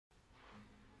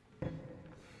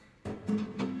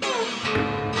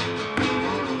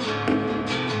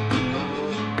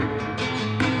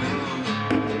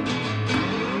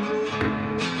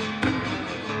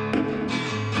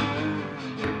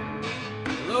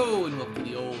Hello and welcome to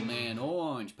the Old Man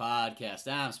Orange podcast.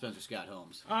 I'm Spencer Scott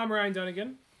Holmes. I'm Ryan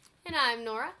Dunigan. And I'm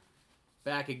Nora.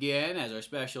 Back again as our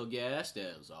special guest,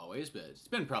 as always, but it's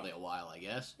been probably a while, I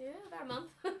guess. Yeah, about a month.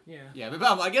 Yeah, but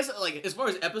about, I guess, like, as far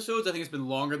as episodes, I think it's been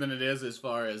longer than it is as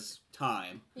far as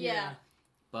time. Yeah.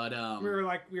 But, we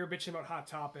were bitching about Hot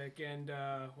Topic and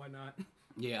whatnot.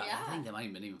 Yeah, I think that might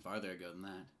have been even farther ago than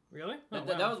that. Really? That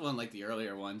was one of, like, the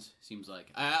earlier ones, seems like.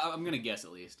 I'm gonna guess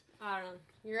at least. I don't know.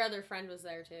 Your other friend was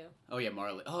there, too. Oh, yeah,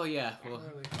 Marley. Oh, yeah. Well,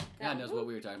 Marley. God knows what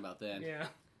we were talking about then. Yeah.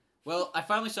 Well, I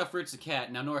finally saw Fritz the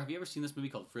Cat. Now, Nora, have you ever seen this movie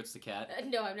called Fritz the Cat?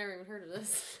 No, I've never even heard of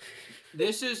this.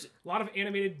 This is... A lot of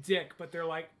animated dick, but they're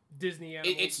like Disney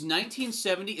animals. It's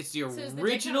 1970. It's the So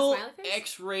original the dick on a smiley face?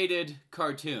 X-rated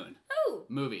cartoon Oh!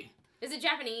 movie. Is it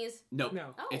Japanese? Nope.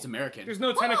 No. Oh. It's American. There's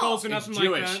no tentacles or It's nothing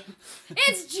Jewish. like that.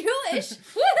 It's Jewish!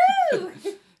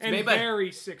 Woohoo! And made by-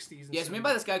 very 60s. Yeah, it's made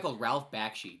by this guy called Ralph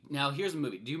Bakshi. Now, here's the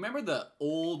movie. Do you remember the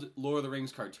old Lord of the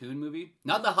Rings cartoon movie?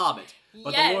 Not The Hobbit,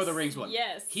 but the Lord of the Rings one.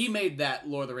 Yes. He made that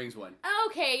Lord of the Rings one.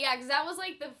 Okay, yeah, because that was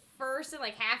like the first and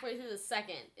like halfway through the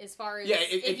second, as far as... Yeah,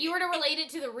 if you were to relate it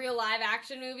to the real live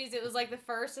action movies, it was like the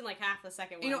first and like half the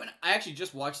second one. You know, and I actually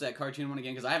just watched that cartoon one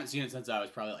again because I haven't seen it since I was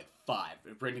probably like 5,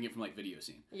 renting it from like Video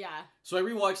Scene. Yeah. So I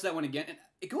rewatched that one again, and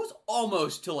it goes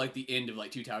almost to like the end of like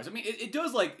Two Towers. I mean, it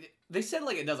does like... They said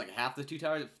like it does like half the Two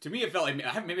Towers. To me, it felt like maybe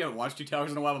I haven't watched Two Towers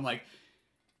in a while. I'm like,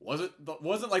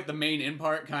 wasn't like the main end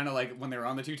part kind of like when they were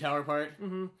on the Two Tower part?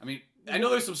 Mm-hmm. I mean, I know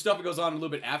there's some stuff that goes on a little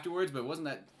bit afterwards, but wasn't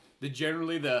that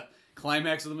generally the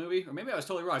climax of the movie? Or maybe I was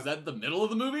totally wrong. Is that the middle of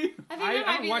the movie? I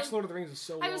haven't watched Lord of the Rings in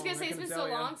so long. I was gonna say it's been so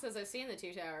you. long since I've seen the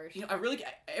Two Towers. You know, every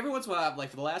once in a while,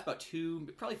 like for the last about 2,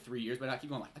 probably 3 years, but I keep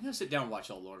going like, I'm gonna sit down and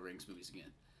watch all Lord of the Rings movies again.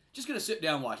 Just gonna sit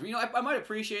down and watch them. You know, I might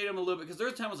appreciate them a little bit because there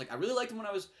was a time I was like, I really liked them when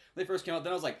they first came out.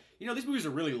 Then I was like, you know, these movies are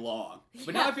really long.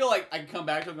 But now I feel like I can come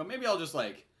back to them and go, maybe I'll just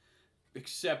like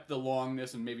accept the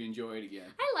longness and maybe enjoy it again.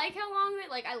 I like how long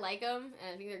I like them,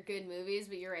 and I think they're good movies.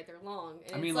 But you're right, they're long.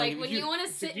 And I mean, it's like, like when you want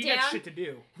to sit You down. got shit to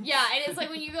do. Yeah, and it's like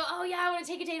when you go, oh yeah, I want to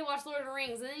take a day to watch Lord of the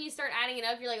Rings, and then you start adding it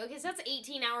up. You're like, okay, so that's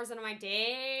 18 hours out of my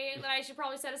day that I should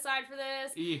probably set aside for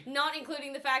this. Not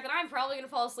including the fact that I'm probably gonna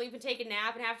fall asleep and take a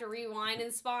nap and have to rewind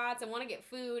in spots and want to get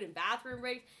food and bathroom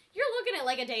breaks. You're looking at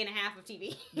like a day and a half of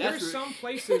TV. There's some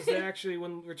places that actually,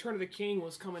 when Return of the King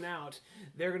was coming out,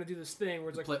 they're gonna do this thing where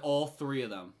it's like play all 3 of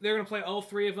them. they're gonna play all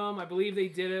 3 of them. I believe they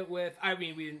did it with. I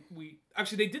mean, we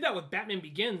actually they did that with Batman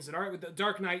Begins with the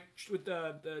Dark Knight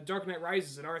the Dark Knight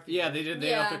Rises at our theater. Yeah, they did.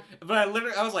 Yeah. But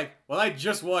I was like, well, I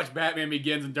just watched Batman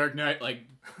Begins and Dark Knight like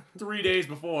 3 days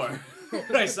before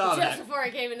I saw Just that. before I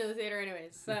came into the theater,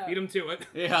 anyways. So. Beat them to it.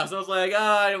 Yeah, so I was like,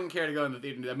 I don't care to go in the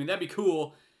theater. I mean, that'd be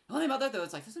cool. The only thing about that though,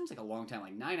 it's like this seems like a long time.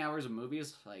 Like 9 hours of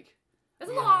movies, like.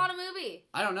 That's a lot of movie.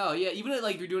 I don't know. Yeah, even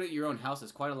like if you're doing it at your own house,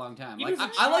 it's quite a long time. Even Like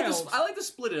as a I like child. I like to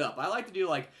split it up. I like to do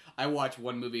like I watch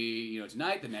one movie, you know,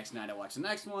 tonight. The next night I watch the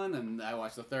next one, and I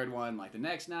watch the third one like the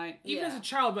next night. Even Yeah. as a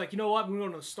child, like, you know what? I'm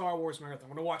going to the Star Wars marathon. I'm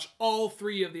going to watch all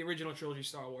 3 of the original trilogy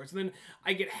Star Wars. And then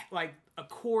I get, like, a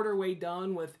quarter way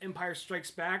done with Empire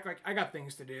Strikes Back. Like, I got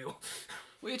things to do.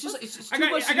 Well, it's just it's I too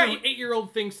got much. I got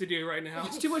 8-year-old things to do right now.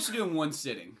 It's too much to do in one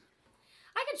sitting.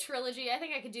 I could trilogy. I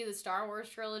think I could do the Star Wars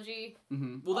trilogy.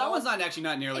 Mm-hmm. Well, that one's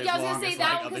not nearly Yeah, I as was long gonna say as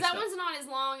that like one because other that stuff. one's not as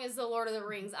long as the Lord of the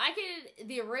Rings. I could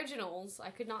the originals. I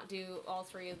could not do all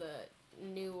 3 of the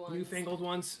new ones. Newfangled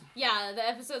ones. Yeah, the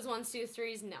episodes 1, 2,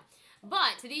 3s. No,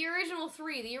 but the original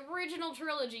 3, the original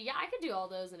trilogy. Yeah, I could do all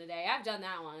those in a day. I've done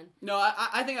that one. No,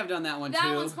 I think I've done that one too.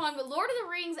 That one's fun. But Lord of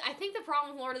the Rings. I think the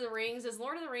problem with Lord of the Rings is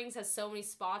Lord of the Rings has so many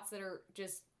spots that are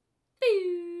just.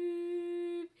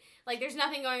 Boop. Like there's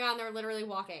nothing going on. They're literally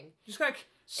walking. Just like,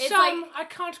 It's like- I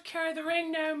can't carry the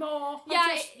ring no more.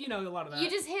 Yeah, you know, a lot of that. You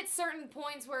just hit certain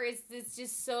points where it's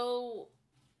just so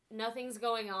nothing's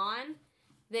going on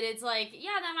that it's like, yeah,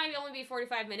 that might only be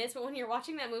 45 minutes, but when you're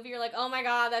watching that movie, you're like, oh my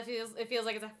god, it feels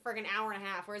like it's a freaking hour and a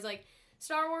half. Whereas like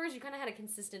Star Wars, you kind of had a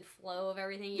consistent flow of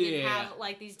everything. You didn't have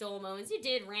like these dull moments. You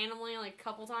did randomly like a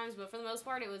couple times, but for the most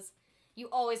part, it was you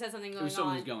always had something going on.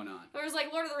 Something's going on. Whereas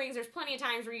like Lord of the Rings, there's plenty of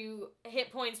times where you hit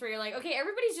points where you're like, okay,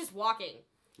 everybody's just walking.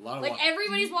 A lot of Like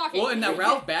everybody's walking. Well, in that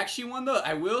Ralph Bakshi one though,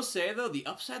 I will say though, the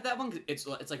upside of that one, it's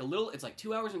like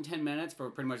 2 hours and 10 minutes for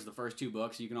pretty much the first 2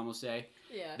 books. You can almost say.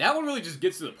 Yeah. That one really just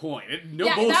gets to the point. No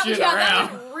yeah, bullshit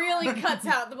around. That one really cuts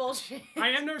out the bullshit. I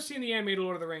have never seen the animated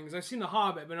Lord of the Rings. I've seen The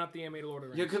Hobbit, but not the animated Lord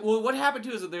of the Yeah, Rings. well, what happened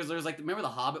too is that there's like remember the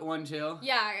Hobbit one too.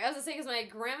 Yeah, I was gonna say because my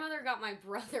grandmother got my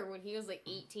brother when he was like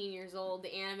 18 years old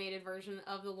the animated version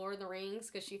of the Lord of the Rings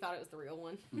because she thought it was the real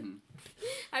one. Mm-hmm.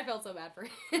 I felt so bad for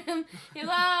him. He's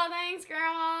like, oh, thanks,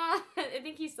 Grandma. I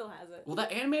think he still has it. Well,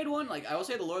 that animated one, like I will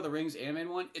say, the Lord of the Rings animated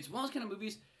one, it's one of those kind of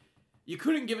movies. you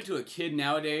couldn't give it to a kid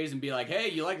nowadays and be like, hey,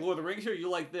 you like Lord of the Rings here? You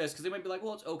like this? Because they might be like,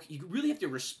 well, it's okay. You really have to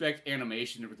respect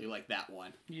animation to really like that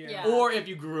one. Yeah. Or if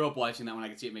you grew up watching that one, I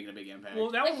could see it making a big impact.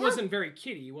 Well, that one wasn't very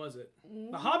kiddie, was it?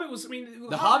 The Hobbit was. I mean,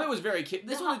 The Hobbit was very kid.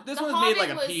 This one was made like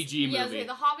a PG movie. Yeah,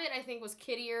 the Hobbit I think was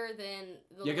kiddier than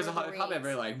the because the Hobbit had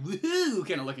very like woohoo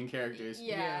kind of looking characters.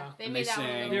 Yeah. They And made they that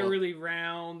sang. one. They're really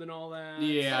round and all that.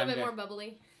 Yeah, A little bit more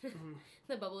bubbly. Mhm.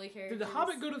 The bubbly characters. Did the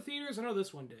Hobbit go to theaters? I know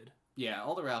this one did. Yeah,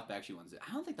 all the Ralph Bakshi ones did.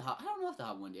 I don't know if the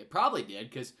Hobbit one did. Probably did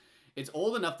because it's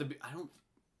old enough to be. I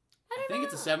think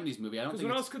it's a '70s movie. I don't Because think.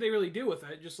 what else could they really do with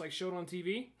it? Just like show it on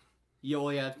TV? Yeah,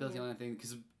 well, yeah, that's the only thing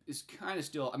because it's kind of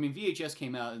still. I mean, VHS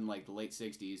came out in like the late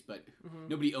 '60s, but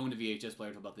nobody owned a VHS player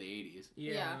until about the '80s.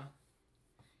 Yeah.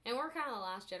 And we're kind of the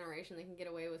last generation that can get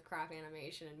away with crap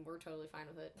animation, and we're totally fine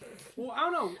with it. Well, I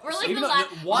don't know. We're like,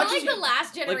 the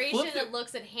last generation that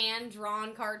looks at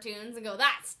hand-drawn cartoons and go,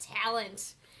 that's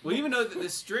talent. Well, even though the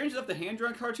strange enough, the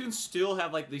hand-drawn cartoons still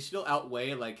have, like, they still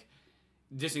outweigh, like,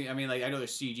 Disney. I mean, like, I know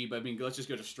there's CG, but I mean, let's just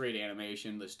go to straight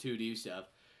animation, this 2D stuff.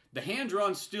 The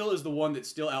hand-drawn still is the one that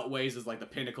still outweighs as, like, the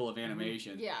pinnacle of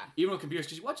animation. Yeah. Even with computers,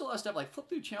 because you watch a lot of stuff, like, flip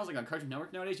through channels, like, on Cartoon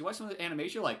Network nowadays, you watch some of the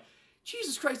animation, you're like,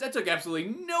 Jesus Christ, that took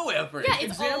absolutely no effort. Yeah,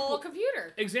 it's all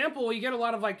computer. Example, you get a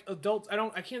lot of like adults.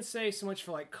 I can't say so much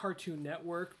for like Cartoon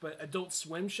Network, but Adult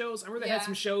Swim shows. I remember they had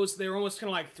some shows. They were almost kind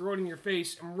of like throwing it in your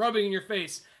face and rubbing in your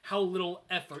face how little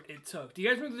effort it took. Do you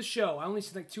guys remember the show? I only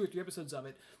seen like 2 or 3 episodes of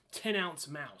it. 10-Ounce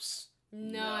Mouse.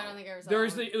 No, I don't think I ever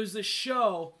saw it. It was the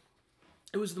show.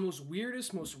 It was the most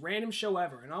weirdest, most random show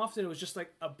ever, and often it was just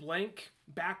like a blank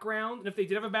background. And if they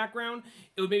did have a background,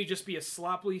 it would maybe just be a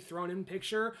sloppily thrown-in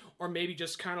picture, or maybe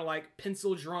just kind of like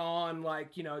pencil drawn,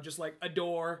 like just like a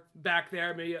door back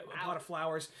there, maybe a pot of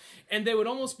flowers, and they would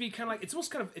almost be kind of like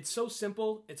it's so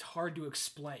simple, it's hard to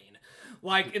explain.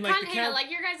 Like in like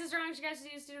like your guys' drawings you guys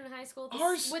used to do in high school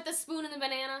with the spoon and the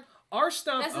banana. Our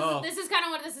stuff. This is kind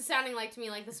of what this is sounding like to me,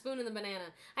 like the spoon and the banana.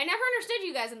 I never understood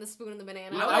you guys in the spoon and the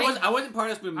banana. No, I wasn't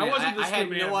part of Spoon and Banana. I had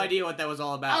no idea what that was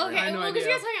all about. Okay, well, because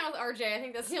you guys hung out with RJ, I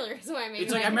think that's the only reason why I made.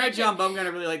 It's like I met John Bumgarner. I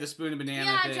really like the Spoon and Banana.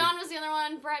 Yeah, thing. John was the other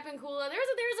one. Brett Pinkula. There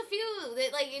was a few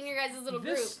that like in your guys' little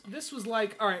group. This was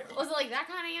like, all right. Was it like that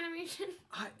kind of animation?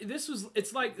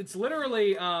 It's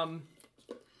literally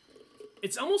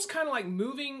it's almost kind of like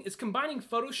it's combining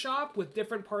Photoshop with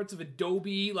different parts of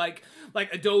Adobe, like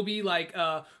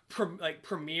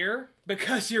Premiere,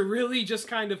 because you're really just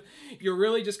kind of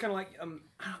like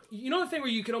the thing where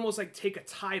you can almost like take a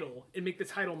title and make the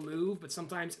title move, but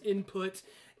sometimes input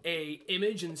a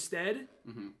image instead.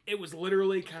 Mm-hmm. It was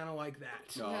literally kind of like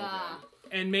that. Oh,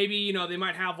 okay. And maybe they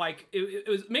might have like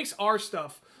it makes our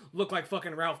stuff look like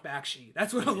fucking Ralph Bakshi.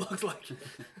 That's what it looked like.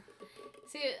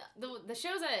 See, the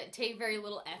shows that take very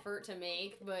little effort to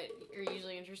make, but are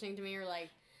usually interesting to me, are like...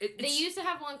 They used to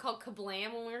have one called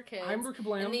Kablam when we were kids. I remember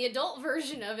Kablam. And the adult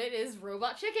version of it is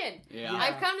Robot Chicken. Yeah.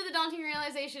 I've come to the daunting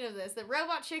realization of this, that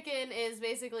Robot Chicken is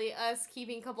basically us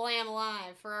keeping Kablam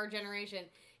alive for our generation.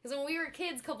 Because when we were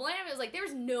kids, Kablam, it was like, there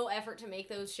was no effort to make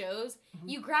those shows. Mm-hmm.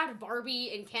 You grabbed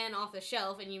Barbie and Ken off the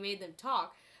shelf and you made them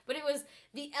talk. But it was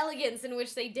the elegance in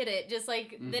which they did it. Just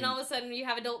like, then all of a sudden you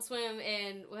have Adult Swim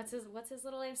and, what's his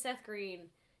little name? Seth Green.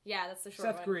 Yeah, that's the short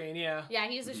one. Seth Green, yeah. Yeah,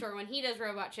 he's the short one. He does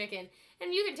Robot Chicken.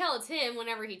 And you can tell it's him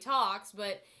whenever he talks,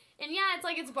 but... And yeah, it's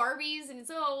like it's Barbies, and it's,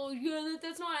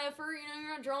 that's not effort,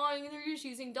 you're not drawing, and they're just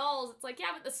using dolls. It's like, yeah,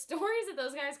 but the stories that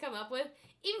those guys come up with,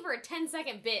 even for a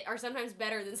 10-second bit, are sometimes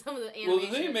better than some of the animation. Well, the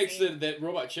thing that makes that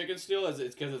Robot Chicken still is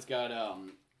it's because it's got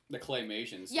the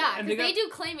claymation stuff. Yeah, because they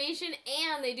do claymation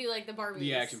and they do like the Barbies.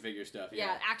 The action figure stuff,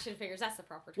 yeah. Action figures, that's the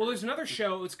proper term. Well, there's another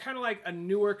show, it's kind of like a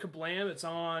newer Kablam. It's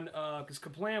on, because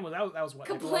Kablam was what,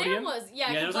 Kablam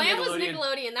Nickelodeon? Kablam was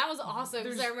Nickelodeon. That was awesome,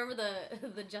 because I remember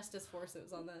the Justice Force that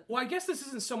was on that. Well, I guess this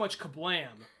isn't so much Kablam,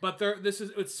 but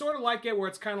it's sort of like it, where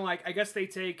it's kind of like, I guess they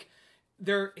take,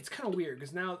 it's kind of weird,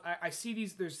 because now I see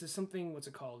there's something, what's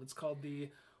it called? It's called the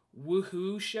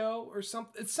Woohoo Show, or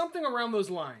something. It's something around those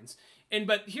lines.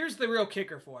 But here's the real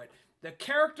kicker for it. The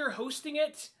character hosting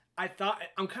it,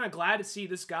 I'm kind of glad to see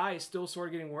this guy is still sort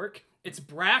of getting work. It's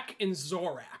Brack and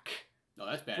Zorak. Oh,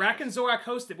 that's bad. Brack and Zorak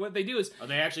hosted. What they do is... Are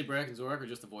they actually Brack and Zorak, or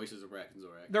just the voices of Brack and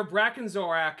Zorak? They're Brack and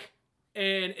Zorak,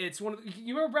 and it's one of...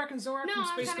 You remember Brack and Zorak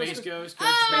from Space Ghost?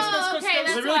 Oh, okay,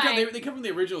 that's They come from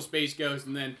the original Space Ghost,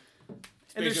 and then...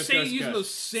 And they're using those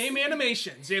same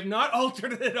animations. They have not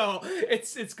altered it at all.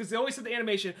 It's because they always said the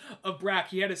animation of Brack.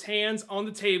 He had his hands on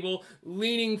the table,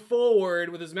 leaning forward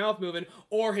with his mouth moving,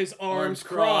 or his arms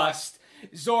crossed.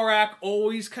 Zorak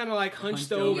always kind of like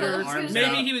hunched over. arms Maybe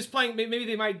out. he was playing. Maybe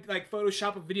they might like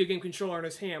Photoshop a video game controller in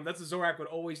his hand. That's what Zorak would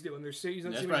always do. And there's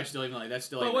That's probably still even like that's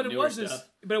still. But Like what the it newer was stuff. is,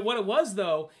 but what it was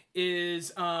though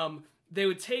is they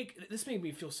would take. This made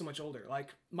me feel so much older. Like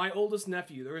my oldest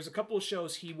nephew, there was a couple of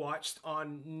shows he watched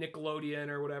on Nickelodeon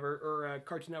or whatever, or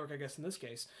Cartoon Network, I guess in this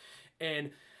case,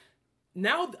 and.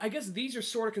 Now, I guess these are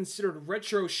sort of considered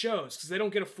retro shows because they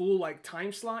don't get a full like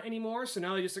time slot anymore. So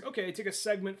now they just like, okay, take a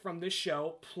segment from this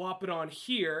show, plop it on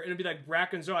here, and it'd be like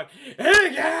Brack and Zoe, like,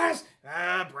 hey guys,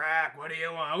 Brack, what do you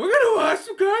want? We're gonna watch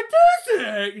some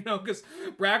cartoons, you know, because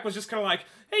Brack was just kind of like,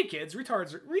 hey kids,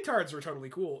 retards were totally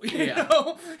cool, you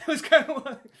know? It was kind of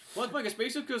like, well, it's like a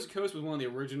Space Coast to Coast was one of the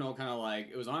original kind of like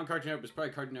it was on Cartoon Network. It was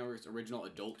probably Cartoon Network's original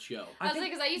adult show. I was like,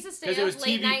 because I used to stay Because it was up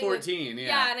late night with, TV-14,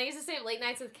 yeah, and I used to stay up late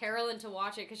nights with Carolyn to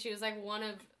watch it because she was like one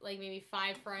of like maybe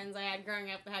 5 friends I had growing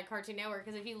up that had Cartoon Network.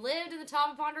 Because if you lived in the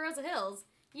top of Ponderosa Hills,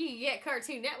 you could get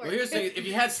Cartoon Network. Well, here's the thing: if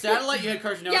you had satellite, you had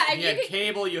Cartoon Network. Yeah, if you had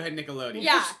cable, you had Nickelodeon.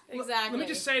 Yeah, exactly. let me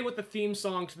just say what the theme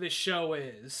song to this show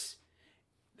is.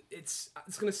 It's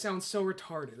gonna sound so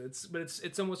retarded.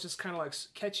 It's almost just kind of like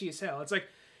catchy as hell. It's like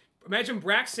imagine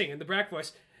Brack singing the Brack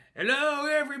voice. Hello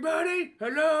everybody,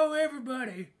 hello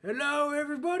everybody, hello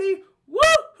everybody. Woo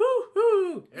hoo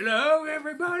hoo! Hello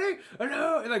everybody,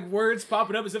 hello, and like words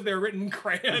popping up as if they were written in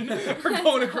crayon or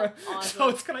going across. Awesome. So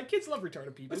it's kind of kids love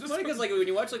retarded people. It's funny because like when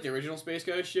you watch like the original Space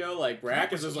Ghost show, like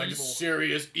Brack is this like evil.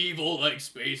 serious evil like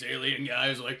space alien guy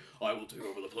who's like, I will take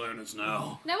over the planets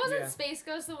now. Now wasn't Yeah. Space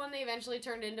Ghost the one they eventually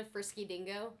turned into Frisky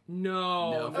Dingo?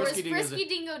 No, No, Or was Frisky Dingo's Frisky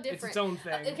Dingo different? it's its own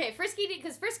thing. Okay,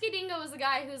 because Frisky Dingo was the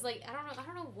guy who's like I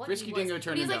don't know what Frisky he was. Dingo But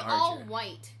turned he's into like Archer. all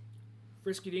white.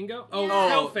 Frisky Dingo. Oh,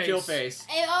 Oh, Killface.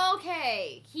 Killface.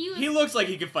 Okay, He looks like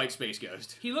he could fight Space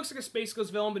Ghost. He looks like a Space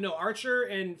Ghost villain, but no, Archer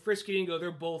and Frisky Dingo, they're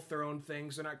both their own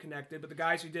things. They're not connected. But the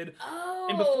guys who did, Oh,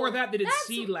 and before that, they did that's-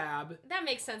 Seed Lab. That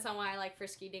makes sense on why I like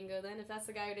Frisky Dingo then, if that's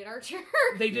the guy who did Archer.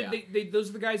 They did. Yeah. They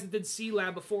those are the guys that did Seed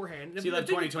Lab beforehand. C-Lab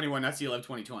 2021, not C-Lab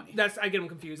 2020. That's I get them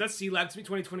confused. That's Seed Lab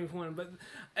 2021. But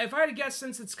if I had to guess,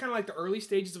 since it's kind of like the early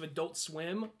stages of Adult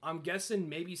Swim, I'm guessing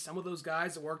maybe some of those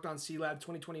guys that worked on Seed Lab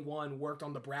 2021 worked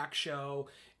on the Brack show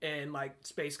and like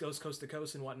Space Ghost Coast to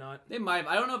Coast and whatnot. They might.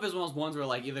 I don't know if it's one of those ones where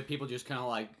like either people just kind of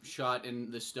like shot in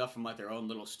this stuff from like their own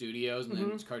little studios and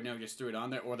then Cartoon Network just threw it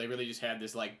on there, or they really just had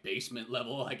this like basement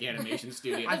level like animation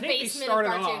studio. I The think they basement started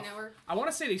of Cartoon off. Network. I want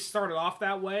to say they started off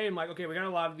that way, and like, okay, we got a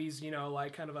lot of these, you know,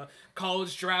 like kind of a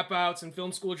college dropouts and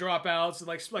film school dropouts, and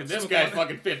like This some guy's of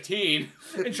fucking 15.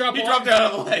 and drop He a lot- dropped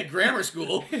out of like grammar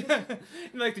school. and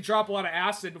like to drop a lot of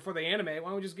acid before they animate. Why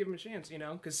don't we just give them a chance, you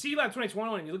know? Because C-Lab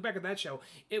 2021, when you look back at that show,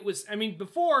 it was, I mean,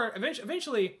 before,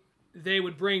 eventually they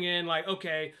would bring in like,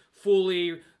 okay,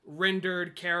 fully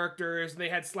rendered characters, and they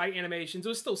had slight animations. It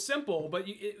was still simple, but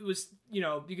it was, you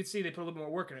know, you could see they put a little more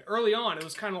work in it. Early on, it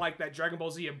was kind of like that Dragon Ball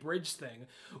Z abridged thing,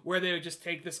 where they would just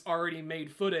take this already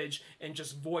made footage and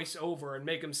just voice over and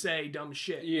make them say dumb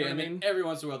shit. You know Yeah, what and I mean? then every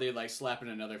once in a while they'd like slap in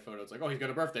another photo. It's like, oh, he's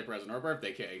got a birthday present or a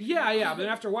birthday cake. Yeah, but then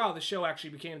after a while, the show actually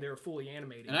became, they were fully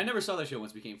animated. And I never saw the show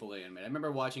once it became fully animated. I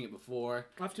remember watching it before.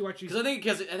 I'll have to watch you. Because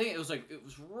I think it was like, it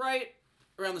was right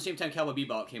around the same time Cowboy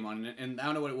Bebop came on. And I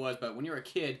don't know what it was, but when you were a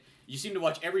kid, you seemed to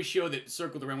watch every show that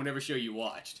circled around whatever show you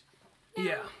watched.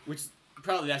 Yeah. Which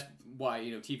probably that's why,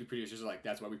 you know, TV producers are like,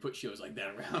 that's why we put shows like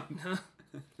that around.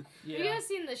 Yeah. Have you guys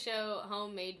seen the show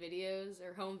Homemade Videos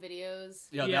or Home Videos?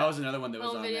 Yeah, Yeah. that was another one that was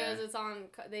Home on Videos. there. It's on.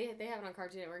 They have it on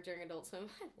Cartoon Network during Adult Swim.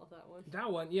 I love that one.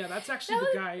 That one, yeah, that's actually That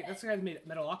the guy. That's the guy that made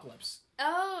Metalocalypse.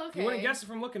 Oh, okay. You wouldn't guess it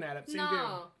from looking at it. Same dude.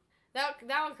 No, that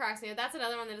one cracks me up. That's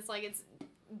another one that it's like it's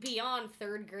beyond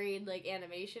third grade like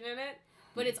animation in it,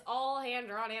 but it's all hand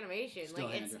drawn animation. Still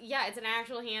like hand-drawn. it's an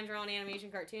actual hand drawn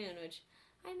animation cartoon, which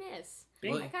I miss.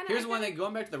 Well, I kinda- here's I one kinda- that,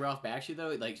 going back to the Ralph Bakshi though,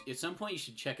 like at some point you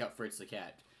should check out Fritz the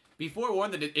Cat. Be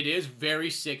forewarned that it is very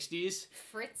 60s.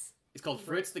 Fritz. It's called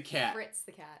Fritz the Cat. Fritz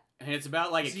the cat. And it's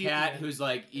about like a See, cat yeah. who's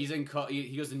like, he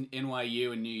goes in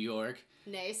NYU in New York.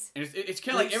 Nice. And it's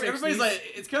kind of like, Late everybody's 60s. like,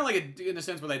 it's kind of like in the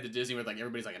sense where like the Disney where like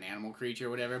everybody's like an animal creature or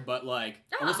whatever, but like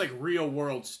almost Ah. like real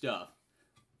world stuff.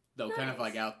 Though kind of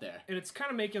Nice. like out there. And it's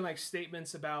kind of making like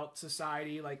statements about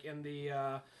society, like in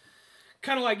the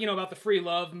kind of like, you know, about the free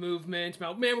love movement,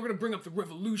 about, man, we're gonna bring up the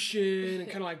revolution, and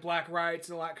kind of like black rights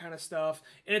and all that kind of stuff.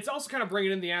 And it's also kind of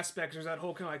bringing in the aspects. There's that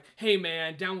whole kind of like, hey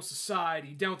man, down with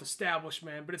society, down with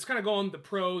establishment, but it's kind of going the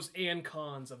pros and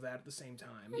cons of that at the same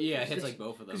time. Yeah, it hits like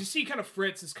both of them. Because you see kind of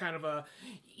Fritz is kind of a,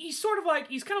 he's sort of like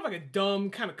he's kind of like a dumb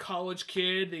kind of college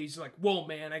kid. He's like, whoa,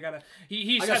 man, I got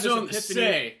this something to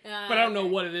say, but I don't know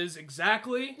what it is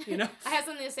exactly. You know, I have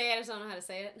something to say. I just don't know how to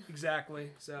say it.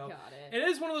 Exactly. So Got it. it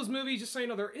is one of those movies. Just so you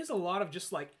know, there is a lot of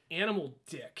just like animal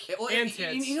dick and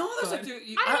tits. You know, there's I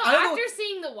don't know. After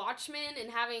seeing The Watchmen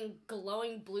and having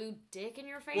glowing blue dick in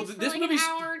your face for like an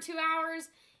hour or 2 hours,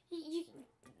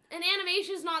 an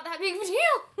animation's not that big of a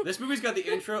deal. This movie's got the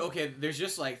intro. Okay, there's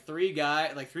just like three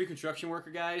construction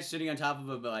worker guys sitting on top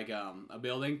of a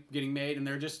building getting made, and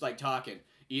they're just like talking,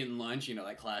 eating lunch. You know,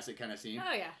 like classic kind of scene.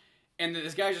 Oh yeah. And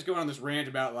this guy's just going on this rant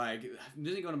about like,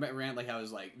 isn't he going to rant like how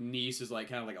his like niece is like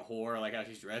kind of like a whore, like how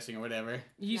she's dressing or whatever.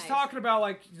 He's talking about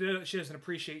like she doesn't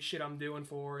appreciate shit I'm doing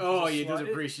for her. Oh, he doesn't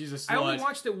appreciate. She's a slut. I only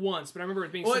watched it once, but I remember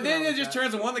it being. Well, then it just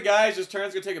turns, and one of the guys just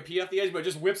turns to take a pee off the edge, but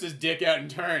just whips his dick out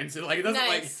and turns. And, like it doesn't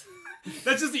like.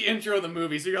 That's just the intro of the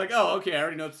movie, so you're like, oh, okay, I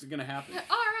already know what's gonna happen.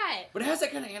 All right. But it has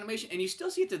that kind of animation, and you still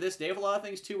see it to this day of a lot of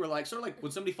things too, where like sort of like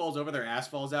when somebody falls over, their ass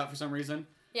falls out for some reason.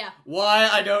 Yeah. Why?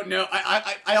 I don't know.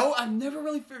 I've never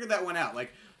really figured that one out.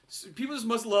 Like, people just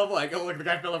must love like, oh, look, the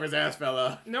guy fell over, his ass fell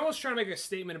out. No one's trying to make a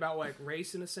statement about like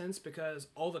race in a sense because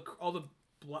all the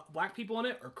black people in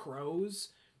it are crows.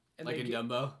 And like in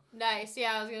Dumbo. Nice.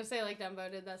 Yeah, I was gonna say like Dumbo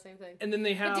did that same thing. And then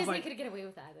they have but Disney like could get away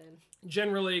with that then.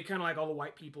 Generally, kind of like all the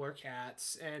white people are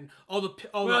cats, and the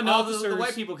officers. The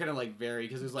white people kind of like vary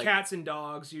because there's like cats and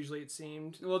dogs. Usually, it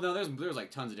seemed. Well, no, there's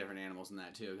like tons of different animals in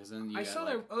that too. Because then you got,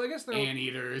 like, I guess there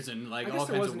anteaters and like all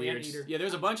kinds of weird. Yeah,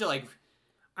 there's a bunch of like.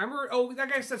 I remember. Oh, I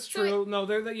guess that's true. No,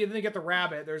 then they get the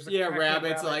rabbit. There's the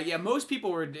rabbits. Rabbit. Like most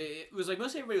people were. It was like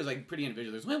most everybody was like pretty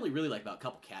individual. There's only really like about a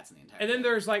couple cats in the entire. And then thing.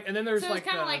 there's like, so it's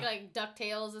kind of like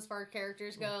DuckTales as far as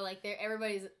characters go. Like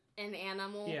everybody's an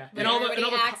animal. Yeah, and everybody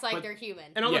acts like they're human.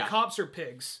 And all the cops are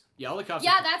pigs. Yeah, all the cops.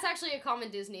 Yeah, that's actually a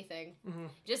common Disney thing. Mm-hmm.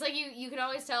 Just like you can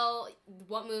always tell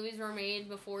what movies were made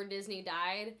before Disney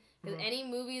died. Because any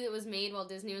movie that was made while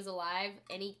Disney was alive,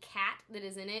 any cat that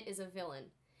is in it is a villain.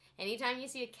 Anytime you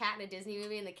see a cat in a Disney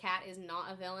movie and the cat is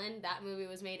not a villain, that movie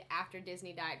was made after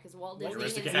Disney died because Walt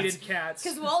Disney hated cats.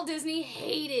 Because Walt Disney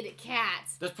hated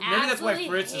cats. Maybe that's why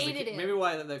Fritz is maybe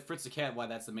why Fritz the cat. Why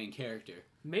that's the main character.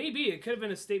 Maybe it could have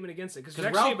been a statement against it because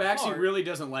Ralph Bakshi really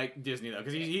doesn't like Disney though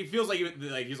because he feels like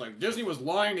he's like Disney was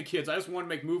lying to kids. I just want to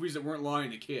make movies that weren't lying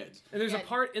to kids. And there's a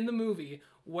part in the movie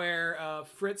where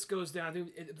Fritz goes down, I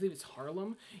believe it's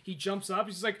Harlem. He jumps up,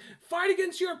 he's like, fight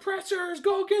against your oppressors,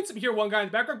 go against them. You hear one guy in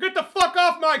the background, get the fuck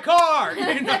off my car!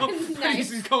 You know?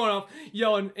 Nice. He's going off,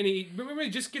 yelling, and he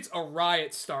just gets a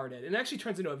riot started. And it actually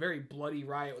turns into a very bloody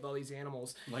riot with all these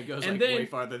animals. Like, goes way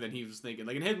farther than he was thinking.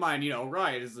 Like, in his mind,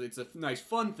 riot it's a nice,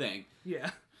 fun thing. Yeah.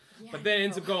 But then it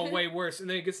ends up going way worse, and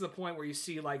then it gets to the point where you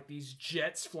see like these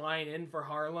jets flying in for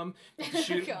Harlem,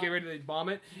 to get ready to bomb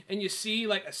it, and you see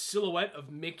like a silhouette of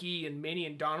Mickey and Minnie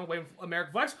and Donald waving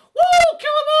American flags. Woo!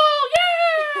 Kill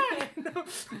them all! Yeah!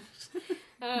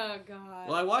 Oh god.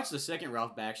 Well, I watched the second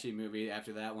Ralph Bakshi movie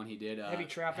after that one he did. Heavy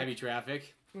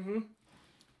Traffic. Mm-hmm.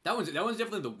 That one's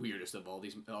definitely the weirdest of all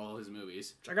his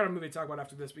movies. I got a movie to talk about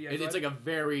after this, but yeah, it's like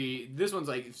this one's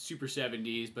like super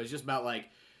 70s, but it's just about like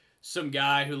some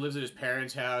guy who lives at his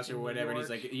parents' house or whatever, and he's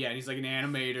like, an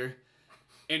animator,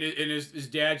 and his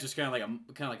dad's just kind of like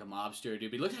a mobster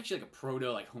dude. But he looks actually like a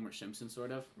proto like Homer Simpson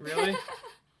sort of. Really?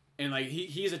 And like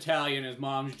he's Italian, his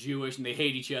mom's Jewish, and they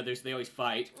hate each other, so they always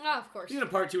fight. Oh, of course. He's in a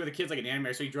part 2 where the kid's like an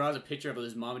animator, so he draws a picture of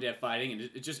his mom and dad fighting, and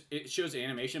it shows the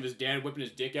animation of his dad whipping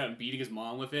his dick out and beating his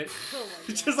mom with it. Oh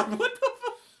It's just like, what the fuck?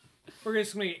 We're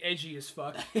just gonna be edgy as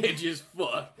fuck. Edgy as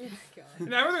fuck. Oh, God.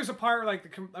 And I remember there's a part where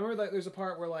there's a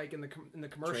part where like in the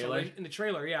commercial in the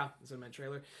trailer, yeah, that's what I meant,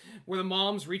 trailer, where the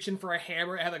mom's reaching for a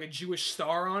hammer, it had like a Jewish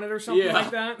star on it or something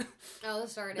like that. Oh, the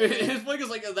star. It's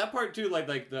like that part too, like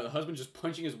the husband just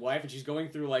punching his wife and she's going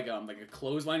through like a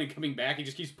clothesline and coming back. He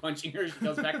just keeps punching her. She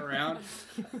comes back around.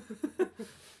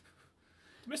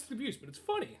 Domestic abuse, but it's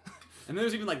funny. And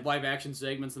there's even like live action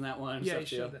segments in that one. Yeah, he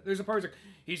showed that. There's a part like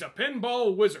he's a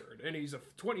pinball wizard and he's a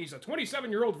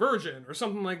 27-year-old virgin or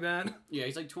something like that. Yeah,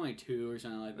 he's like 22 or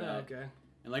something like that. Oh, okay.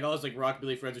 And like all his like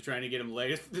rockabilly friends are trying to get him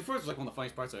laid. The first was like one of the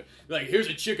funniest parts. Like, here's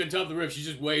a chick on top of the roof. She's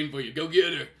just waiting for you. Go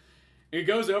get her. And he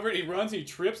goes over and he runs and he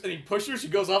trips and he pushes her. She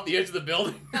goes off the edge of the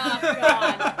building. Oh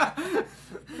god.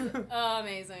 Oh,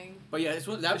 amazing. But yeah,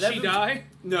 Does she die?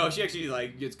 No, she actually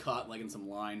like gets caught like in some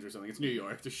lines or something. It's New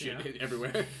York. There's shit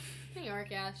everywhere. New York,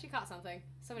 yeah. She caught something.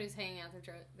 Somebody's hanging out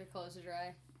their clothes to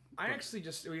dry. I actually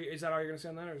just... Is that all you're going to say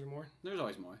on that, or is there more? There's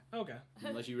always more. Okay.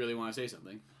 Unless you really want to say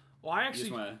something. Well, I You actually.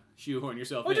 just want to shoehorn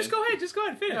yourself Oh, in. just go ahead.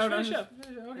 Finish. No, no, Finish just- up.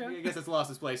 Okay. I guess it's lost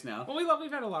its place now. Well,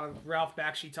 we've had a lot of Ralph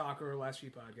Bakshi talk over the last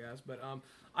few podcasts, but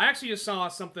I actually just saw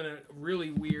something really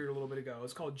weird a little bit ago.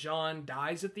 It's called John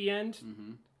Dies at the End.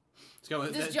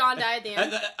 Does John die at the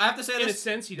end? I have to say In a this.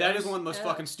 sense, he That does. is one of the most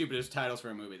fucking stupidest titles for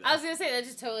a movie. Though. I was gonna say that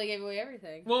just totally gave away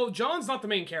everything. Well, John's not the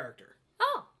main character.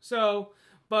 Oh. So,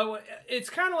 but it's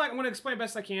kind of like, I'm going to explain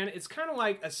best I can. It's kind of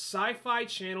like a Sci-Fi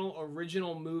Channel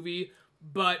original movie,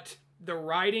 but the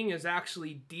writing is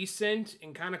actually decent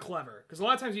and kind of clever. Because a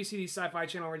lot of times you see these Sci-Fi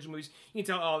Channel original movies, you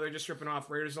can tell, oh, they're just ripping off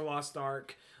Raiders of the Lost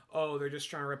Ark. Oh, they're just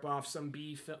trying to rip off some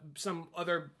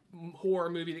other horror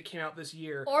movie that came out this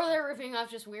year. Or they're ripping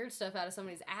off just weird stuff out of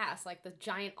somebody's ass, like the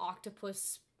giant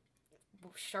octopus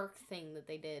shark thing that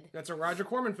they did. That's a Roger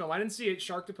Corman film. I didn't see it,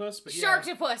 Sharktopus, but yeah.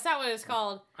 Sharktopus, that one is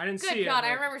called. I didn't Good see God, it.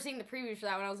 I remember seeing the preview for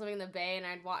that when I was living in the Bay, and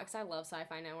I'd watch, because I love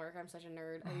Sci-Fi Network. I'm such a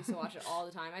nerd. I used to watch it all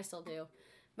the time. I still do.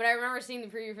 But I remember seeing the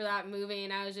preview for that movie,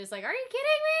 and I was just like, are you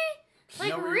kidding me?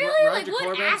 Like, No, really? Roger Like, what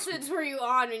Corman's- acids were you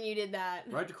on when you did that?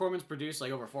 Roger Corman's produced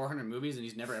like over 400 movies, and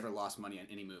he's never ever lost money on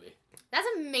any movie. That's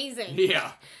amazing.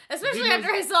 Yeah. Especially He knows-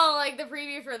 after I saw, like, the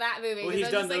preview for that movie. Well, 'cause he's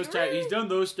I done was those just like, really? he's done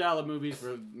those style of movies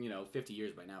for 50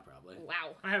 years by now probably.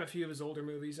 Wow. I have a few of his older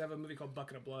movies. I have a movie called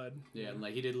Bucket of Blood. Yeah, and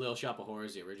like he did Little Shop of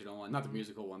Horrors, the original one, not the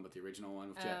musical one, but the original one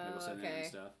with Jack Nicholson in it okay. and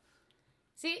stuff.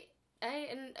 See,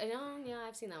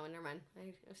 I've seen that one. Never mind.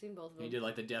 I've seen both of them. He did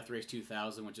like the Death Race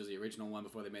 2000, which is the original one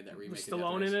before they made that remake. Was of Death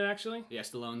Stallone Race. in it, actually? Yeah,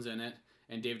 Stallone's in it,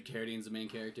 and David Carradine's the main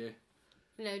character.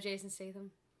 No, Jason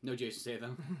Statham. No Jason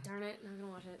Statham. Darn it, not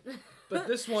gonna watch it. But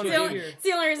this one it's, the right only, here. it's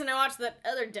the only reason I watched that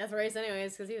other Death Race,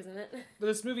 anyways, because he was in it. But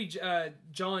this movie,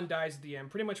 John Dies at the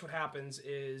End. Pretty much what happens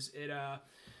is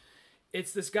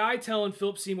it's this guy telling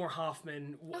Philip Seymour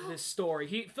Hoffman this story.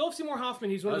 Philip Seymour Hoffman,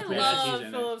 he's one of I the love best. he's in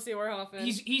it. Philip Seymour Hoffman.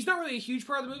 He's not really a huge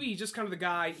part of the movie. He's just kind of the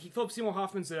guy. Philip Seymour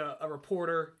Hoffman's a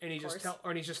reporter, and he's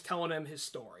just telling him his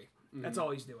story. That's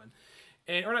all he's doing,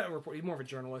 or not a reporter. He's more of a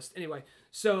journalist. Anyway,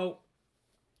 so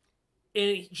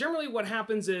generally what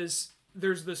happens is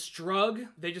there's this drug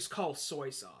they just call soy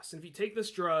sauce, and if you take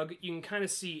this drug, you can kind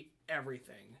of see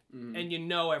everything, and you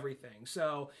know everything.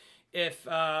 So if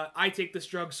I take this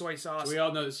drug, soy sauce, We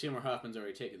all know that Seymour Hoffman's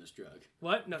already taken this drug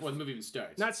what? No, before the movie even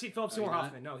starts. not Philip Seymour he's not?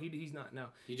 Hoffman. No, he's not. No,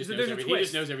 He just There's knows a everything. He twist.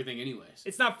 just knows everything anyways.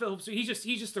 It's not Philip. He's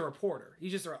just a reporter.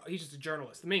 He's just a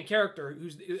journalist. The main character,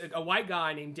 who's a white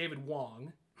guy named David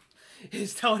Wong,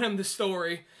 is telling him the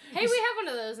story. Hey, we have one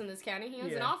of those in this county. He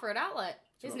owns an Yeah. off-road outlet.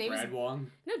 His name Brad is Wong.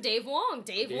 no Dave Wong.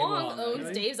 Dave Wong owns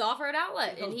really? Dave's off-road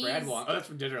outlet, Oh, and he's Brad Wong. Oh, that's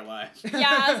from Dead or Alive.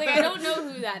 yeah. I was like, I don't know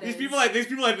who that These is. people I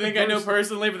think I know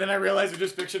personally, but then I realize they're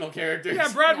just fictional characters.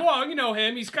 Yeah, Brad Wong, you know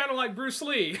him. He's kind of like Bruce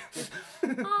Lee.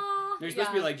 Aw, They're supposed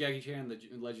to be like Jackie Chan, the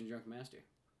Legend Drunk Master.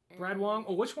 Brad Wong.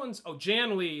 Oh, which one's? Oh,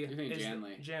 Jan Lee. You're thinking is Jan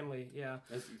Lee. Jan Lee. Yeah.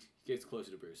 That gets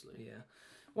closer to Bruce Lee. Yeah.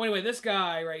 Well, anyway, this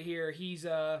guy right here, he's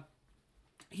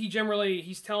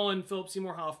telling Philip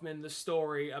Seymour Hoffman the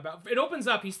story about. It opens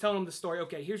up. He's telling him the story.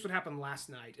 Okay, here's what happened last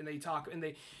night, and they talk, and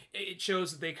it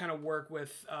shows that they kind of work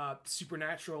with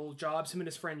supernatural jobs. Him and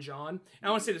his friend John. And I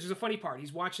want to say this. There's a funny part.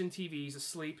 He's watching TV. He's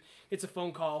asleep. It's a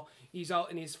phone call. He's out,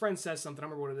 and his friend says something. I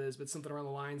don't remember what it is, but something around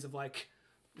the lines of like.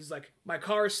 He's like, my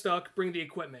car is stuck, bring the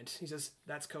equipment. He says,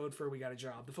 that's code for we got a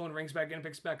job. The phone rings back in and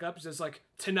picks back up. He says, like,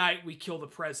 tonight we kill the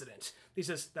president. He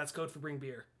says, that's code for bring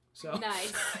beer. So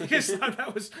Nice. I just thought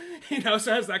that was, so it has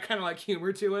that kind of like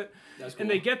humor to it. That's cool. And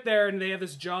they get there and they have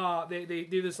this job. They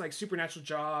do this like supernatural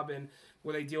job and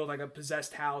where they deal with like a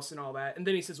possessed house and all that. And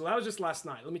then he says, well, that was just last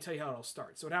night. Let me tell you how it all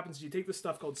starts. So what happens is you take this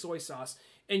stuff called soy sauce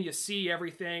and you see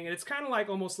everything. And it's kind of like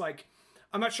almost like,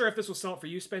 I'm not sure if this will sell it for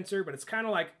you, Spencer, but it's kind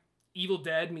of like Evil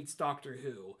Dead meets Doctor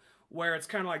Who, where it's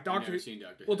kind of like I've Doctor never Who. seen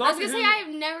Doctor Well, Who. I was Doctor gonna Who. say I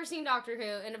have never seen Doctor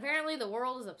Who, and apparently the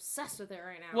world is obsessed with it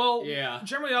right now. Well, Yeah.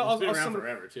 generally, It's I'll been around some-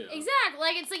 forever too. exactly.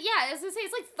 Like it's like I was gonna say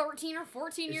it's like 13 or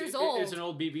 14 years old. It's an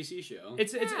old BBC show.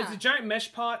 It's Yeah. a giant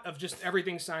mesh pot of just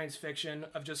everything science fiction,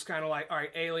 of just kind of like, all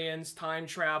right, aliens, time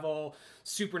travel,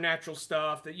 supernatural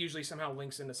stuff that usually somehow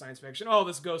links into science fiction. Oh,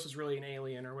 this ghost is really an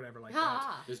alien or whatever like that.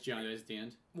 Ah. This John is at the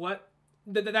end. What?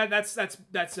 That's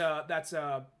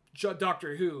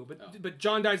Doctor Who, but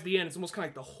John Dies at the End is almost kind of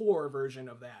like the horror version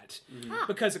of that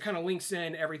because it kind of links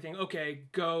in everything. Okay,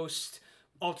 ghost,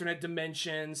 alternate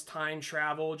dimensions, time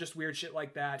travel, just weird shit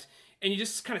like that, and you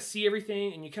just kind of see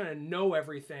everything and you kind of know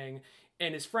everything.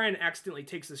 And his friend accidentally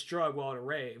takes this drug while at a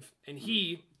rave, and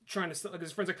he trying to like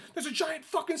his friend's like, "There's a giant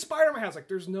fucking spider in my house." Like,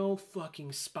 there's no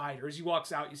fucking spider. As he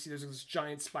walks out, you see there's this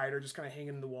giant spider just kind of hanging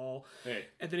in the wall. Hey,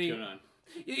 And then what's going on?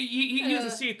 He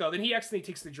doesn't see it though. Then he accidentally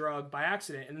takes the drug by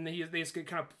accident, and then they just get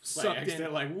kind of sucked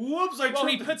in. Like, whoops! Well,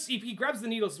 he grabs the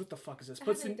needles. What the fuck is this?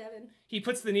 He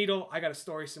puts the needle. I got a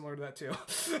story similar to that too.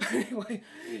 Anyway,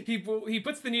 he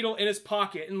puts the needle in his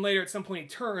pocket, and later at some point he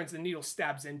turns, and the needle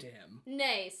stabs into him.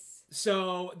 Nice.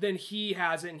 So then he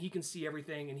has it, and he can see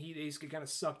everything, and they just get kind of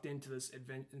sucked into this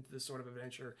sort of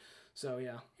adventure. So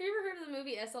yeah. Have you ever heard of the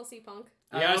movie SLC Punk?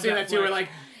 Yeah, I've seen that too. Where like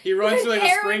he runs through like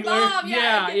a sprinkler. Bob,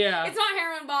 yeah. It's not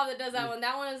Heroin Bob that does that one.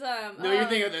 That one is No, you're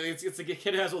thinking of it's like a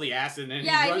kid who has all the acid and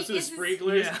yeah, he runs through the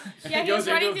sprinklers. Yeah, he was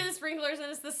running through the sprinklers and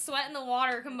it's the sweat and the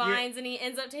water combines and he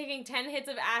ends up taking 10 hits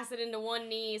of acid into one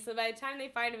knee. So by the time they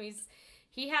find him,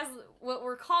 he has what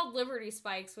were called Liberty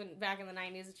spikes when back in the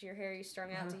 90s. It's your hair you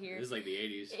strung out to here. This is like the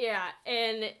 80s. Yeah,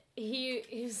 and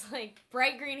he's like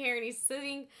bright green hair and he's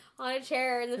sitting on a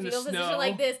chair in the fetal position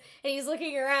like this and he's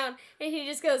looking around and he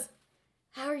just goes,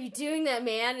 "How are you doing that,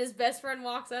 man?" And his best friend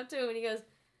walks up to him and he goes,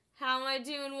 "How am I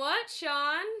doing what,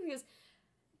 Sean?" He goes,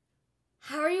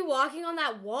 "How are you walking on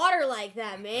that water like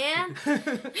that, man?" So when I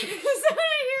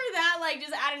hear that, like,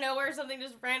 just out of nowhere, something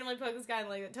just randomly pokes this guy,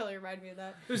 like, that totally reminded me of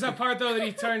that. There's that part, though, that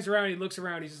he turns around, he looks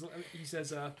around, he says,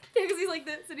 because he's like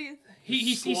this, and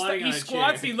he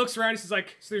squats, and he looks around, he's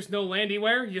like, "So there's no land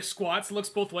anywhere?" He just squats, looks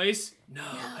both ways. No,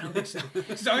 I don't think so. He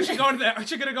says, aren't you going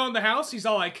to go in the house? He's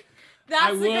all like,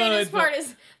 that's the greatest part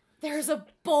is, "There's a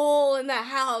bowl in the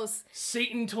house.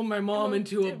 Satan turned my mom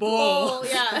into a bowl."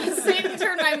 Yeah, Satan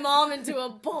turned my mom into a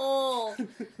bowl.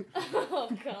 Oh,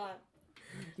 God.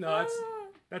 No,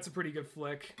 that's a pretty good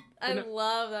flick. I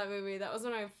love that movie. That was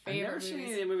one of my favorite I've never seen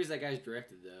any of the movies that guy's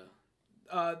directed,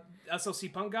 though.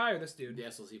 SLC Punk guy or this dude? The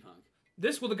SLC Punk.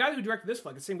 The guy who directed this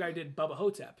flick, the same guy who did Bubba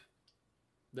Hotep.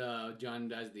 The John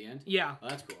dies at the end? Yeah. Oh,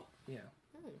 that's cool. Yeah.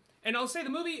 And I'll say the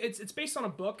movie, it's based on a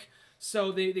book,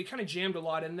 so they kind of jammed a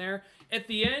lot in there. At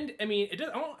the end, I mean,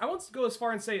 I won't go as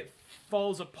far and say it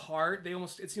falls apart.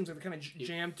 It seems like they kind of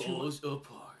jammed too. Falls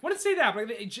apart. I wouldn't say that, but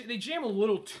they jam a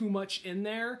little too much in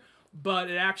there. But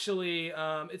it actually,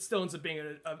 it still ends up being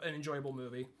an enjoyable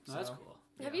movie. So. Oh, that's cool.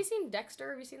 Have you seen Dexter?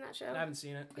 Have you seen that show? I haven't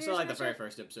seen it. I saw like the very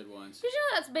first episode once. Did you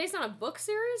know that's based on a book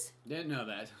series? Didn't know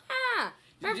that. Ah.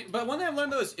 But one thing I've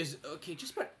learned though is okay,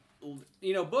 just about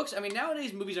books. I mean,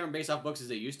 nowadays movies aren't based off books as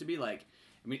they used to be. Like,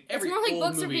 I mean, every it's more like old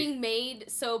books movie... are being made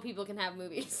so people can have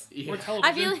movies. Yeah. Or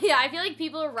television. I feel like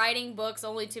people are writing books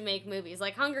only to make movies.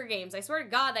 Like Hunger Games. I swear to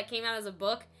God, that came out as a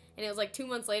book, and it was like 2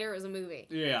 months later it was a movie.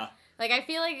 Yeah. Like, I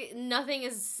feel like nothing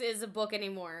is a book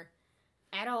anymore.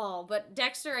 At all. But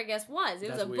Dexter, I guess, was.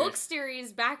 It was a book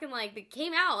series back in, like, that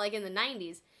came out, like, in the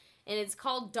 90s. And it's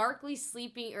called Darkly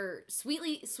Sleeping, or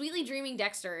Sweetly Dreaming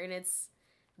Dexter. And it's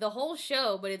the whole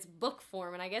show, but it's book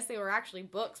form. And I guess they were actually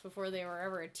books before they were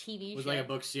ever a TV show. It was like a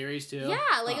book series, too?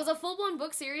 Yeah, like, it was a full-blown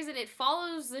book series, and it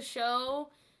follows the show...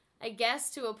 I guess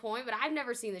to a point, but I've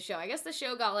never seen the show. I guess the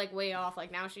show got like way off.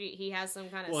 Like now he has some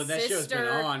kind of sister. Well, that show's been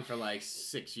on for like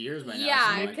 6 years by now.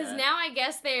 Yeah, because now I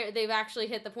guess they've actually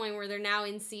hit the point where they're now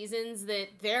in seasons that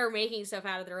they're making stuff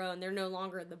out of their own. They're no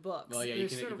longer in the books. Well, yeah, you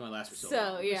can only last for so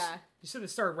long. So yeah. You said they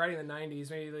started writing in the 90s.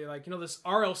 Maybe they like, this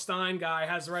R.L. Stein guy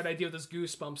has the right idea with this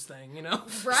Goosebumps thing,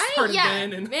 Right? Started Yeah.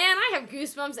 then and... Man, I have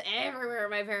Goosebumps everywhere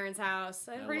at my parents' house.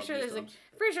 I'm pretty sure there's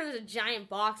a giant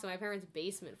box in my parents'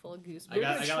 basement full of Goosebumps.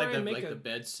 I got like the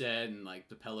bed set and like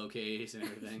the pillowcase and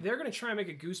everything. They're gonna try and make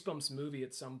a Goosebumps movie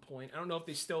at some point. I don't know if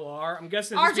they still are. I'm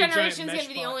guessing our generation's gonna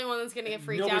be the only one that's gonna get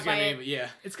freaked out by it. Yeah,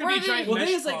 it's gonna be a giant. Well, the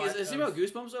thing is like, the thing about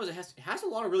Goosebumps though is it has a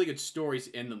lot of really good stories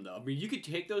in them though. I mean, you could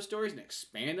take those stories and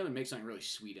expand them and make something really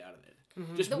sweet out of it.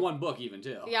 Mm-hmm. Just one book, even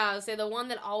too. Yeah, I would say the one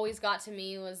that always got to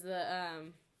me was the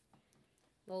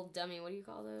little dummy. What do you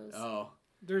call those? Oh.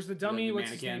 There's the dummy. The what's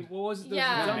his name? What was it?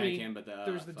 There's the dummy. But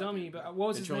there's the dummy. But what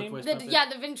was his name?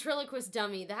 The ventriloquist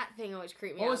dummy. That thing always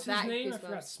creeped me out. What was his name? Goosebumps. I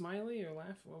forgot. Smiley or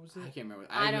Laugh? What was it? I can't remember.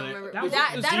 I don't remember.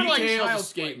 That like details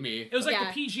escape me. It was like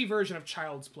the PG version of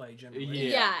Child's Play, generally.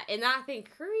 Yeah, and that thing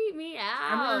creeped me out.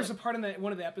 I remember there's a part in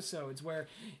one of the episodes where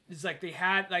it's like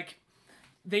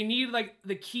they needed like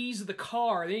the keys of the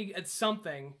car. They needed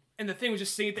something. And the thing was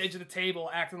just sitting at the edge of the table,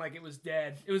 acting like it was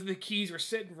dead. It was the keys were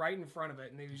sitting right in front of it,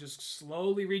 and they were just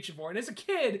slowly reaching for it. And as a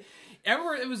kid,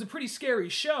 it was a pretty scary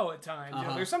show at times.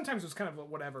 There's sometimes it was kind of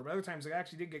whatever, but other times it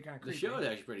actually did get kind of creepy. The show was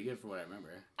actually pretty good for what I remember.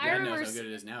 I remember how good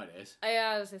it is nowadays.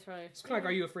 Yeah, it's probably. It's kind of like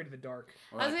Are You Afraid of the Dark?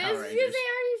 I was gonna say, Are You Afraid of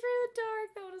the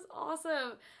Dark? That was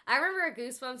awesome. I remember at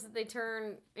Goosebumps that they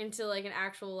turned into like an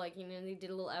actual they did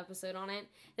a little episode on it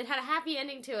that had a happy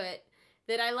ending to it.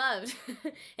 That I loved.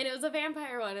 And it was a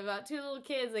vampire one about two little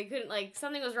kids. They couldn't,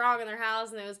 something was wrong in their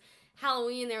house, and it was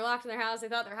Halloween, they were locked in their house, they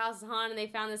thought their house was haunted, and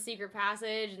they found this secret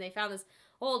passage, and they found this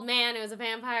old man who was a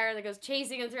vampire that goes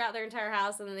chasing them throughout their entire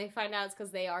house, and then they find out it's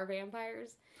because they are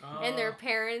vampires. And their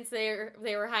parents, they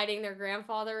were hiding their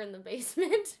grandfather in the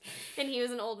basement, and he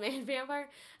was an old man vampire.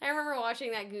 I remember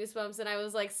watching that Goosebumps, and I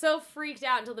was like so freaked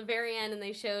out until the very end, and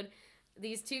they showed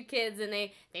these two kids, and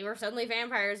they were suddenly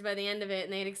vampires by the end of it,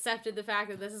 and they had accepted the fact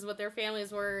that this is what their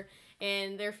families were,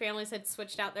 and their families had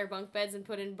switched out their bunk beds and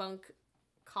put in bunk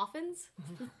coffins.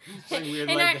 Weird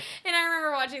and I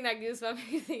remember watching that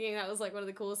Goosebumps thinking that was like one of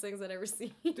the coolest things I'd ever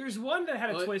seen. There's one that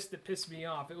had a twist that pissed me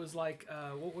off. It was like,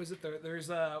 what was it? There's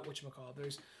whatchamacallit.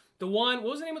 There's the one,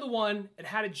 what was the name of the one? It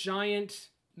had a giant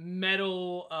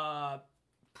metal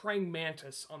praying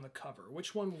mantis on the cover.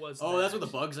 Which one was that? That's where the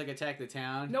bugs like attack the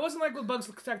town? No, it wasn't like the bugs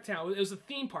attack the town. It was a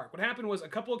theme park. What happened was a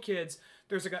couple of kids,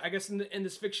 there's like, I guess in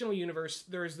this fictional universe,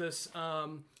 there's this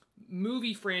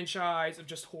movie franchise of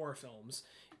just horror films.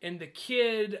 And the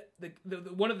kid,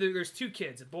 there's two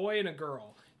kids, a boy and a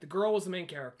girl. The girl was the main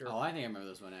character. Oh, I think I remember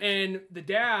this one. Actually. And the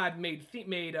dad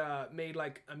made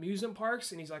like amusement parks,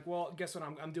 and he's like, well, guess what?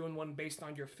 I'm doing one based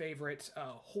on your favorite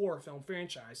horror film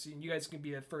franchise, and you guys can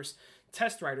be the first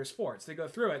test writers for it. So they go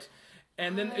through it,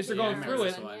 and then as they're going through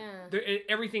it,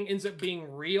 everything ends up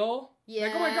being real. Yeah.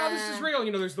 Like, oh my god, this is real.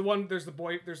 You know, there's the boy,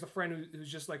 there's the friend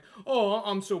who's just like, oh,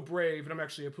 I'm so brave, and I'm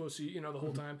actually a pussy, you know, the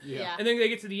whole time. Yeah. And then they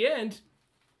get to the end.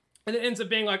 And it ends up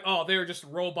being like, oh, they're just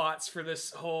robots for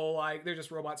this whole, like, they're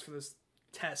just robots for this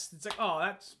test. It's like, oh,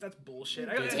 that's bullshit.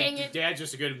 Dang it. Dad's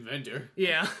just a good inventor.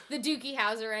 Yeah. The Dookie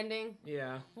Howser ending.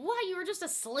 Yeah. What? You were just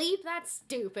asleep? That's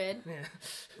stupid. Yeah.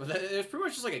 Well, it's pretty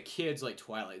much just like a kid's like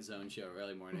Twilight Zone show,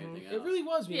 really, more than anything else. It really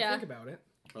was when you think about it.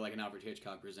 Or like an Alfred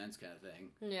Hitchcock Presents kind of thing.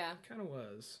 Yeah. Kind of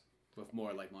was. With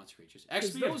more like monster creatures.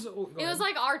 Actually, it was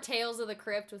like our Tales of the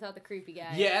Crypt without the creepy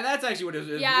guy. Yeah, and that's actually what it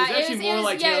was. Yeah, it was actually more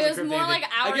like Tales of the Crypt. More like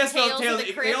our I guess Tales of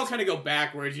the Crypt. They all kind of go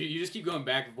backwards. You just keep going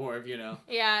back and forth, you know.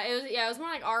 Yeah, it was more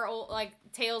like our old like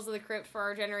Tales of the Crypt for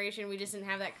our generation. We just didn't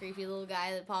have that creepy little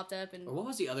guy that popped up. And or what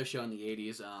was the other show in the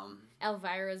 80s?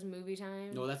 Elvira's Movie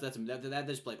Time. No, that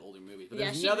just played older movies. But yeah,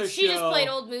 there's another show. She just played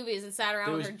old movies and sat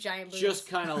around with her giant boobs. Just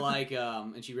kind of like,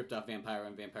 and she ripped off Vampire,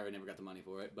 and Vampire never got the money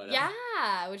for it. But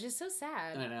yeah, which is so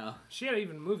sad. I know. She had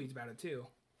even movies about it too.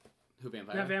 Who,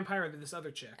 Vampire? Not Vampire, but this other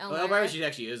chick. Elvira, she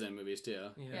actually is in movies too.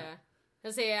 Yeah.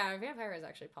 Let's say Vampire has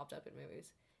actually popped up in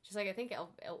movies. She's like, I think,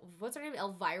 what's her name?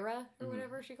 Elvira or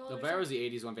whatever she called herself. Elvira was the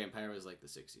 80s one. Vampire was like the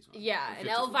 60s one. Yeah, and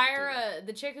Elvira,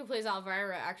 the chick who plays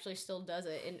Elvira actually still does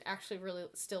it and actually really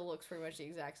still looks pretty much the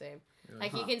exact same. Really?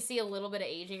 Like, you can see a little bit of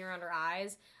aging around her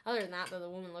eyes. Other than that, though, the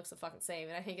woman looks the fucking same.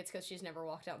 And I think it's because she's never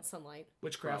walked out in sunlight.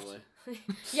 Witchcraft.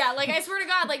 Yeah, like, I swear to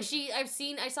God, like,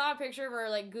 I saw a picture of her,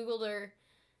 like, Googled her,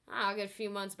 a good few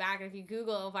months back, and if you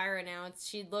Google Elvira now,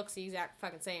 she looks the exact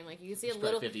fucking same. Like, you can see she's a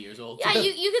little... 50 years old. Yeah,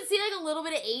 you can see, like, a little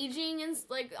bit of aging and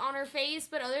like on her face,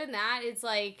 but other than that, it's,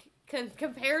 like,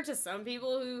 compared to some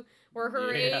people who were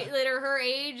her age, that are her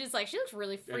age, it's like, she looks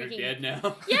really freaking... dead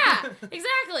now. Yeah,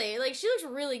 exactly. Like, she looks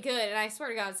really good, and I swear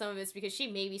to God, some of it's because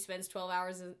she maybe spends 12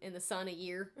 hours in the sun a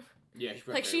year. Yeah, she's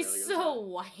really so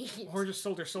white. Or just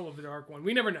sold her soul of the dark one.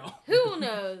 We never know. Who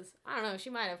knows? I don't know. She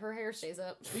might have. Her hair stays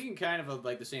up. Speaking kind of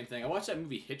like the same thing, I watched that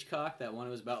movie Hitchcock. That one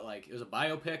was about like it was a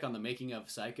biopic on the making of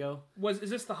Psycho. Is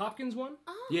this the Hopkins one?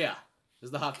 Oh. Yeah, this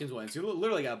is the Hopkins one. So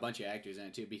literally got a bunch of actors in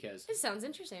it too because it sounds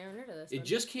interesting. I haven't heard of this. It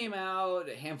just came out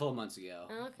a handful of months ago.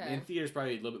 Oh, okay. In theaters,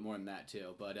 probably a little bit more than that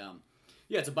too. But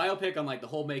yeah, it's a biopic on like the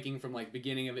whole making from like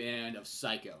beginning of end of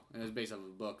Psycho, and it's based on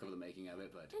a book of the making of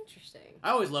it. But interesting. I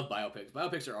always love biopics.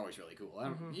 Biopics are always really cool.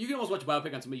 You can almost watch a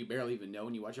biopic on somebody you barely even know,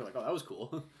 and you watch it, you're like, oh, that was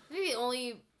cool. I think the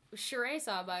only Sheree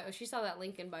saw she saw that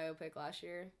Lincoln biopic last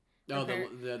year. Oh,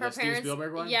 the Steven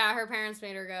Spielberg one. Yeah, her parents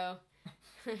made her go.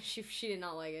 she did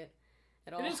not like it.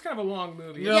 At all. It is kind of a long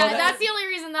movie. No, yeah, that's the only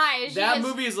reason that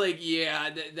movie is like,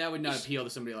 that would not appeal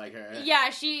to somebody like her. Yeah,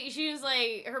 she was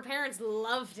like, her parents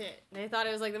loved it. They thought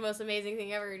it was like the most amazing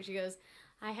thing ever, and she goes,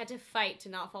 I had to fight to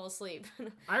not fall asleep.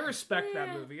 I respect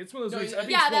that movie. It's one of those movies. I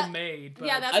think it's well made. But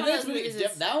yeah, that's one of those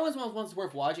movies. That one's one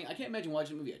worth watching. I can't imagine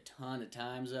watching a movie a ton of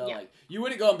times though. Yeah. Like you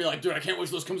wouldn't go and be like, dude, I can't wait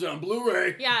till this comes out on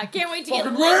Blu-ray. Yeah, I can't wait to get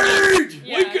rage.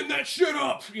 Yeah. Lincoln that shit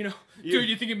up. You know, dude,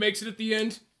 you think it makes it at the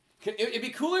end? It'd be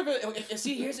cooler if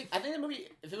see, I think the movie,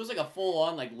 if it was like a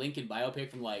full-on like Lincoln biopic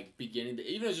from like beginning to,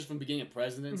 even if it was just from beginning of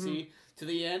presidency to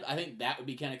the end, I think that would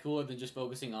be kind of cooler than just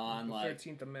focusing on the like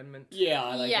 13th Amendment. Yeah,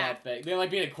 I like that thing. They like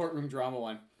being a courtroom drama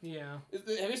one. Yeah.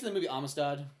 Have you seen the movie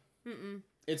Amistad? Mm-mm.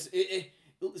 It's a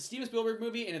Steven Spielberg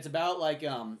movie, and it's about like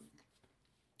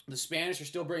the Spanish are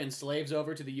still bringing slaves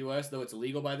over to the U.S., though it's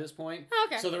illegal by this point. Oh,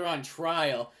 okay. So they're on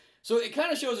trial. So it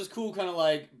kind of shows this cool kind of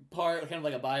like part, kind of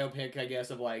like a biopic, I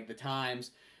guess, of like the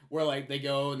times where like they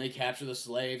go and they capture the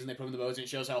slaves and they put them in the boats and it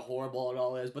shows how horrible it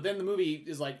all is. But then the movie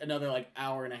is like another like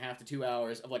hour and a half to 2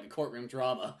 hours of like a courtroom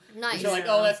drama. Nice. Which you're like,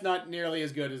 oh, that's not nearly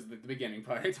as good as the beginning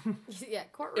part. Yeah,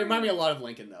 courtroom. It reminded me a lot of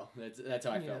Lincoln though. That's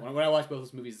how I felt when I watched both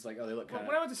those movies. It's like, oh, they look kind of.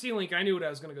 When I went to see Lincoln, I knew what I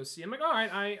was going to go see. I'm like, all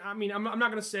right. I mean, I'm not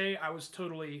going to say I was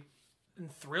totally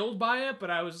thrilled by it,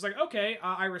 but I was just like, okay,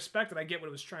 I respect it. I get what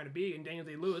it was trying to be. And Daniel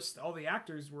Day-Lewis, all the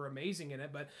actors were amazing in it,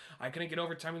 but I couldn't get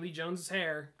over Tommy Lee Jones's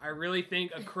hair. I really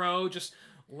think a crow just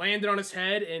landed on his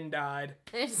head and died.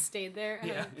 It just stayed there.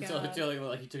 Yeah, Oh, until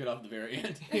like he took it off at the very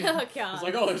end. Oh god. It's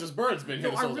like, oh, there's this bird's been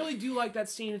here. No, I really do like that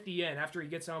scene at the end after he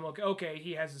gets home. Okay,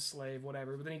 he has a slave,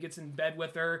 whatever. But then he gets in bed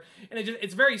with her, and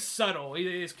it's very subtle.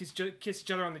 He just kiss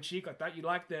each other on the cheek. Like, thought you'd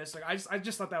like this. Like, I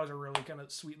just thought that was a really kind of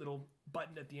sweet little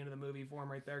button at the end of the movie for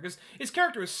him right there, because his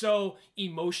character is so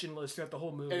emotionless throughout the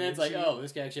whole movie. And it's like, oh,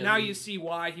 this guy actually. Now you see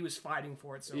why he was fighting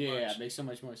for it so much. Yeah, it makes so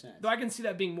much more sense. Though I can see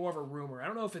that being more of a rumor. I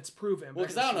don't know if it's proven. Well,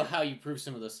 because I don't know how you prove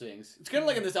some of those things. It's kind of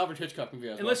like in this Alfred Hitchcock movie.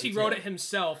 Unless he wrote it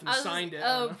himself and signed it.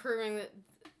 Oh, proving that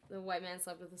the white man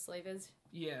slept with the slave is.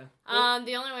 Yeah.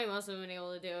 The only way most of them have been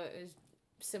able to do it is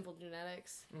simple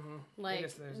genetics. Mm-hmm. Like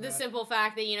the simple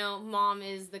fact that mom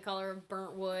is the color of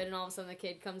burnt wood, and all of a sudden the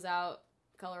kid comes out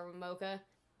color of mocha.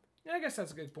 Yeah, I guess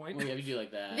that's a good point. Well, yeah, you do like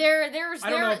that. I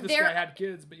don't know if this guy had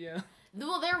kids, but yeah.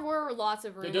 Well, there were lots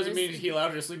of rumors. It doesn't mean he allowed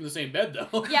her to sleep in the same bed,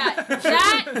 though. Yeah,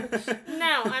 that.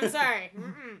 No, I'm sorry.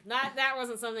 That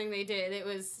wasn't something they did. It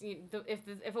was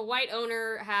if a white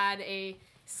owner had a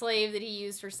slave that he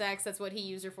used for sex, that's what he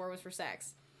used her for, was for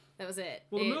sex. That was it.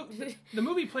 Well, the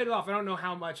movie played it off. I don't know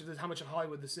how much of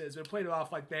Hollywood this is, but it played it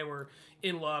off like they were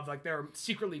in love, like they were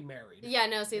secretly married. Yeah,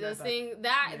 no, see, those things,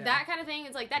 that kind of thing,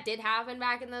 it's like, that did happen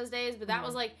back in those days, but that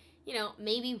was like,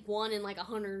 maybe 1 in like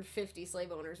 150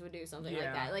 slave owners would do something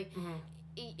like that. Like,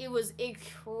 it was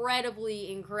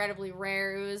incredibly, incredibly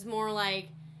rare. It was more like,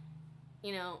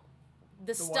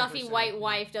 the stuffy white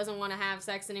wife doesn't want to have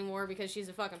sex anymore because she's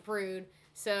a fucking prude,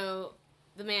 so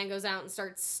the man goes out and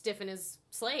starts stiffing his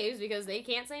slaves because they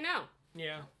can't say no.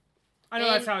 Yeah. I know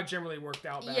that's how it generally worked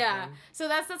out back then. So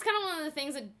that's kind of one of the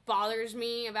things that bothers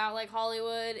me about like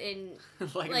Hollywood and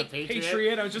like the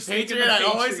Patriot. I was just thinking Patriot. I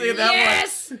always think of that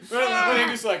yes! one. When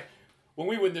he's like, when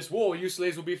we win this war, you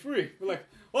slaves will be free. We're like,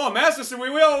 oh, Master said we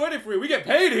already free. We get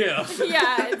paid here.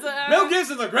 Yeah, it's Mel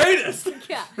Gibson's the greatest.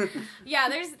 Yeah.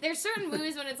 There's certain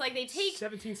movies when it's like they take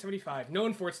 1775,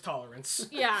 known for its tolerance.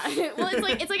 Yeah, well,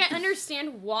 it's like I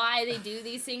understand why they do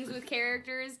these things with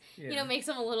characters. Yeah. Makes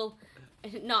them a little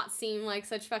not seem like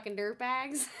such fucking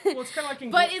dirtbags. Well, it's kind of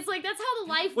like but it's like that's how the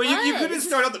life was. Well, you couldn't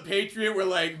start out the Patriot where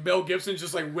like Mel Gibson's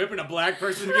just like whipping a black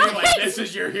person and being like, "This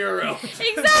is your hero."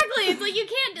 Exactly. It's like you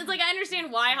can't. It's like I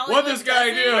understand why Hollywood. What this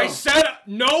guy do? I said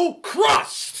no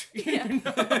crust. Yeah.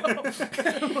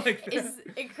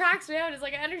 It cracks me out. It's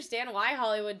like I understand why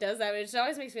Hollywood does that, but it just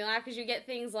always makes me laugh because you get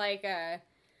things like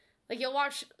you'll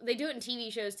watch. They do it in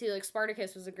TV shows too. Like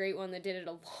Spartacus was a great one that did it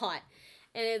a lot.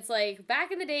 And it's like,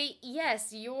 back in the day,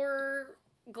 yes, your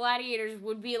gladiators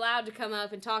would be allowed to come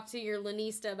up and talk to your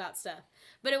Lanista about stuff.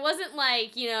 But it wasn't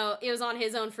like, it was on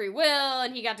his own free will,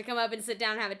 and he got to come up and sit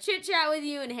down and have a chit-chat with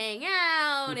you and hang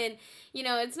out, and,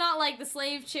 it's not like the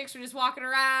slave chicks were just walking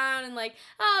around and like,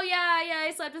 oh, yeah,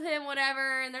 I slept with him,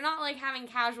 whatever, and they're not, like, having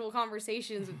casual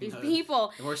conversations with these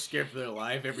people. They're more scared for their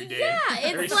life every day. Yeah, it's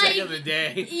every like, second of the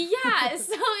day. Yeah,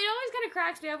 so it always kind of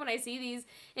cracks me up when I see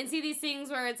these things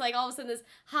where it's like all of a sudden this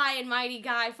high and mighty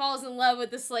guy falls in love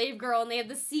with the slave girl, and they have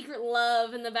the secret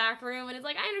love in the back room, and it's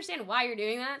like, I understand why you're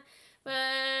doing that,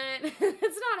 but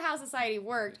it's not how society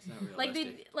worked. Like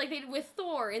they did with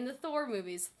Thor in the Thor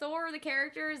movies. Thor, the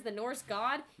character, is the Norse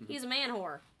god. He's a man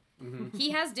whore. He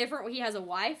has a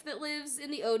wife that lives in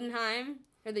the Odenheim,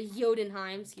 or the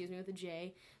Jotunheim, excuse me, with a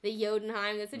J. The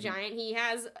Jotunheim, that's a giant. He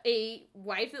has a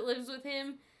wife that lives with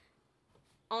him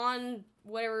on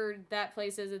whatever that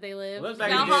place is that they live. Well,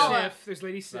 Valhalla. There's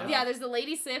Lady Sif. Yeah, there's the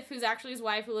Lady Sif, who's actually his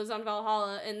wife, who lives on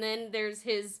Valhalla, and then there's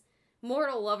his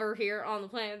mortal lover here on the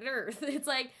planet Earth. It's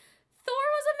like, Thor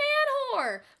was a man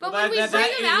whore, but when we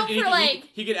bring him out for like...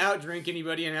 He could out-drink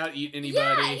anybody and out-eat anybody.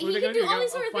 Yeah, he could do all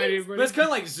these sort of things. But it's kind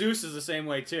of like Zeus is the same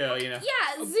way, too, Yeah,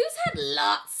 Zeus had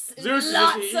lots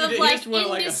of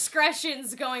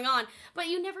indiscretions going on, but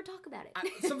you never talk about it.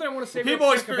 Something I want to say people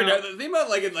always figured out, the thing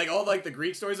about all the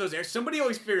Greek stories that was there, somebody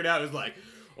always figured out, is like,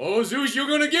 oh, Zeus, you're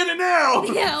gonna get it now!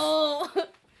 Yeah, oh,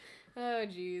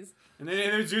 jeez. And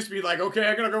then Zeus would be like, okay,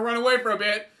 I'm gonna go run away for a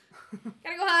bit.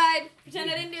 Gotta go hide.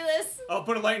 Pretend I didn't do this. I'll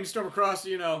put a lightning storm across,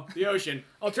 the ocean.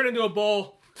 I'll turn into a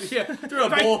bull. Yeah, through a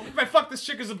bowl. If I fuck this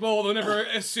chick as a bull, they'll never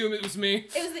assume it was me.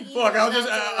 It was the eagle. Fuck,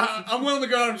 I'm willing to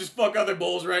go out and just fuck other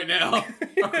bulls right now.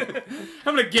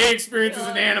 Having a gay experience as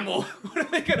an animal.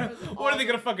 What are they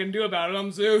gonna fucking do about it?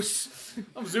 I'm Zeus.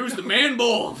 I'm Zeus the man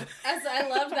bull. I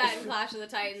loved that in Clash of the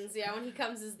Titans. Yeah, when he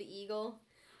comes as the eagle.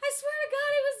 I swear to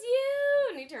God, it was you!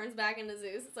 And he turns back into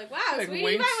Zeus. It's like, wow, Like sweetie,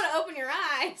 winks. you might want to open your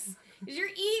eyes. Because your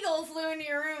eagle flew into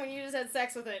your room and you just had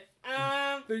sex with it.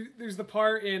 There's the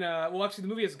part in well, actually the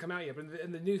movie hasn't come out yet, but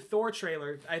in the new Thor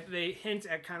trailer, they hint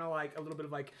at kind of like a little bit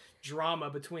of like drama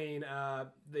between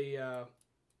the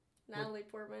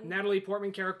Natalie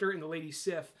Portman character and the Lady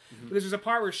Sif. Because there's a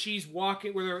part where she's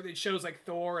walking, where it shows like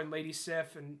Thor and Lady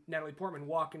Sif and Natalie Portman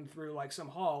walking through like some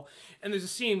hall, and there's a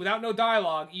scene without no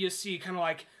dialogue. You just see kind of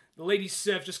like the Lady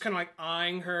Sif just kind of like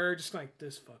eyeing her, just like,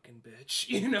 this fucking bitch,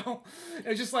 you know? And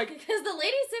it's just like, because the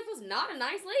Lady Sif was not a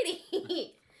nice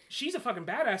lady. she's a fucking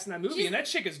badass in that movie, and that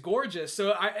chick is gorgeous.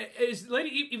 So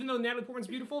even though Natalie Portman's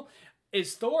beautiful,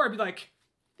 is Thor, I'd be like,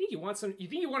 you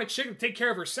think you want a chick to take care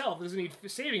of herself? Doesn't need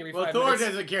saving every 5 minutes. Well, Thor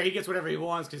doesn't care. He gets whatever he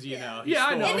wants because know. Yeah,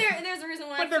 I know. And there's a reason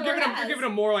why. But they're giving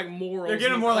him more like morals. They're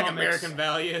giving him more like comics. American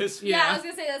values. Yeah, I was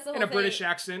gonna say that's the whole in a thing. British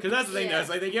accent. Because that's the thing, though. It's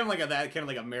like they give him like that kind of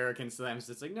like American slang.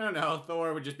 So it's like, no.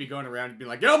 Thor would just be going around and be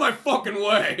like, get out of my fucking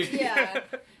way. Yeah.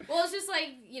 Well, it's just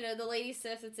like, the Lady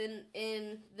Sif that's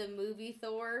in the movie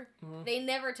Thor. They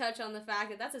never touch on the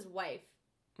fact that that's his wife.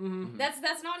 Mm-hmm.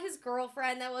 That's not his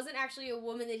girlfriend. That wasn't actually a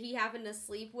woman that he happened to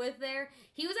sleep with there.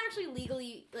 He was actually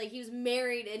legally, he was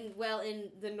married, and in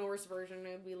the Norse version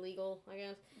it would be legal, I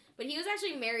guess. But he was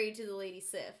actually married to the Lady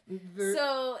Sif.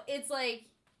 So it's like,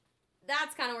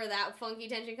 that's kind of where that funky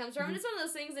tension comes from. And it's one of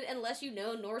those things that unless you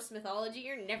know Norse mythology,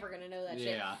 you're never going to know that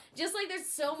shit. Just like there's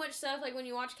so much stuff, like when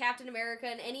you watch Captain America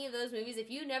and any of those movies, if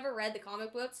you never read the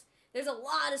comic books, there's a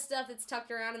lot of stuff that's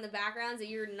tucked around in the backgrounds that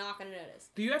you're not going to notice.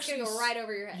 It's going to go right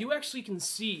over your head. You actually can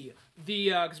see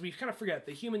because we kind of forget,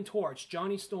 the Human Torch,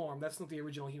 Johnny Storm, that's not the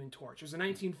original Human Torch. It was a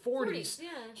 1940s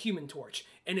Human Torch.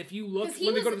 And if you look,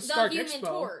 when they go to the Stark Human Expo...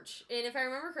 Torch. And if I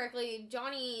remember correctly,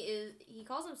 Johnny he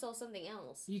calls himself something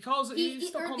else. He calls it... He's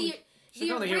still calling the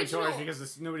Human Torch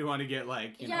because nobody wanted to get I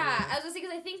was going to say,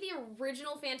 because I think the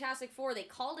original Fantastic Four, they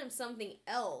called him something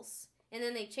else. And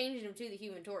then they changed him to the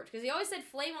Human Torch. Because he always said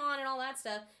Flame On and all that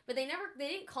stuff. But they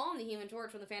didn't call him the Human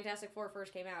Torch when the Fantastic Four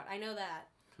first came out. I know that.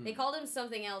 They called him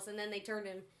something else, and then they turned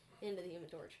him into the Human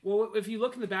Torch. Well, if you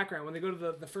look in the background, when they go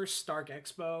to the first Stark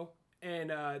Expo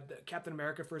and the Captain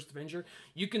America First Avenger,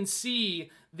 you can see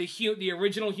the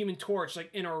original Human Torch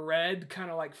in a red kind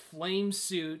of flame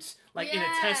suit, in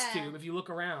a test tube. If you look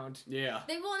around, and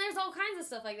there's all kinds of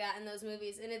stuff like that in those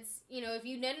movies. And it's if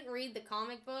you didn't read the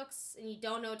comic books and you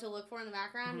don't know what to look for in the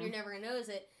background, you're never gonna notice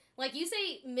it. Like you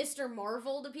say, Mr.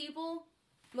 Marvel to people,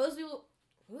 most people,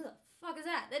 who the fuck is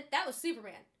that? That was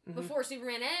Superman before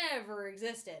Superman ever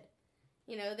existed.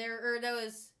 That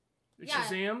was. Yeah.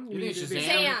 Shazam? You think Shazam?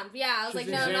 Shazam. Yeah, I was like,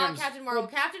 no, not Captain Marvel.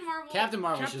 Well, Captain Marvel. Captain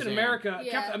Shazam. America.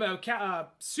 Yeah.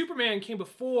 Superman came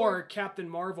before Captain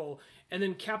Marvel, and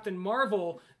then Captain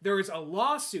Marvel. There was a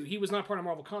lawsuit. He was not part of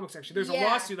Marvel Comics. Actually, there's a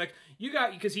lawsuit.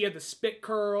 Because he had the spit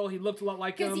curl. He looked a lot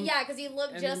like him. Because he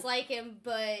looked just like him,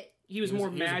 but he was more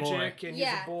magic, and he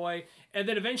was a boy. And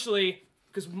then eventually.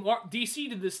 Because DC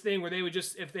did this thing where they would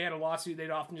just, if they had a lawsuit, they'd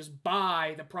often just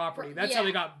buy the property. That's how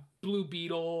they got Blue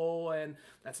Beetle, and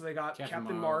that's how they got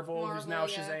Captain Marvel, who's now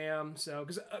Shazam. So,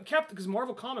 because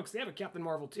Marvel Comics, they have a Captain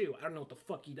Marvel too. I don't know what the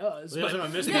fuck he does. They also have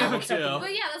a Miss Marvel too.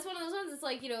 But yeah, that's one of those ones. It's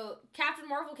like, Captain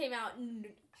Marvel came out, and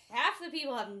half the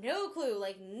people have no clue,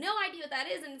 no idea what that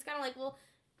is, and it's kind of like, well,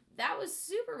 that was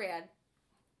Superman.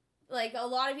 A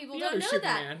lot of people don't know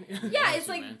Superman. that. Yeah, it's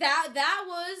like that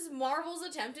was Marvel's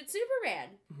attempt at Superman.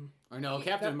 Or no,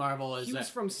 Captain Marvel is... He was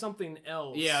from something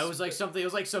else. Yeah, it was something... It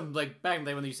was some... back in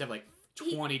the day when they used to have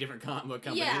 20 different comic book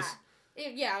companies.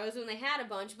 Yeah, it was when they had a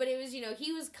bunch. But it was,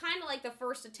 he was kind of the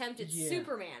first attempt at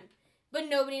Superman. But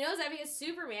nobody knows that because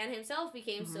Superman himself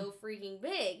became so freaking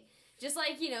big. Just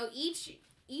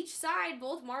each side,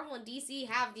 both Marvel and DC,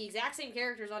 have the exact same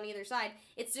characters on either side.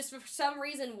 It's just for some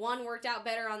reason one worked out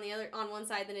better on one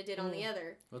side than it did on the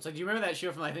other. Well, it's do you remember that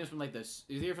show from I think it was from this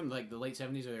either from the late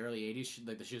 70s or the early 80s,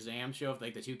 the Shazam show of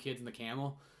the two kids and the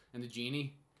camel and the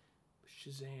genie.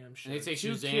 Shazam. And they'd say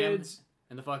Shazam,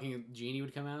 and the fucking genie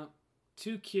would come out.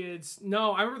 Two kids.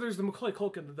 No, I remember there's the Macaulay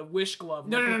Culkin, the Wish Glove.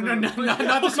 No, not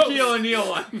the Shaquille O'Neal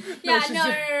one. Yeah,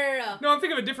 no. No, I'm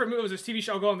thinking of a different movie. It was a TV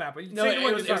show going that, but no,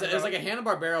 it was like a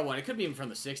Hanna-Barbera one. It could be even from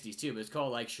the 60s too, but it's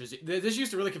called Shazam. This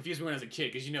used to really confuse me when I was a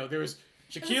kid because there was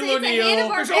Shaquille It's a Hanna-Barbera. O'Neal,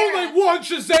 There's only one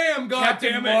Shazam,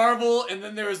 Captain goddammit! Marvel, and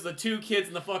then there was the 2 kids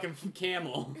and the fucking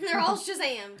camel. They're all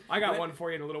Shazammed. I got one for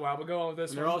you in a little while, but go on with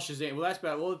this And one. they're all Shazam. Well, that's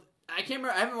bad. Well, I can't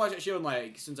remember. I haven't watched that show in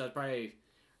like since I was probably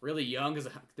really young because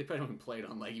they probably don't even play it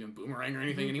on like even Boomerang or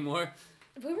anything anymore.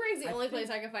 Boomerang's the only place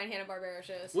I can find Hanna-Barbera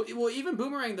shows. Well, even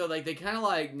Boomerang though, like they kind of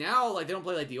like now like they don't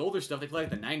play like the older stuff. They play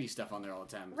like the '90s stuff on there all the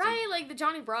time. It's Right, like the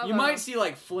Johnny Bravo. you might see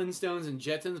like Flintstones and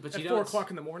Jetsons, but At you 4 don't.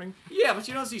 o'clock in the morning. Yeah, but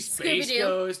you don't see Space Scooby-Doo.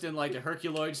 Ghost and like the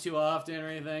Herculoids too often or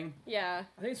anything. Yeah.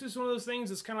 I think it's just one of those things.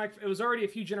 It's kind of like it was already a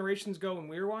few generations ago when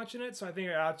we were watching it, so I think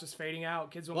it's just fading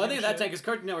out. Kids won't. Well, I give think a at that time shit. because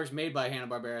Cartoon Network's made by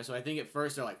Hanna-Barbera, so I think at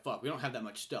first they're like, "Fuck, we don't have that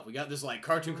much stuff. We got this like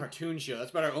cartoon show.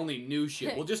 That's about our only new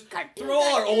shit. We'll just throw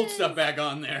all our old stuff back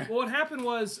on there." Well, what happened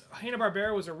was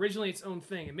Hanna-Barbera was originally its own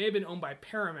thing. It may have been owned by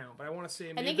Paramount, but I want to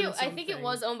say I think it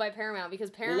was owned by Paramount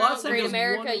because Well, a lot of Paramount times Great there's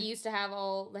America one- used to have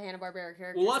all the Hanna-Barbera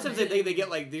characters. Well, a lot of in times it. they get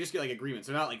like they just get like agreements.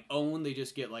 They're not like owned. They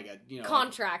just get like a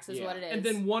Contracts is Yeah. what it is. And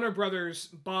then Warner Brothers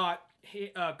bought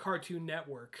Cartoon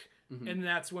Network, and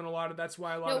that's when that's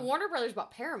why a lot of Warner Brothers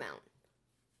bought Paramount.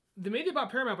 they bought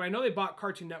Paramount, but I know they bought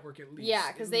Cartoon Network at least.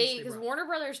 Yeah, because bought- Warner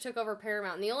Brothers took over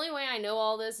Paramount, and the only way I know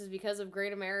all this is because of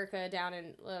Great America down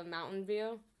in Mountain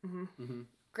View.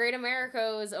 Great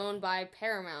America was owned by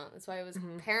Paramount. That's why it was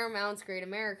Paramount's Great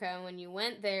America. And when you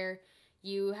went there,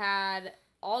 you had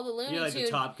all the Looney You like Tunes.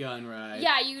 the Top Gun, right?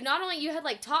 Yeah, you had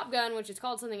like Top Gun, which is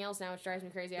called something else now, which drives me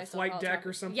crazy. I still Flight call it Deck Top Gun.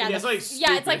 or something? Yeah, Yeah, it's it's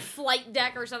like it's like stupid. Flight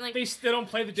Deck or something. They still don't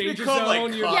play the be Danger called, like,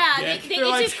 Zone. You're Cop Yeah, Deck. it's They're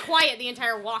like- just quiet the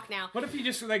entire walk now. What if you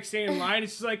just like stay in line?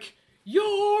 It's just like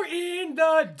you're in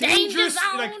the dangerous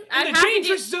zone. like I'm in the happy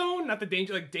dangerous zone, not the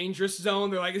dangerous zone.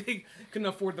 They're like they couldn't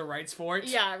afford the rights for it.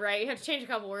 Yeah, right. You have to change a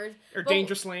couple words. Or But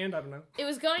Dangerous Land. I don't know. It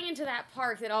was going into that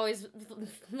park that always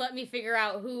let me figure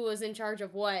out who was in charge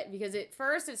of what, because at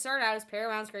first it started out as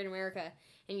Paramount's Great America,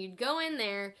 and you'd go in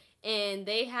there and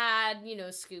they had,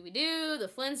 Scooby-Doo, the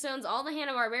Flintstones, all the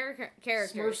Hanna-Barbera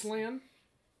characters. Smurfs Land.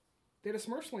 They had a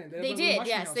Smurfs Land. They did,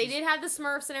 yes. They did have the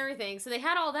Smurfs and everything. So they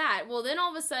had all that. Well, then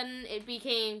all of a sudden it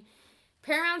became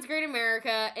Paramount's Great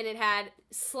America, and it had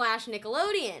 /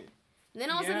 Nickelodeon. And then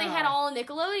all of a sudden they had all of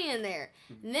Nickelodeon there.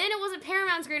 And then it wasn't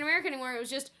Paramount's Great America anymore. It was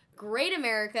just Great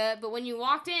America. But when you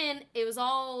walked in, it was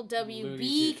all WB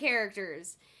Looney Tunes.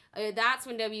 characters. That's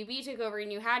when WB took over,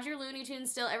 and you had your Looney Tunes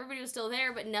still. Everybody was still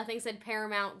there, but nothing said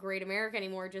Paramount Great America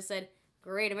anymore. It just said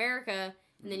Great America.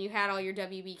 And then you had all your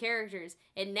WB characters.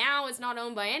 And now it's not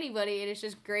owned by anybody. It is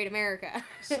just Great America.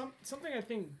 Something I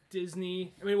think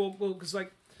Disney. I mean, because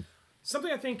like.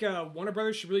 Something I think Warner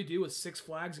Brothers should really do with Six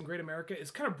Flags and Great America is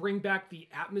kind of bring back the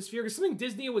atmosphere. Because something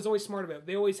Disney was always smart about.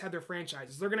 They always had their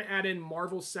franchises. They're going to add in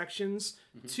Marvel sections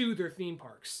to their theme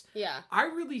parks. Yeah. I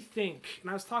really think,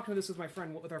 and I was talking to this with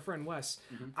our friend Wes.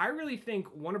 I really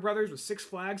think Warner Brothers with Six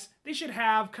Flags, they should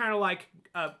have kind of like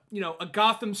a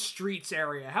Gotham Streets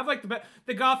area. Have like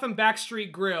the Gotham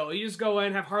Backstreet Grill. You just go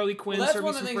in, have Harley Quinn Well, that's serve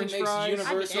one you of the some things French that makes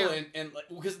fries. Universal and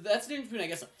because that's the difference between I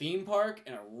guess a theme park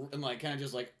and like kind of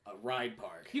just like a ride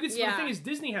park. You could. Yeah. The thing is,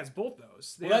 Disney has both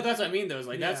those. They Well, have- that's what I mean. Though, is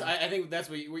like Yeah. that's I think that's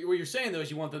what you're saying though is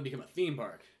you want them to become a theme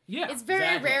park. yeah. It's very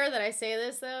Exactly. rare that I say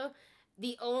this, though.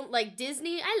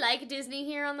 Disney, I like Disney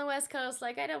here on the West Coast.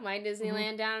 Like, I don't mind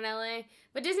Disneyland down in LA.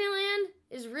 But Disneyland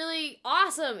is really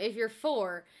awesome if you're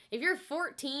 4. If you're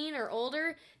 14 or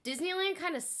older, Disneyland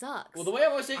kind of sucks. Well, the way I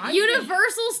always say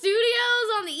Universal Studios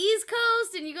on the East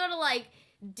Coast, and you go to, like,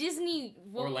 Disney...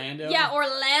 Orlando? Yeah,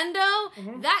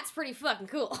 Orlando. That's pretty fucking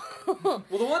cool. Well,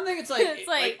 the one thing it's like, It's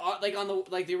like on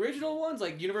the original ones,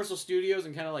 like Universal Studios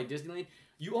and kind of like Disneyland,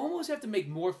 you almost have to make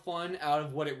more fun out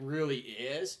of what it really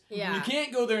is. Yeah. You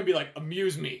can't go there and be like,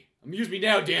 amuse me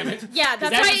now, damn it. Yeah, 'Cause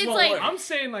that's that why just it's won't like... work. I'm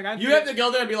saying like You have to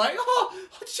go there and be like, oh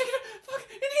check it out, fuck,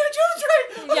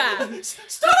 Indiana Jones, right? Yeah.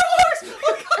 Star Wars.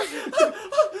 Oh, God.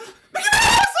 Mickey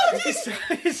Mouse. Oh,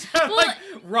 jeez. You sound Well- like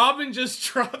Robin just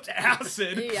dropped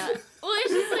acid. Yeah. Well,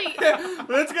 it's just like...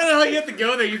 That's kind of how you have to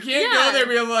go there. You can't Yeah. go there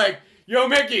being like, yo,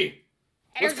 Mickey,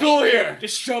 what's Entertain cool me. here?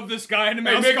 Just shove this guy in a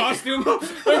Hey, mouse Mickey. costume.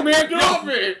 Hey, man, get off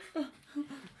me.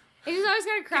 It just always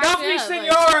gotta crack Get off me me,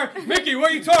 up. Like, senor! Mickey, why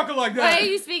are you talking like why are that?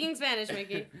 you speaking Spanish,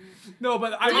 Mickey? No,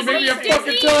 but I You was make me a Disney-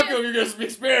 fucking taco, you're gonna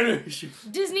speak Spanish.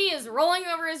 Disney is rolling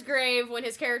over his grave when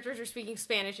his characters are speaking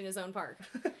Spanish in his own park.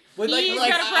 But He's got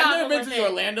a I've never problem been with to the it.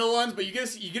 Orlando ones, but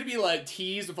you're gonna be like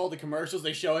teased with all the commercials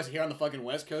they show us here on the fucking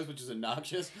West Coast, which is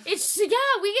obnoxious. It's we get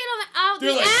out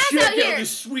They're the like, ass shit, out get here,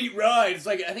 this sweet ride. It's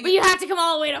like I think. but you have to come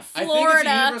all the way to I think it's Florida.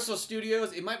 Universal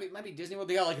Studios. It might be Disney World.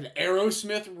 They got like an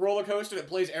Aerosmith roller coaster that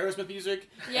plays Aerosmith music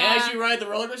Yeah. as you ride the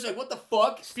roller coaster. Like what the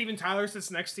fuck? Steven Tyler sits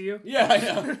next to you. Yeah, I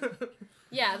know.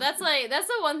 Yeah, that's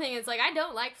the one thing. It's like I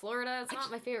don't like Florida. It's not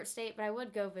my favorite state, but I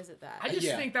would go visit that. I just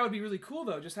think that would be really cool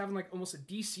though, just having like almost a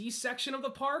DC section of the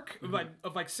park,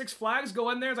 of like Six Flags. Go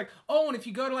in there, it's like, oh, and if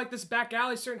you go to like this back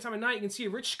alley a certain time of night, you can see a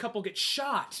rich couple get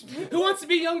shot. Who wants to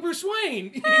be young Bruce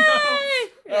Wayne? You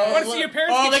know, want to see your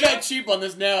parents? Oh, get they shot? got cheap on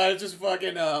this now. It's just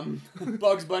fucking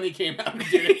Bugs Bunny came out and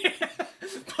did it.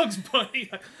 Bugs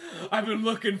Bunny. I've been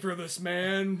looking for this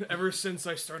man ever since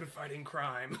I started fighting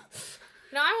crime.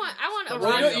 No, I want a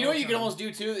Well, you know what you can almost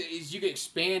do too is you could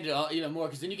expand it even more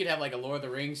because then you could have like a Lord of the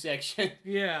Rings section.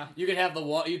 Yeah. You could have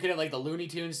like the Looney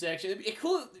Tunes section. It'd be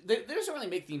cool. They don't really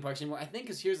make theme parks anymore. I think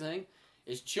because here's the thing: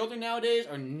 is children nowadays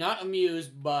are not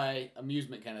amused by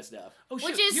amusement kind of stuff. Oh shit!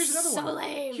 Which is Here's another so one.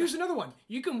 lame. Here's another one.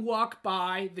 You can walk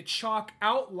by the chalk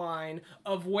outline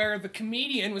of where the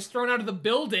comedian was thrown out of the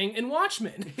building in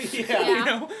Watchmen. Yeah. You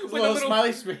know, With a little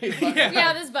smiley face. Yeah.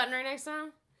 Yeah, this button right next to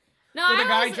him. No, With I a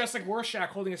guy was... dressed like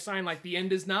Rorschach holding a sign like "The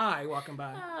end is nigh" walking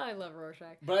by. Oh, I love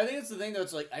Rorschach. But I think it's the thing though.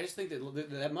 It's like I just think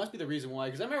that must be the reason why.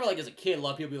 Because I remember like as a kid, a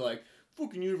lot of people be like,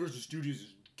 "Fucking Universal Studios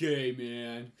is gay,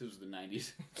 man." Because it was the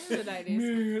 '90s. It was the 90s.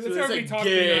 Man, that's So how it's we like talked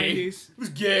in the gay. 90s. It was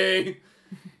gay.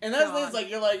 And that's the thing, God. it's like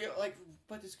you're like,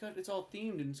 but it's all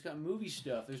themed and it's got movie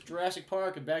stuff. There's Jurassic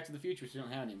Park and Back to the Future, which you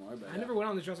don't have anymore. But I never went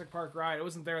on the Jurassic Park ride. I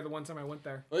wasn't there the one time I went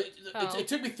there. Well, Oh. it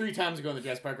took me 3 times to go on the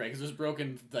Jurassic Park ride because it was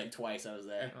broken like twice. I was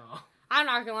there. Oh. I'm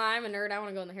not gonna lie, I'm a nerd. I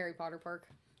want to go in the Harry Potter park.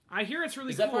 I hear it's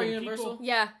really Is cool. that part of and Universal? people-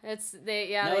 Yeah, it's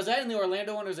Now, is that in the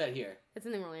Orlando one or is that here? it's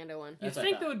in the Orlando one. You'd That's what I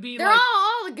think thought. there would be They're like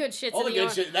all the good shits All in the the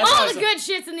good shit. That's all what the I good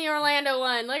shits in the Orlando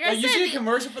one. Like I Like, you said, see a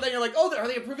commercial for that, you're like, oh, are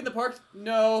they improving the parks?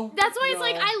 No. that's why it's No.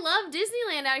 like I love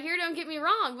Disneyland out here. Don't get me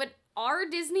wrong, but our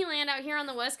Disneyland out here on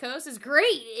the West Coast is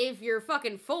great if you're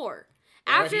fucking 4. Or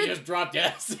After if you just dropped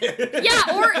acid.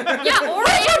 or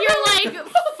if you're like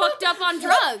fucked up on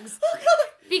drugs.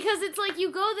 Because it's like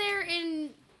you go there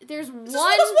and there's It's one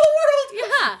a small world.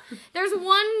 yeah, there's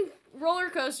one roller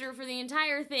coaster for the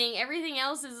entire thing. Everything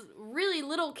else is really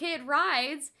little kid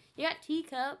rides. You got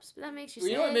teacups, but that makes you Well,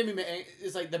 sick. you know what made me mad?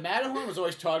 It's like the Matterhorn was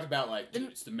always talked about like, dude,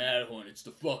 it's the Matterhorn, it's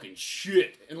the fucking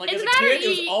shit. And like It's as a kid, it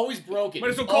was Matterhorn. always broken. but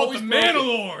it's It was called always the broken.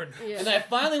 Mandalorian. Yeah. And then I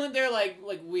finally went there like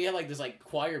we had like this like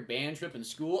choir band trip in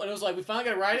school, and it was like we finally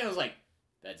got to ride it. And I was like,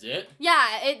 that's it. Yeah,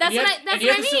 that's And you what have- I and you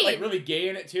have to sit mean. like really gay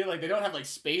in it too. Like they don't have like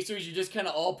spacers. You just kind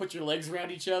of all put your legs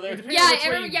around each other. Depending Yeah, on which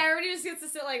way you- everybody just gets to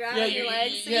sit like that Yeah, on your you-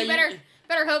 legs. So yeah, you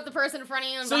better hope the person in front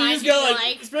of you and So you behind just you go is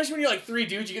like, especially when you're like 3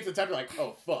 dudes, you get to the top, you're like,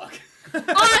 oh fuck.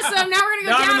 awesome. Now we're gonna go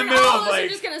Now I'm in down the and middle all of, of us are like,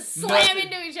 just gonna slam nothing.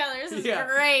 into each other. This is Yeah.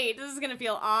 great. This is gonna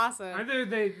feel awesome. Either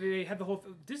they had the whole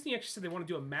Disney actually said they want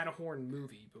to do a Matterhorn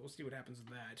movie, but we'll see what happens with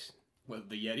that. What,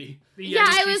 the Yeti? The Yeah,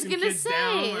 Yeti I was chasing gonna kids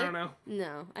down, say. I don't know.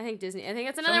 No, I think Disney. I think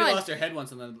it's another Somebody one. lost their head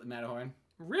once on the Matterhorn.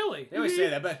 Really? They always say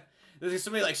that, but there's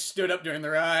somebody like stood up during the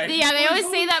ride. Yeah, they always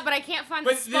say that, but I can't find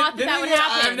the spot that would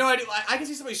happen. I have no idea. I can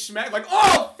see somebody smack like,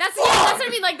 oh, That's fuck! what I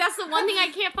mean. Like that's the one thing I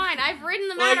can't find. I've ridden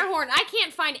the Like- Matterhorn. I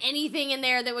can't find anything in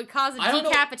there that would cause a I don't know,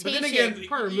 decapitation. but then again,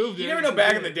 Probably removed you it. never know.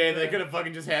 Back in the day, they could have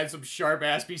fucking just had some sharp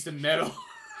ass piece of metal.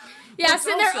 yeah, It's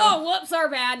sitting there. also- Oh, whoops, our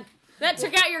bad. That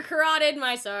took out your carotid.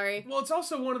 My sorry. Well, it's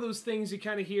also one of those things you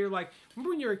kind of hear, like,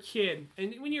 remember when you're a kid,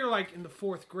 and when you're, like, in the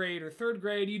 4th grade or 3rd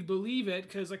grade, you'd believe it,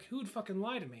 because, like, who'd fucking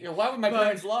lie to me? You know, why would my But-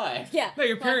 parents lie? Yeah. Not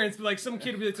your parents, but, like, some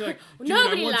kid would be like, dude,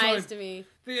 Nobody one lies time, to me.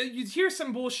 You'd hear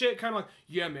some bullshit, kind of like,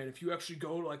 yeah, man, if you actually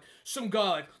go to, like, some guy,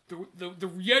 like, the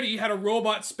Yeti had a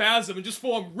robot spasm and just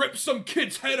full on ripped some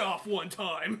kid's head off one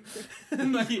time.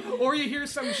 And, like, or you hear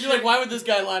some shit. You're like, why would this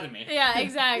guy lie to me? Yeah,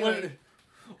 exactly. What-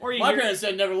 Or you my hear, parents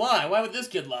said never lie. Why would this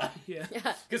kid lie? Yeah.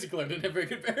 Yeah. Because he clearly didn't have very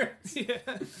good parents. Yeah.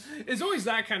 It's always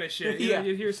that kind of shit. You Yeah. know,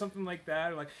 you'd hear something like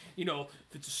that, or like, you know,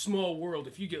 if it's a small world,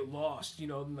 if you get lost, you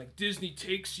know, then like Disney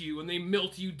takes you and they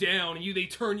melt you down and they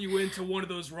turn you into one of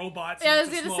those robots. Yeah, and I it's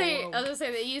was a gonna small say. world. I was gonna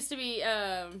say that it used to be.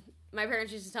 My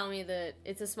parents used to tell me that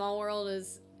It's a Small World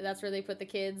that's where they put the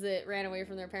kids that ran away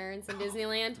from their parents in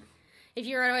Disneyland. If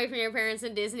you run away from your parents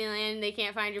in Disneyland, they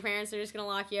can't find your parents. They're just gonna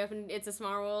lock you up, and It's a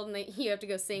Small World, and you have to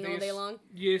go sing all day long.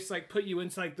 You just like put you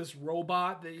into like this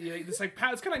robot that you it's like it's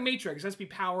kind of like Matrix. It has to be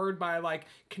powered by like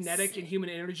kinetic and human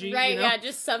energy. Right? You know? Yeah,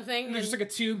 just something. And there's just like a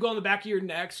tube going on the back of your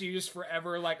neck, so you're just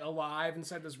forever like alive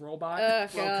inside this robot. Oh,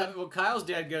 God. Well, Kyle's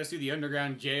dad got us through the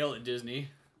underground jail at Disney.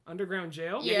 Underground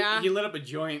jail. Yeah. He lit up a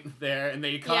joint there, and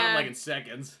they caught him Yeah. like in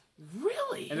seconds.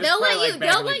 Really? And this They'll is let probably, you. like, back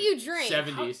They'll in let the you drink.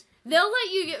 70s. They'll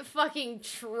let you get fucking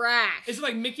trashed. Is it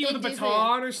like Mickey with a In Disney.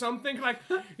 baton or something? Like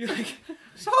you're like,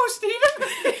 so Steven?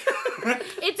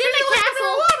 It's in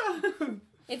the castle.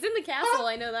 It's in the castle.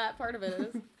 I know that part of it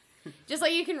is. Just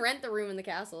like you can rent the room in the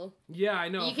castle. Yeah, I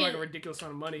know. You For like can- a ridiculous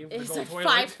amount of money. For the It's gold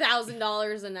like toilet.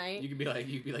 $5,000 a night. You could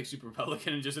be like super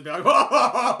Republican and just sit there like.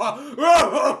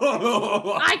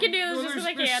 I can do as Well, just as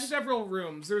I there's can. several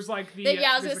rooms. There's like the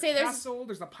Yeah, I was there's gonna say the there's- castle.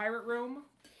 There's the pirate room.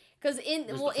 Because There's the in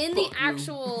fuck the room.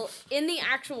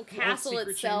 actual castle secret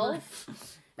itself,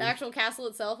 the actual castle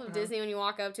itself of Disney, when you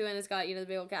walk up to it, and it's got the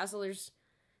big old castle. There's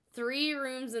 3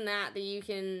 rooms in that you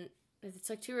can.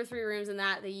 It's like 2 or 3 rooms in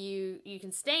that you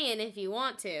can stay in if you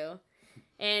want to.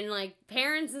 And, like,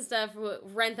 parents and stuff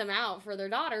rent them out for their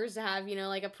daughters to have,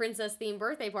 like, a princess-themed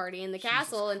birthday party in the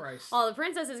castle. And Christ. all the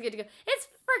princesses get to go. It's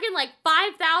freaking, like,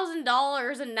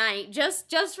 $5,000 a night just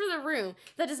for the room.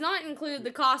 That does not include the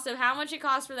cost of how much it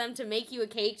costs for them to make you a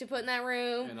cake to put in that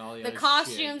room. And all the The other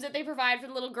costumes shit. that they provide for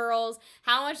the little girls.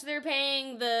 How much they're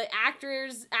paying the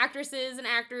actresses, and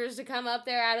actors to come up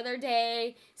there out of their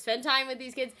day. Spend time with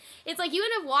these kids. It's like you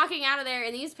end up walking out of there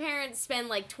and these parents spend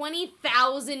like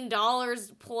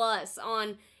 $20,000 plus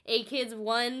on a kid's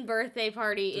one birthday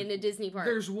party in a Disney park.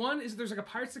 There's like a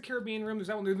Pirates of the Caribbean room. There's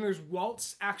that one. Then there's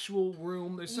Walt's actual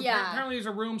room. There's some, Yeah. apparently there's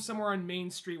a room somewhere on Main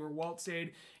Street where Walt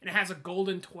stayed, and it has a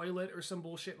golden toilet or some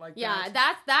bullshit like yeah,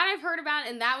 that. that I've heard about,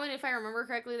 and that one, if I remember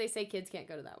correctly, they say kids can't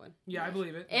go to that one. Yeah, I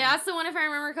believe it. And that's the one, if I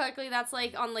remember correctly, that's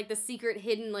like on like the secret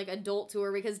hidden like adult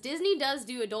tour, because Disney does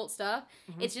do adult stuff.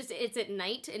 Mm-hmm. It's at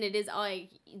night, and it is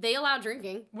like they allow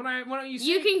drinking. When you say,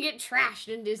 You can get trashed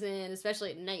in Disneyland,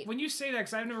 especially at night. when you say that,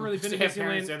 because I've never really been to They have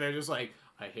parents Disneyland. there, they're just like,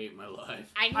 I hate my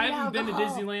life. I I haven't been to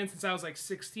Disneyland since I was like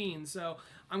 16, so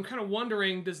I'm kind of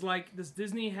wondering, does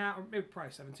Disney have, or maybe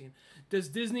probably 17,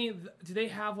 do they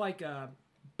have like a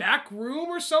back room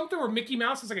or something where Mickey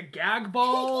Mouse has like a gag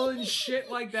ball and shit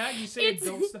like that? You say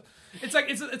adult stuff. It's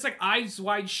like Eyes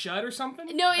Wide Shut or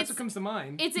something? No, That's what comes to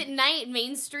mind. It's at night.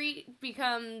 Main Street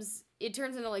it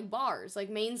turns into like bars. Like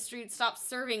Main Street stops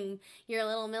serving your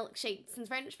little milkshakes and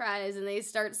French fries, and they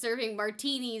start serving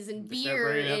martinis and They start beer.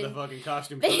 bringing out And the fucking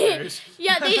costume players.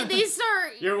 yeah, they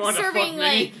start You want to serving fuck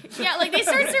me? they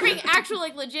start serving actual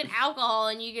like legit alcohol,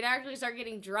 and you can actually start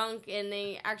getting drunk, and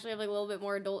they actually have like a little bit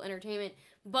more adult entertainment.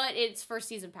 But it's for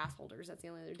season pass holders. That's the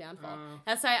only other downfall.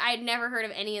 That's why I'd never heard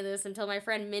of any of this until my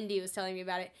friend Mindy was telling me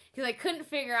about it, because I couldn't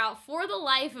figure out for the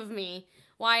life of me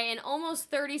why an almost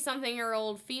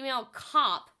 30-something-year-old female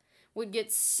cop would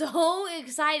get so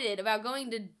excited about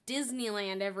going to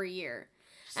Disneyland every year.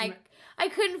 I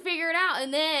couldn't figure it out.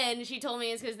 And then she told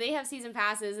me it's because they have season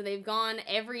passes, and they've gone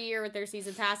every year with their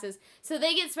season passes. So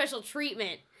they get special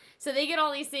treatment. So they get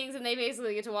all these things, and they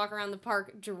basically get to walk around the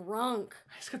park drunk.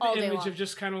 I just got all the day image long. of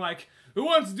just kind of like, who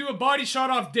wants to do a body shot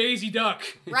off Daisy Duck?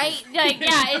 Right? Like,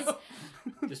 yeah, it's...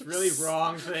 Just really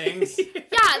wrong things.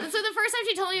 Yeah, so the first time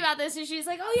she told me about this, and she's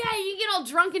like, oh yeah, you can get all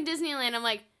drunk in Disneyland. I'm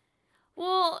like,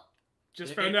 well...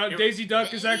 Just found out Daisy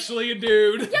Duck is actually a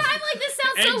dude. Yeah, I'm like, this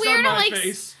sounds so Eggs weird. on I'm my like,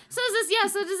 face. so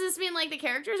does this mean like the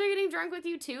characters are getting drunk with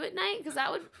you too at night? Because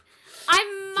that would...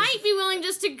 I might be willing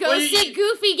just to go see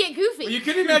Goofy get goofy. Well, you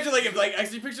couldn't imagine, like, if, like,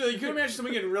 actually picture, like, you couldn't imagine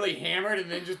someone getting really hammered and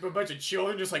then just a bunch of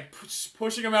children just, like,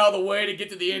 pushing them out of the way to get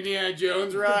to the Indiana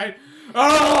Jones ride.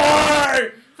 Oh,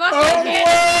 Fuck oh,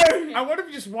 that kid. boy! I wonder if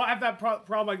you just have that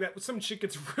problem like that. Some chick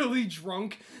gets really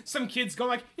drunk. Some kids go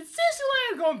like, it's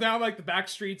Disneyland, going down like the back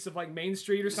streets of like Main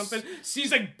Street or something.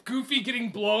 Sees like Goofy getting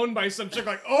blown by some chick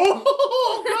like,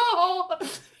 oh no!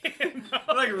 And,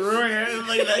 Like, ruining it. And,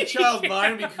 like, that child's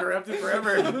mind would be corrupted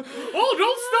forever. oh,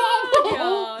 don't stop!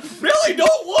 God. Billy,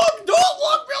 don't look! Don't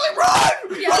look, Billy,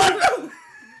 run! Yeah. Run!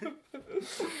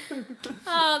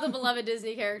 Oh, the beloved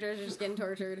Disney characters are just getting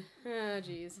tortured. Oh,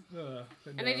 jeez. But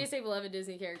And no. I just say beloved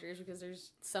Disney characters because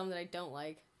there's some that I don't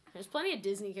like. There's plenty of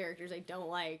Disney characters I don't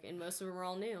like, and most of them are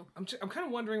all new. I'm kind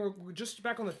of wondering, we're just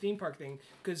back on the theme park thing,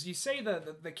 because you say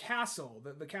the castle,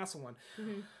 the castle one.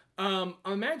 Mm-hmm. I'm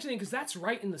imagining, because that's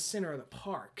right in the center of the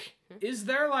park. Is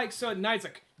there like, so at night it's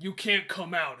like, you can't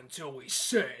come out until we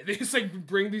say. They just like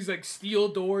bring these like steel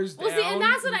doors down. Well, see, and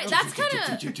that's kind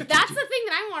of, that's the thing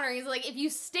that I'm wondering is like, if you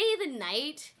stay the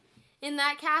night in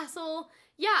that castle,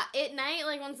 yeah, at night,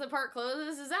 like once the park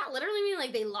closes, does that literally mean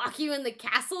like they lock you in the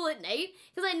castle at night?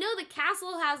 Because I know the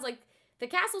castle has like, the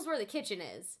castle's where the kitchen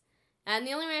is. And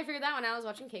the only way I figured that one out was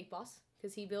watching Cake Boss,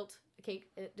 because he built a cake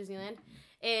at Disneyland.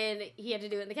 And he had to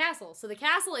do it in the castle. So the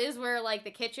castle is where, like, the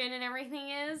kitchen and everything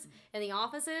is, and the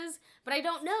offices. But I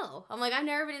don't know. I'm like, I've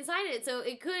never been inside it. So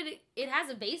it has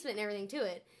a basement and everything to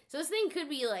it. So this thing could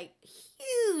be, like,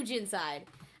 huge inside.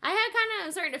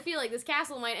 I'm starting to feel like this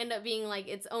castle might end up being, like,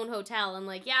 its own hotel. And,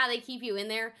 like, yeah, they keep you in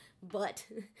there. but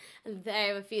I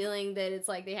have a feeling that it's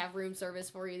like they have room service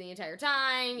for you the entire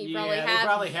time. You Yeah, probably they have.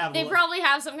 probably have They one. probably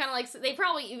have some kind of like. They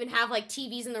probably even have like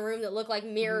TVs in the room that look like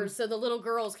mirrors, so the little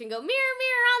girls can go mirror,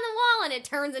 mirror on the wall, and it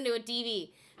turns into a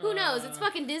TV. Who knows? It's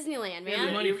fucking Disneyland, Yeah, man.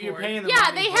 the money You're for it. paying the Yeah,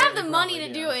 money they for have it, the money probably,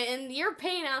 to do it, and you're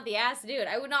paying out the ass to do it.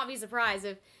 I would not be surprised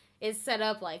if it's set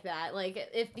up like that. Like,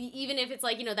 even if it's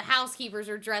like, you know, the housekeepers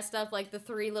are dressed up like the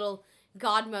 3 little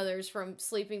godmothers from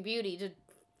Sleeping Beauty to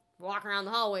walk around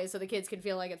the hallway so the kids can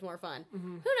feel like it's more fun.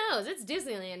 Mm-hmm. Who knows? It's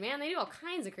Disneyland, man. They do all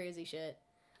kinds of crazy shit.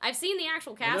 I've seen the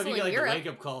actual I love castle you in get, like, Europe. a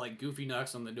wake-up call, like, Goofy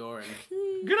knocks on the door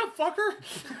and... Get up, fucker!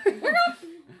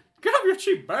 Get up, you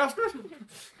cheap bastard!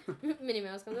 Minnie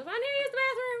Mouse comes up, I need to use the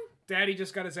bathroom. Daddy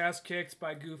just got his ass kicked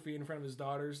by Goofy in front of his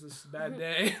daughters. This is a bad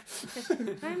day.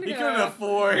 Time to He go. couldn't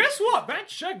afford... Guess what? That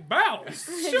check bounced.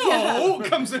 So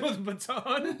comes in with a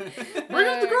baton. Bring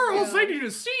up the girls. They need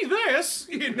to see this.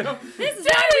 You know. This is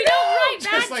why we don't write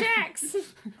bad Just like- checks.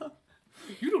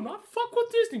 You do not fuck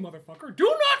with Disney, motherfucker. Do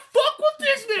not fuck with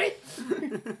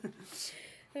Disney.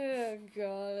 Oh,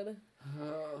 God.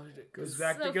 Goes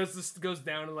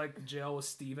down to like the jail with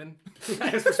Steven.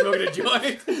 Just for smoking a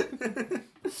joint.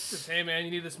 Says, hey man,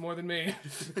 you need this more than me. I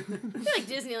feel like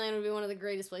Disneyland would be one of the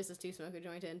greatest places to smoke a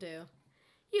joint in, too.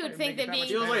 You would I'd think make it they'd that be... much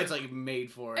Feels better. like it's, like,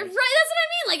 made for Right, it. that's what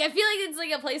I mean. Like, I feel like it's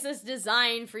like a place that's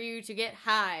designed for you to get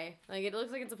high. Like, it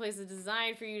looks like it's a place that's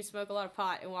designed for you to smoke a lot of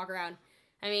pot and walk around.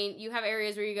 I mean, you have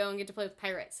areas where you go and get to play with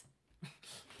pirates.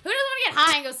 Who doesn't want to get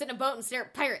high and go sit in a boat and stare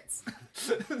at pirates?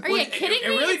 Are you kidding It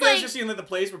me? really It's does like, just seem like the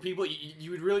place where people, you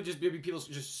would really just be people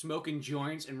just smoking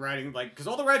joints and riding, like, because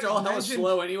all the rides are all hella Imagine-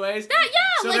 slow anyways. yeah,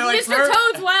 So like they're, like, Mr.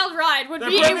 Toad's Wild Ride would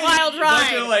be a perfect- wild bunch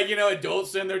of, ride. like, you know,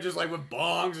 adults in there just, like, with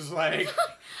bongs, just, like...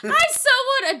 I so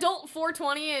would adult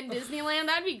 420 in Disneyland.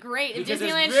 That'd be great if Because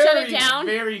there's Disneyland very, shut it down.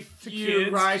 Very few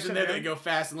kids. rides in there that go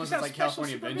fast unless Just it's, have like, special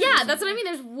California supervision. Adventure. Yeah, that's what I mean.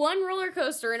 There's one roller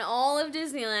coaster in all of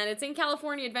Disneyland. It's in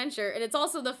California Adventure, and it's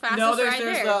also the fastest No, there's ride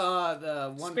there.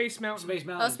 the one... Space Mountain. Space Oh,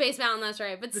 Mountain. Space Mountain, that's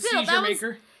right. But The still, Seizure that was...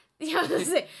 Maker. Yeah, I was gonna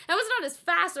say, that was not as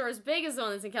fast or as big as the one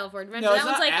that's in California Adventure. No, it's that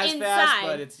one's not like as inside. fast,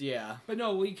 but it's, yeah. But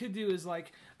no, what you could do is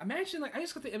like imagine like I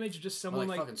just got the image of just someone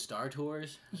Like, like fucking Star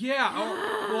Tours. yeah.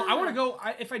 I want to go.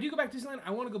 If I do go back to Disneyland, I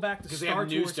want to go back to Because they Star have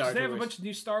new Tours. Star They have a Tours. bunch of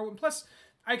new Star Wars. Plus,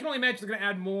 I can only imagine they're gonna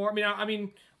add more. I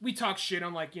mean, we talk shit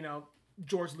on like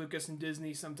George Lucas and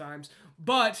Disney sometimes,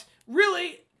 but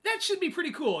really. That should be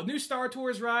pretty cool. New Star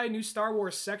Tours ride, new Star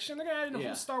Wars section. They're gonna add in a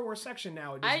whole Star Wars section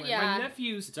now at Disneyland. yeah. My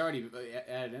nephews, It's already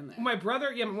added in there. my brother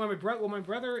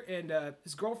and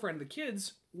his girlfriend, the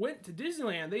kids, went to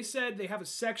Disneyland. They said they have a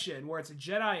section where it's a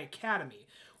Jedi Academy,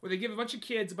 where they give a bunch of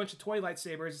kids a bunch of toy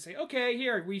lightsabers and say, okay,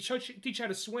 here, we teach you how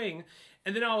to swing.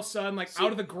 And then all of a sudden, like,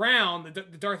 out of the ground, the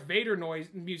Darth Vader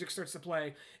music starts to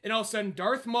play. And all of a sudden,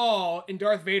 Darth Maul and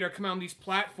Darth Vader come out on these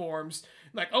platforms.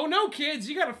 Like, oh no, kids,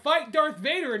 you gotta fight Darth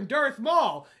Vader and Darth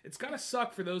Maul. It's gotta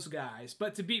suck for those guys.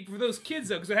 But for those kids,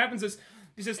 though, because what happens is,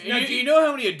 he says, You know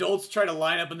how many adults try to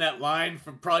line up in that line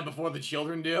from probably before the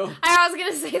children do? I was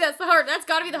gonna say that's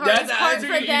gotta be the hardest part for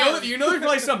them. You know there's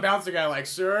probably some bouncer guy like,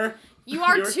 sir, You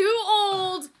are too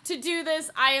old to do this.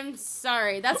 I am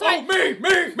sorry. That's why.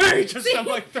 Oh, me! Just some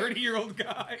like 30-year-old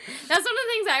guy. That's one of the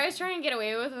things I always try and get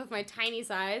away with my tiny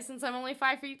size, since I'm only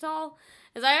 5 feet tall.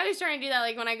 Is I always try and do that,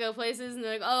 like when I go places and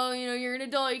they're like, "Oh, you're an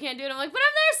adult, you can't do it." I'm like, "But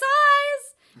I'm their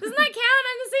size. Doesn't that count?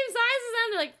 I'm the same size as them."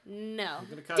 They're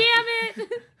like, "No, damn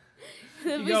it."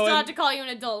 We still have to call you an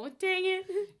adult. Like, dang it.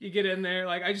 You get in there,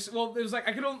 like, it was like,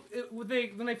 I could only,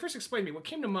 when they first explained to me, what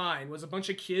came to mind was a bunch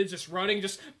of kids just running,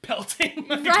 just pelting.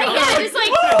 Like, Right, yeah, just like,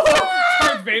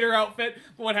 Darth Vader outfit.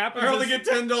 But what happens I only is, get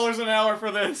 $10 an hour for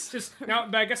this. just, now,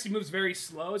 but I guess he moves very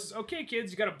slow. It's just, okay,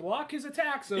 kids, you gotta block his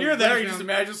attack. So Here, there, you down. just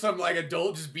imagine some, like,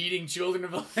 adult just beating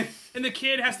children. And the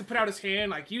kid has to put out his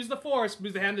hand, like, use the force,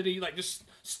 moves the hand, and he, like, just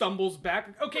stumbles back.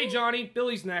 Okay, Johnny,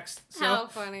 Billy's next. So, how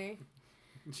funny.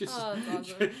 Just, Oh,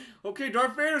 that's awesome. okay,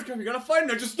 Darth Vader's coming. You gotta fight him.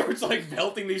 There just starts, like,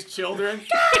 belting these children.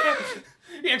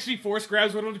 he actually force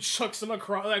grabs one of them, chucks them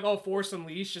across, like, all Force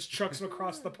Unleashed, just chucks them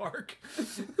across the park.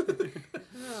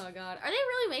 Oh god, are they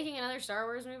really making another Star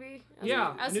Wars movie?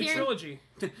 Yeah, I was new hearing, trilogy.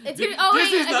 It's gonna, oh, wait,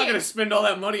 Disney's not okay. gonna spend all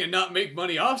that money and not make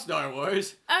money off Star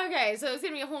Wars. Okay, so it's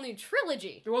gonna be a whole new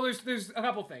trilogy. Well, there's a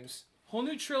couple things. Whole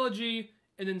new trilogy,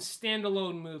 and then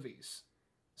standalone movies.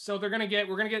 So we're gonna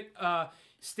get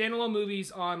standalone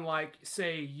movies on, like,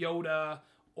 say, Yoda,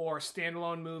 or a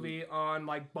standalone movie on,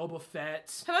 like, Boba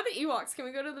Fett. How about the Ewoks? Can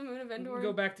we go to the Moon of We Endor? can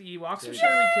go back to Ewoks. I'm Yeah.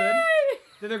 sure we could.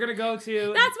 that they're gonna go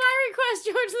to. That's my request,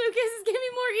 George Lucas, is give me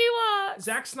more Ewoks.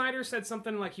 Zack Snyder said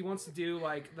something like he wants to do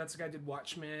like that's the guy who did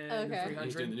Watchmen. Okay. And 300.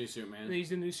 He's doing the new Superman. And he's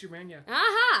doing the new Superman, yeah.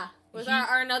 Aha! Was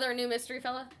our another new mystery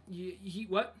fella? He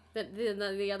what?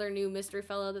 The other new mystery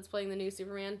fellow that's playing the new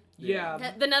Superman?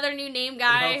 Yeah. Another new name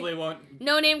guy. Hopefully won't.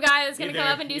 No name guy that's gonna either, come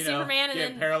up and do Superman and get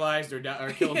then paralyzed or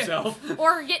kill himself.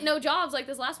 or get no jobs like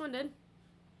this last one did.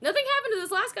 Nothing happened to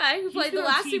this last guy who played the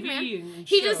last Superman.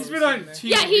 He's been on TV.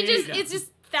 Yeah, it's just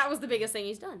that was the biggest thing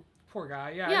he's done. Poor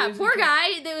guy, yeah. Yeah, poor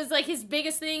guy. That was like his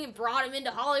biggest thing, brought him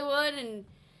into Hollywood, and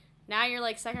now you're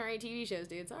like second-rate TV shows,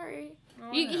 dude. Sorry.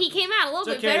 Oh, He came out a little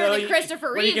bit okay, better though, than Christopher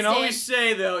What Reeves you can did. always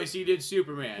say, though, is he did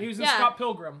Superman. He was in Yeah. Scott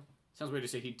Pilgrim. Sounds weird to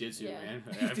say he did Superman.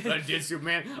 I did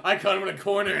Superman. I caught him in a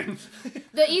corner and The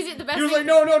best he was thing. like,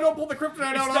 no, don't pull the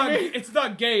kryptonite out on me. It's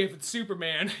not gay if it's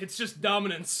Superman. It's just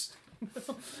dominance.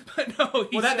 But no,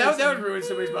 he Well, that says- would ruin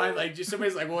somebody's mind. Like, just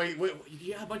somebody's like, well, wait,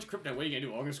 you got a bunch of kryptonite. What are you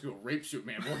gonna do? I'm just gonna rape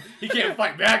Superman. Well, he can't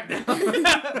fight back now.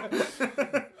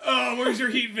 Oh, where's your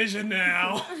heat vision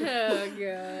now? Oh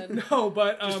god. No,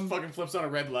 but Just fucking flips on a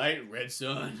red light. Red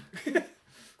sun.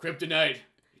 Kryptonite.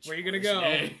 where you gonna go?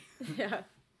 Hey. Yeah.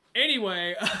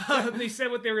 Anyway, they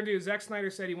said what they were gonna do. Zack Snyder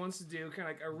said he wants to do kind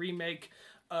of like a remake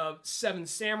of Seven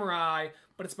Samurai,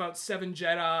 but it's about 7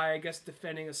 Jedi, I guess,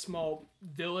 defending a small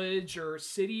village or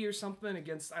city or something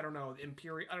against, I don't know,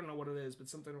 Imperial. I don't know what it is, but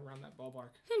something around that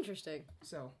ballpark. Interesting.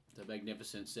 So The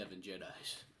Magnificent Seven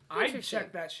Jedis. I'd Interesting.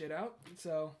 check that shit out.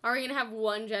 So Are we gonna have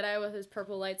one Jedi with his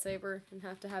purple lightsaber and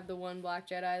have to have the one black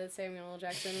Jedi that's Samuel L.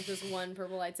 Jackson with just one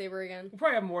purple lightsaber again? we'll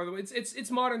probably have more than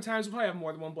it's modern times. We'll probably have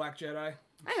more than one black Jedi.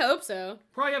 I hope so.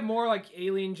 Probably have more like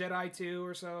Alien Jedi 2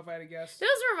 or so, if I had to guess. Those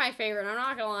were my favorite. I'm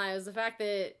not gonna lie. It was the fact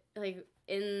that you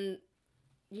didn't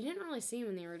really see him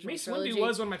in the original Mace trilogy. Windu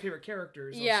was one of my favorite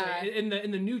characters. I'll Yeah. say. In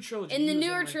the new trilogy. In the he was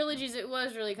newer one of my trilogies, it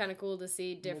was really kind of cool to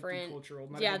see different.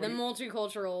 multicultural. Not Yeah, the everybody-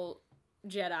 multicultural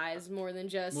Jedis more than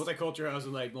just. Multicultural, I was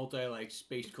like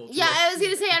space culture. Yeah, I was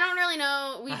gonna say I don't really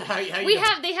know.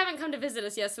 How They haven't come to visit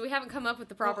us yet, so we haven't come up with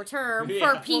the proper term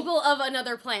yeah. for people of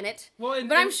another planet. Well,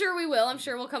 But I'm sure we will. I'm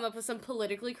sure we'll come up with some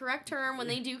politically correct term when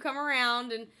they do come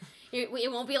around, and it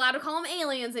won't be allowed to call them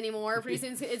aliens anymore. Pretty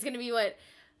soon it's gonna be what.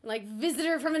 Like,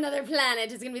 visitor from another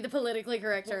planet is going to be the politically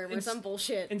correct term or some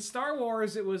bullshit. In Star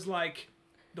Wars, it was like,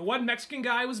 the one Mexican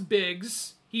guy was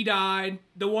Biggs. He died.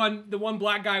 The one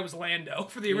black guy was Lando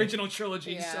for the original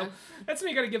trilogy. Yeah. So that's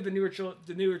what you got to give the newer trilogy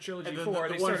And the for.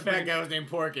 one fat bringing- guy was named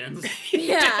Porkins.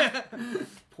 Yeah.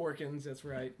 Porkins, that's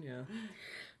right. Yeah.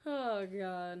 Oh,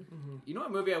 God. You know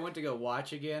what movie I went to go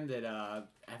watch again that I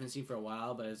haven't seen for a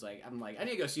while, but it's like, I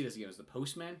need to go see this again. It was The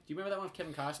Postman. Do you remember that one with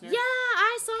Kevin Costner? Yeah,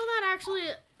 I saw that actually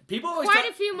People always quite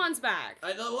talk- a few months back.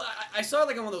 I saw it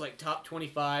like on one of those like top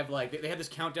 25. Like they had this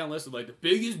countdown list of like the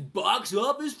biggest box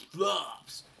office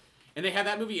flops, and they had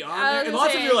that movie on there. And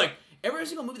lots of you are like, every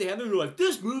single movie they had there, they're like,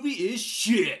 this movie is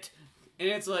shit. And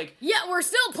it's like, Yeah, we're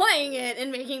still playing it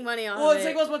and making money on well, it. it's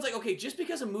like, well, it's like, okay, just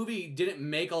because a movie didn't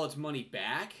make all its money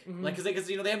back, like, because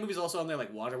you know they have movies also on there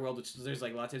like Waterworld, which there's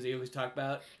like a lot of times they always talk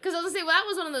about. Because I was gonna say, well, that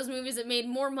was one of those movies that made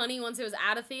more money once it was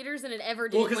out of theaters than it ever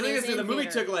did Well, because when it was in the movie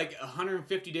theater. took like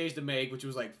 150 days to make, which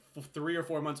was like 3 or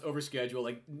 4 months over schedule.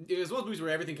 Like it was one of those movies where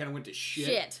everything kind of went to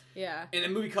shit. Yeah. And the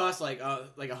movie cost like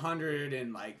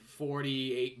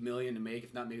 148 million to make,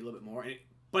 if not maybe a little bit more.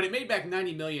 But it made back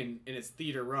 90 million in its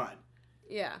theater run.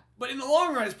 Yeah. But in the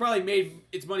long run, it's probably made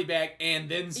its money back and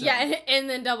then some. Yeah, and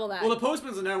then double that. Well, The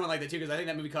Postman's another one like that too, because I think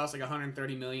that movie cost like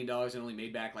 $130 million and only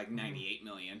made back like 98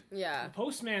 million. Yeah.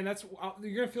 Postman,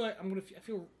 you're gonna feel like I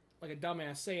feel like a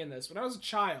dumbass saying this. When I was a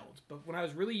child, but when I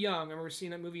was really young, I remember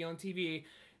seeing that movie on TV.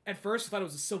 At first, I thought it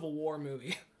was a Civil War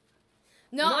movie.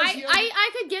 No, When I was young- I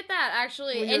could get that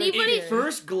actually. When you're a Anybody? kid. At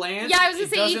first glance, Yeah, I was gonna it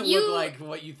say, doesn't if you- look like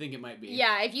what you think it might be.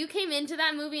 Yeah, if you came into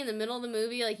that movie in the middle of the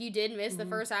movie, like you did miss the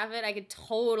first half of it, I could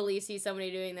totally see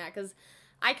somebody doing that because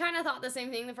I kind of thought the same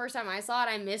thing the first time I saw it.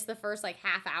 I missed the first like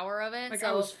half hour of it. Like so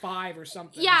I was 5 or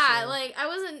something. yeah, so. like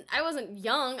I wasn't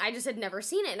young. I just had never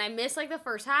seen it, and I missed like the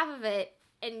first half of it.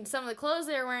 And some of the clothes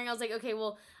they were wearing, I was like, okay,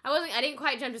 well, I didn't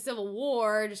quite jump to Civil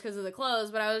War just because of the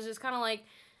clothes, but I was just kind of like,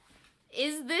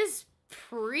 is this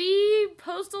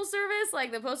pre-postal service?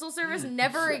 Like, the postal service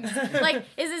never like,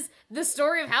 is this the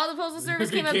story of how the postal service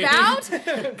came about? Because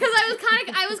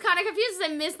I was kind of confused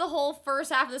because I missed the whole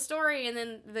first half of the story, and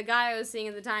then the guy I was seeing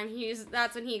at the time,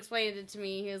 that's when he explained it to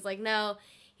me. He was like, no.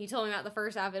 He told me about the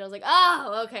first half of it. I was like,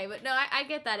 oh, okay. But no, I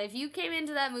get that. If you came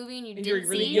into that movie and you didn't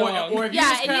really see... young. Or if you Yeah,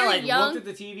 just and kind of you're like young. looked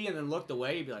at the TV and then looked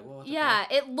away, you'd be like, well, what the Yeah,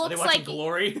 fuck? it Are they looks watching like...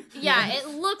 Glory? Yeah, it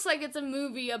looks like it's a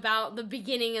movie about the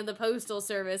beginning of the postal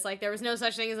service. Like, there was no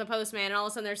such thing as a postman, and all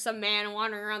of a sudden there's some man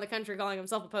wandering around the country calling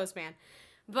himself a postman.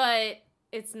 But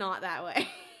it's not that way.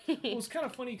 Well, it's kind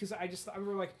of funny because I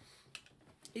remember like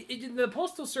the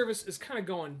postal service is kind of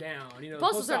going down. You know,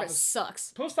 Postal service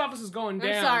sucks. Post office is going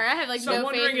down. I'm sorry, I have like So I'm no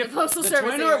wondering faith in if the postal The service.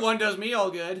 Twin here. Heart one does me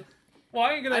all good. Well,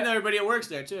 I ain't gonna. I know everybody that works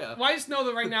there too. Well, I just know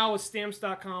that right now with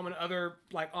stamps.com and other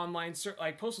like online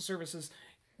like postal services,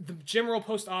 the general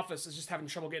post office is just having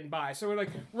trouble getting by. So we're like,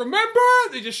 remember?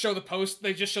 They just show the post.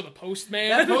 They just show the postman.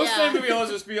 That Postman Yeah. movie always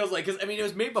just feels like, because I mean it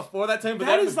was made before that time, but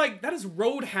that is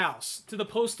Roadhouse to the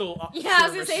postal. Yeah, I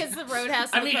was gonna service. say it's the Roadhouse.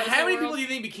 I of the mean, postal how many world. people do you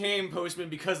think became postmen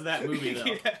because of that movie though?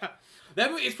 Yeah. That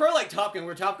movie, it's probably like Top Gun,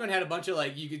 where Top Gun had a bunch of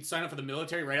like you could sign up for the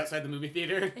military right outside the movie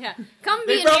theater. Yeah, come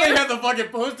They be probably here. had the fucking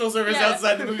postal service Yeah.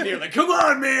 outside the movie theater, like, come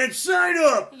on, man, sign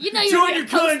up, You know you're join gonna your be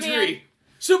a postman. country.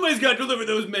 Somebody's got to deliver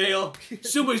those mail.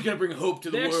 Somebody's got to bring hope to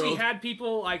the They actually world. had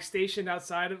people like stationed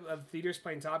outside of theaters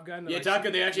playing Top Gun. Yeah, like, Top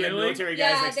Gun. They actually had Really? military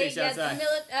guys Yeah, like stationed outside.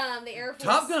 the Air Force.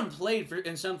 Top Gun played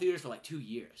in some theaters for like 2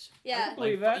 years. Yeah.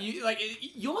 Believe Like, that.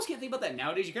 you almost can't think about that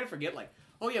nowadays. You kind of forget, like,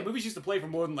 oh yeah, movies used to play for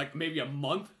more than like maybe a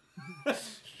month.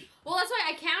 Well, that's why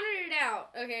I counted it out.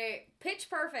 Okay, Pitch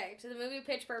Perfect, the movie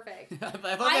Pitch Perfect. I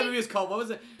thought that movie was called, what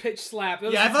was it? Pitch slap.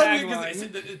 That Yeah, I was thought the we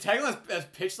tagline. because the tagline as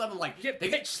pitch slap. I'm like, Get they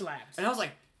pitch slapped. and I was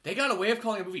like, they got a way of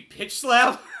calling a movie pitch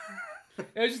slap. It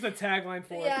was just a tagline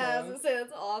for it. Yeah, I was though. gonna say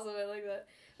that's awesome. I like that.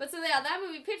 But so yeah, that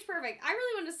movie Pitch Perfect. I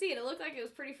really wanted to see it. It looked like it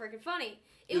was pretty freaking funny.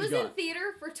 It was in gone.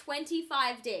 theater for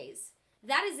 25 days.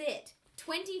 That is it.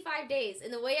 25 days.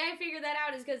 And the way I figured that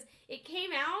out is because it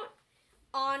came out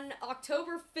on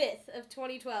October 5th of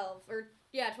 2012. Or,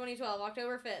 yeah, 2012,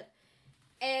 October 5th.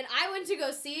 And I went to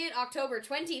go see it October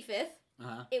 25th.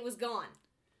 Uh-huh. It was gone.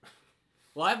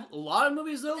 Well, I have a lot of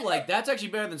movies though. Like that's actually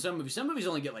better than some movies. Some movies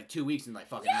only get like 2 weeks and like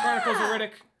fucking. Yeah. Chronicles of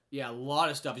Riddick. Yeah, a lot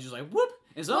of stuff is just like whoop.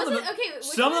 And some Was of it? them, Okay, which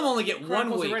some of them one? only get 1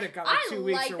 Chronicles week. of Riddick got like I 2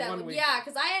 weeks like or that 1 one. week. Yeah,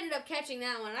 because I ended up catching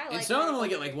that one. And I like And some of them only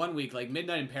Chronicles get like 1 week. Like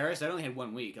Midnight in Paris, I only had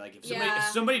 1 week. Like if Yeah.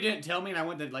 somebody didn't tell me and I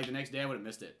went like the next day, I would have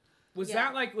missed it. Was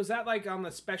Yeah. that like on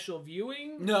the special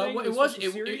viewing? No, thing? it The was. special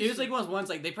It series? was like one of those ones.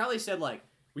 Like they probably said like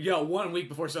we got 1 week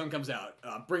before Sun comes out.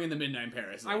 Bring in the Midnight in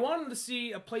Paris. I wanted to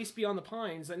see A Place Beyond the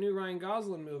Pines, that new Ryan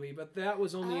Gosling movie, but that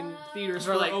was only in theaters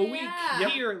For for like- a week Yeah.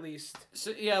 here at least.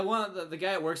 So, yeah, one of the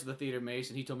guy that works at the theater,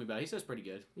 Mason, he told me about it. He says it's pretty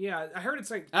good. Yeah, I heard it's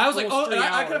like. And I was like, oh, almost 3 I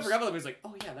kind of hours. forgot about it. He was like,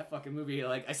 oh yeah, that fucking movie.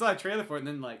 Like I saw a trailer for it, and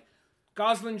then like,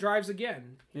 Gosling drives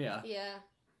again. yeah. Yeah.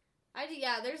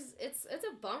 It's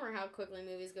a bummer how quickly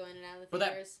movies go in and out of the But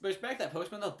theaters. back to that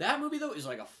Postman though. That movie though is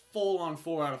like a full-on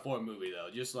 4 out of 4 movie though.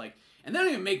 Just like, and they don't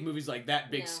even make movies like that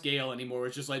big No. scale anymore.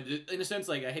 It's just like, in a sense,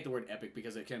 like I hate the word epic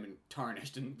because it kind of been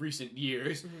tarnished in recent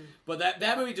years. Mm-hmm. But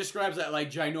that movie describes that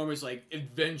like ginormous, like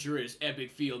adventurous,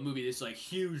 epic field movie. This like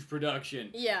huge production,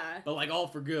 Yeah. but like all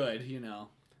for good, you know.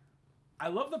 I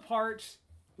love the part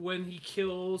when he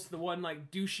kills the one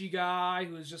like douchey guy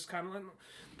who is just kind of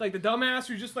like the dumbass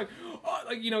who's just like, oh,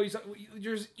 like, you know, he's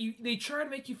they try to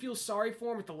make you feel sorry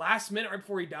for him at the last minute right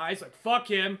before he dies. Like, fuck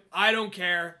him, I don't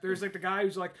care. There's like the guy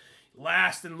who's like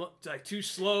last and look like too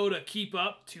slow to keep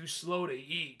up, too slow to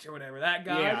eat or whatever. That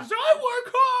guy, Yeah. just, I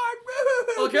work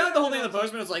hard. Well, kind of like the whole thing of the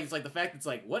Postman is like, it's like the fact that's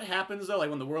like, what happens though, like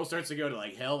when the world starts to go to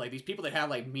like hell, like these people that have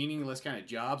like meaningless kind of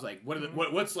jobs, like what are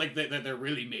what's like that they're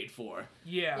really made for?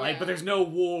 Yeah, Like, but there's no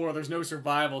war, there's no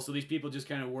survival, so these people just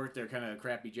kind of work their kind of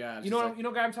crappy jobs. you know, It's like, you know,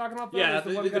 what guy I'm talking about. Though? yeah,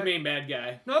 There's one the guy- main bad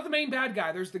guy. No, not the main bad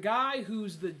guy. There's the guy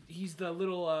who's he's the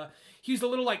little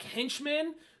like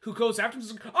henchman who goes after him.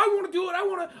 He's like, I want to do it.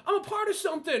 I'm a part of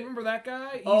something. Remember that guy?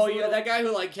 He's Oh the yeah, little- that guy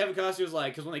who like Kevin Costner was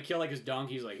like, because when they kill like his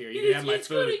donkey, he's like, here, you It's- can have my it's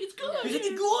food. good, it's good. He's like,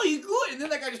 he's good, and then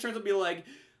that guy just turns out to be like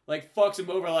fucks him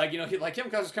over, like, you know, like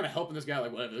Kevin Costner's kind of helping this guy,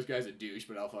 like, whatever, this guy's a douche,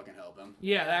 but I'll fucking help him.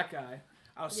 Yeah, that guy.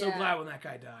 I was so Yeah. glad when that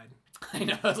guy died. I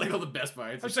know, that's like all the best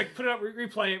parts. I was like, put it up,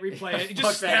 replay it. He Fuck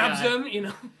just that stabs guy. him, you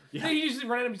know. Yeah. He usually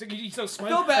run at him. He's like, he's so I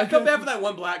smart. feel bad for that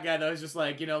one black guy that was just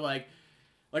like, you know, like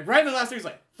right in the last thing, he's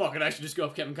like, fuck it, I should just go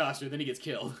with Kevin Costner, then he gets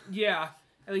killed. Yeah.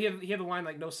 And he had the line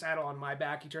like, no saddle on my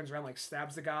back. He turns around, like,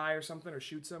 stabs the guy or something, or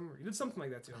shoots him. Or he did something like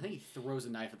that to I him. think he throws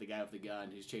a knife at the guy with the gun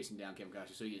who's chasing down Kevin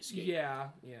Costner so he can escape. Yeah,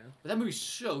 yeah. But that movie's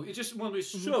it's just one of those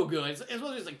so good.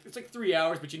 It's like 3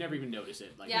 hours, but you never even notice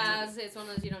it. Like, Yeah, it's one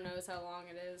of those you don't notice how long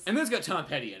it is. and then it's got Tom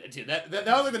Petty in it too. That was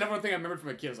like the number one thing I remembered from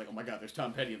a kid. I was like, oh my god, there's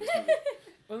Tom Petty in this movie.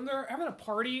 When they're having a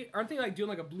party, aren't they like doing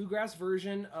like a bluegrass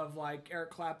version of like Eric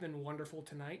Clapton, "Wonderful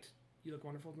Tonight"? You look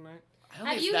wonderful tonight. I don't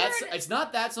Have think you it's heard- it's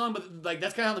not that song, but like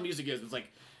that's kind of how the music is.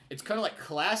 It's kind of like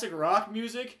classic rock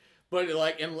music, but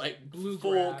like in like folk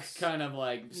Bluegrass. kind of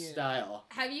like Yeah. style.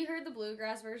 Have you heard the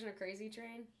bluegrass version of Crazy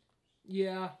Train?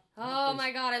 Yeah. Oh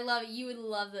my god, I love it. You would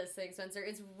love this thing, Spencer.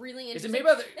 It's really interesting. Is it made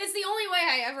by the... It's the only way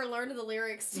I ever learned the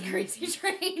lyrics to Crazy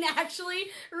Train, actually.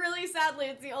 Really sadly,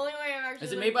 it's the only way I've actually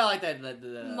Is it made by like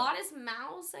the Modest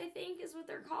Mouse, I think, is what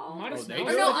they're called. Modest Oh, Mouse? they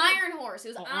Or do? no, Iron Horse.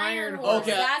 It was Iron Horse.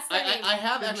 Okay, That's the name. I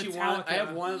have The actually one. I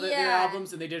have one of their Yeah.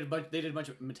 albums, and they did a bunch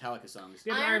of Metallica songs.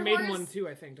 They have an Iron Iron Maiden Horse? one too,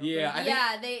 I think. Don't Yeah, they?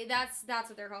 I think- that's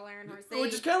what they're called, Iron Horse.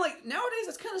 Which is kind of like nowadays.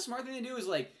 That's kind of a smart thing to do. Is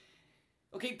like,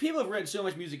 okay, people have written so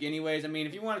much music anyways. I mean,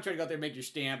 if you want to try to go out there and make your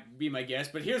stamp, be my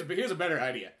guest. But here's a better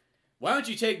idea. Why don't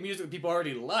you take music that people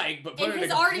already like, but put it it in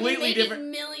has a already been completely making different,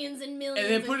 millions and millions.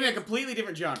 and then put it in a hits. completely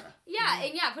different genre. Yeah,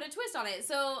 and put a twist on it.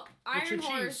 So What's your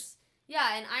Iron Horse, cheese?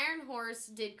 yeah, and Iron Horse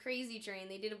did Crazy Train.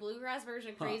 They did a bluegrass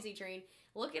version of Huh. Crazy Train.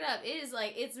 Look it up. It is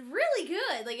like it's really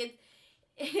good. Like it.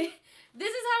 This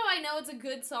is how I know it's a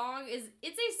good song.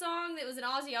 It's a song that was an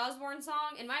Ozzy Osbourne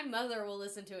song, and my mother will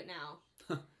listen to it now.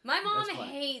 My mom That's fine.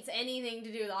 hates anything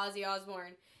to do with Ozzy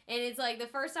Osbourne. And it's like the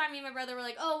first time me and my brother were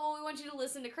like, oh, well, we want you to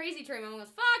listen to Crazy Train. My mom goes,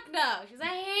 fuck no. She goes, I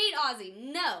hate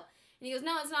Ozzy. No. And he goes,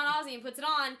 no, it's not Ozzy, and puts it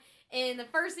on. And the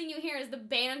first thing you hear is the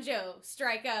banjo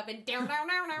strike up, and down, down,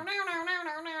 down, down, down, down, down,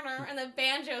 down, down, and the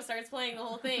banjo starts playing the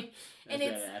whole thing. And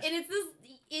That's badass.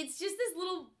 it's just this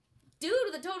little dude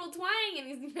with a total twang, and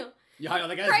he's, Yeah, I know,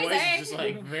 the guy's Crazy. voice is just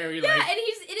like very yeah, like and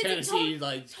it's a Tennessee,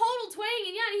 like total twang,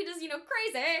 and he does,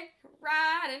 crazy,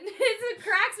 right, and it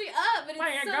cracks me up, but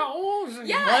it's so,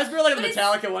 yeah. Well, it's really like but the it's-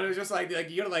 Metallica one. It was just like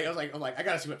you gotta like I'm like I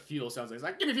gotta see what fuel sounds like. It's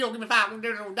like give me fuel, give me fire. Yeah,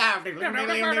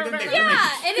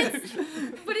 and it's,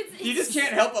 but it's You just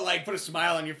can't help but like put a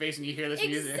smile on your face when you hear this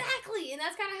music. exactly, and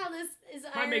that's kind of how this is.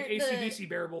 Might make AC/DC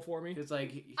bearable for me. It's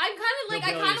like I'm kind of like I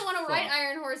Hillbilly kind as of want to write fuck.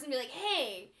 Iron Horse and be like,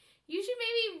 hey, you should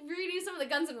maybe redo some of the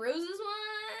Guns N' Roses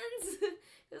ones.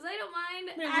 Because I don't mind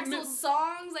Maybe Axl's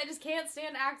songs. I just can't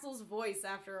stand Axl's voice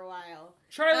after a while.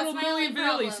 Try a That's little my Milli only Vanilli,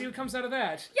 problem. see what comes out of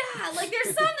that. Yeah, like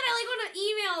there's some that I like want to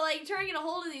email, like try and get a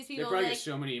hold of these they people. probably Like, get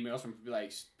so many emails from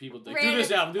like people like, do Random-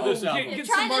 this album, do this Oh, album. get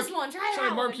try some this Mark- one, try Try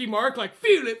that Marky one. Mark, like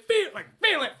feel it.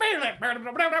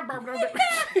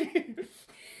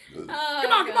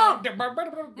 Oh, Come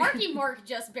on. Marky Mark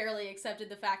just barely accepted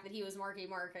the fact that he was Marky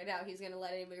Mark. I doubt he's gonna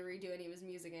let anybody redo any of his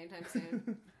music anytime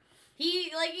soon.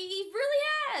 He really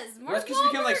has. Well, that's because he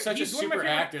became like such a He's one of my super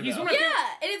favorite- actor. he's though. one of my Yeah,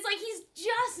 and it's like he's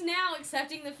just now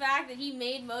accepting the fact that he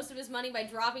made most of his money by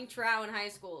dropping trow in high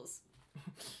schools.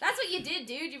 That's what you did,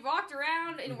 dude. You walked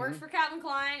around and worked for Calvin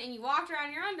Klein, and you walked around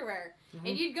in your underwear.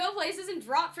 And you'd go places and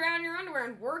drop trow in your underwear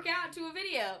and work out to a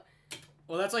video.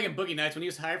 Well, that's like in Boogie Nights when he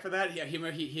was hired for that.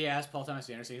 He asked Paul Thomas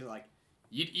Anderson. He's like,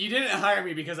 "You didn't hire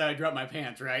me because I dropped my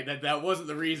pants, right? That wasn't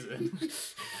the reason."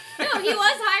 No, he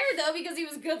was hired, though, because he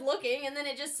was good looking, and then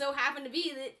it just so happened to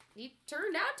be that he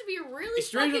turned out to be a really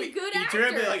fucking good he actor.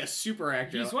 turned out to be like a super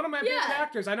actor. He's one of my favorite Yeah.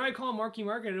 actors. I know I call him Marky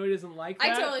Mark. I know he doesn't like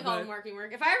that. I totally call but him Marky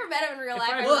Mark. If I ever met him in real If life,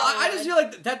 I- I Well, probably I just would. feel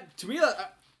like that to me.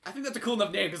 I think that's a cool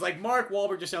enough name because like Mark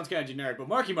Wahlberg just sounds kind of generic, but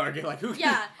Marky Mark, like who?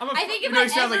 Yeah, I think if You know, I he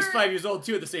sounds like he's ever- 5 years old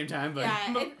too at the same time. But Yeah,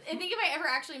 I think if I ever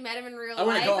actually met him in real I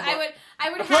wouldn't life, call him Mark. I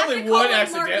would I have probably to call would him Marky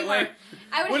accidentally. Mark.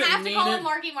 I would Wouldn't have to mean call it. him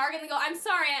Marky Mark and then go, I'm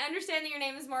sorry, I understand that your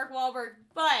name is Mark Wahlberg,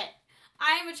 but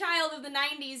I am a child of the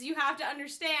 90s. You have to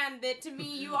understand that to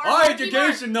me, you are our Marky Mark.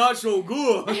 education not so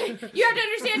good. You have to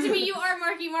understand to me, you are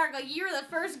Marky Mark. Like, you're the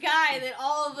first guy that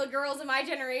all of the girls in my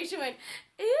generation went,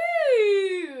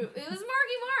 ooh, it was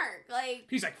Marky Mark. Like,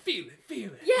 he's like, feel it. the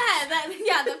feel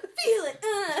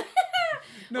it.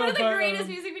 No, One of the but, greatest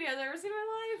music videos I've ever seen in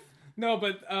my life. No,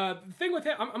 but the thing with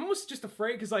him, I'm almost just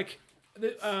afraid because like,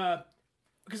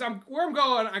 because where I'm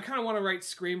going, I kind of want to write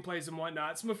screenplays and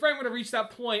whatnot. So I'm afraid I'm going to reach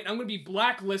that point. I'm going to be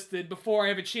blacklisted before I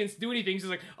have a chance to do anything. He's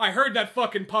like, I heard that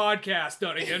fucking podcast,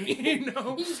 Dunigan. You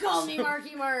know. He called me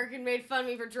Marky Mark and made fun of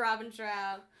me for dropping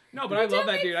trout. No, but I love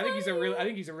that dude. I think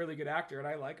funny. he's a really good actor, and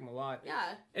I like him a lot.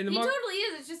 Yeah, And the he Mark- totally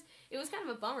is. It's just, it was kind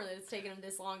of a bummer that it's taken him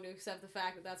this long to accept the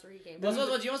fact that that's where he came Well, from.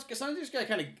 so, you sometimes you just gotta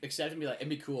kind of accept and be like, and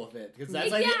be cool with it, because Yeah.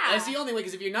 that's the only way.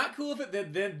 Because if you're not cool with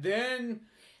it, then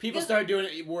people start doing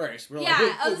it worse. We're Yeah,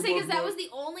 like, I was saying because that was the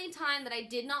only time that I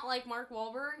did not like Mark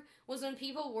Wahlberg was when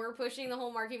people were pushing the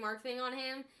whole Marky Mark thing on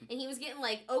him, and he was getting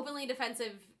like openly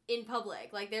defensive in public.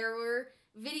 Like there were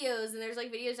videos, and there's like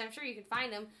videos, I'm sure you can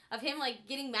find them, of him like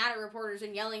getting mad at reporters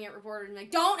and yelling at reporters and like,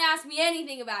 don't ask me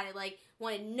anything about it. Like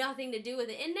wanted nothing to do with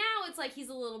it. And now it's like he's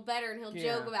a little better and he'll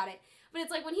joke about it. But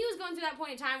it's like when he was going through that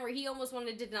point in time where he almost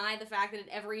wanted to deny the fact that it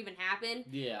ever even happened.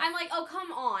 Yeah. I'm like, oh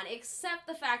come on, accept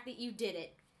the fact that you did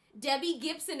it. Debbie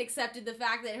Gibson accepted the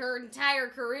fact that her entire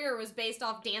career was based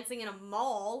off dancing in a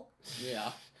mall.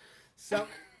 Yeah. So,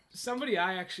 somebody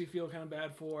I actually feel kind of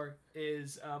bad for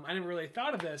is, I never really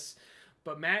thought of this,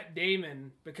 but Matt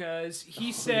Damon, because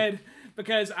he said,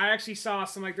 because I actually saw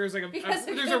some, like, there's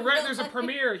a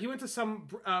premiere. He went to some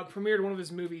premiere to one of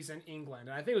his movies in England,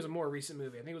 and I think it was a more recent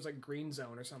movie. I think it was like Green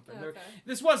Zone or something. Okay.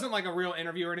 This wasn't like a real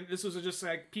interview or anything. This was just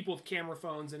like people with camera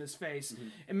phones in his face.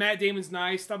 And Matt Damon's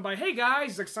nice, stopping by, hey guys,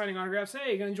 he's like signing autographs.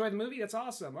 Hey, you gonna enjoy the movie? That's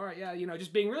awesome. All right, yeah,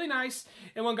 just being really nice.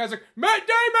 And one guy's like, Matt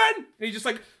Damon, and he's just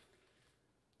like.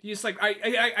 He's like,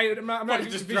 I'm not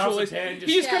just visualizing.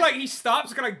 He's kind of like, he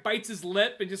stops, kind of like bites his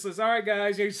lip and just says, all right,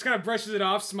 guys. He just kind of brushes it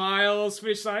off, smiles,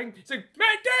 fish sign. He's like,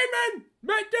 Matt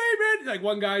Damon. Like,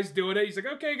 one guy's doing it. He's like,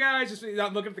 okay, guys. Just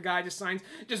not looking at the guy, just signs,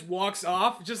 just walks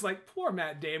off. Just like, poor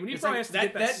Matt Damon. He probably has to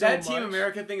get that so much. Team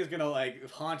America thing is going to,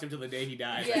 like, haunt him till the day he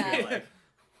dies. Yeah.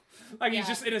 Like, he's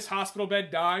just in his hospital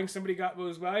bed dying. Somebody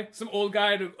goes by. Some old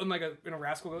guy in a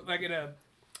rascal, like in a...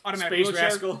 automatic Space wheelchair.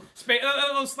 rascal.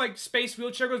 Like space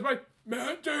wheelchair goes by.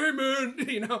 Matt Damon,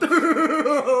 Yeah.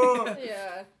 Oh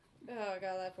god,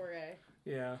 that poor guy.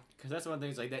 Yeah. Because that's one of the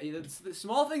things like that. The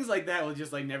small things like that will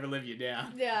just like never live you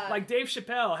down. Yeah. Like Dave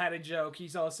Chappelle had a joke.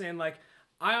 He's all saying like,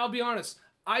 I'll be honest.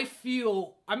 I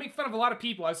make fun of a lot of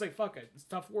people. I was like, fuck it. It's a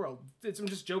tough world. I'm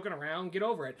just joking around. Get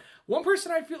over it. One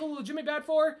person I feel legitimately bad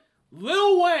for,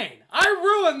 Lil Wayne. I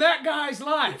ruined that guy's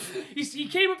life. He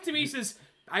came up to me, he says,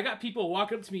 I got people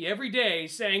walking up to me every day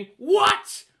saying,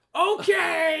 what?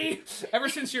 Okay! Ever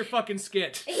since your fucking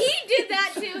skit. He did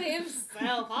that to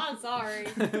himself. I'm sorry.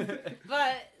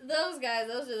 But those guys,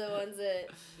 those are the ones that,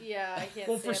 yeah, I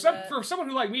can't stand that. For someone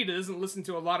who like me that doesn't listen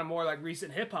to a lot of more like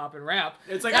recent hip hop and rap,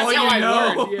 it's like, that's oh, how I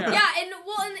know. Yeah, and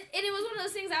it was one of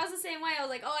those things, I was the same way. I was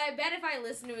like, oh, I bet if I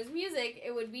listened to his music,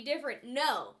 it would be different.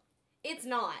 No, it's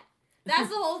not. That's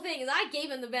the whole thing, is I gave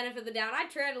him the benefit of the doubt. I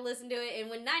tried to listen to it, and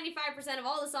when 95% of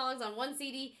all the songs on one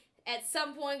CD at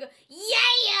some point go,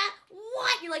 yeah,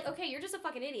 what? You're like, okay, you're just a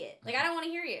fucking idiot. Like, I don't want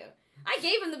to hear you. I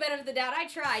gave him the benefit of the doubt. I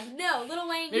tried. No, Lil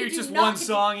Wayne, maybe you do just not one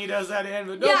song he does that in,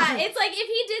 but no. Yeah, it's like, if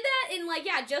he did that in, like,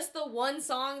 yeah, just the one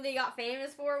song they got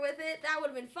famous for with it, that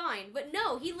would have been fine. But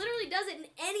no, he literally does it in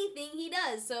anything he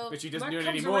does, so... But he doesn't do it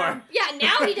anymore. Around. Yeah,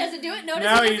 now he doesn't do it. Notice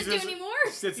now he doesn't do it anymore.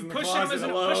 Sits in the pushing closet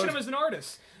alone. him as an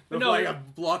artist. But no, like a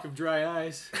block of dry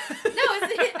ice. No,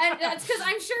 it's because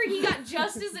I'm sure he got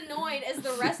just as annoyed as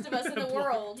the rest of us in the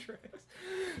world.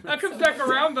 That comes back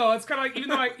around though. It's kind of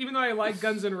like even though I like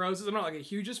Guns N' Roses, I'm not like a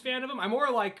hugest fan of them. I'm more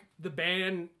like the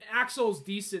band. Axl's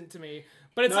decent to me,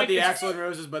 but it's not like the Axl and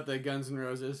Roses, but the Guns N'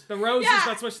 Roses. The Roses, yeah.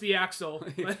 That's what's the Axl.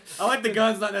 I like the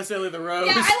Guns, not necessarily the Rose.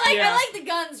 Yeah, I like the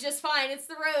Guns just fine. It's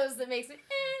the Rose that makes me.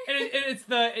 And it's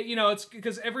the it's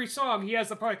because every song he has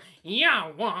the part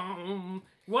yeah.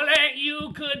 Well,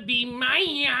 you could be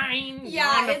mine. Yeah,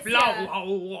 on the it's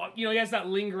floor. He has that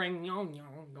lingering. Going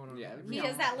on. Yeah, he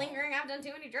has that lingering. I've done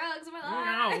too many drugs in my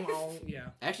life. Yeah.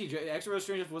 Actually, Axl Rose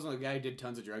Strange wasn't the guy who did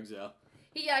tons of drugs though.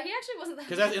 Yeah, he actually wasn't that.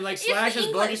 Because in like Slash's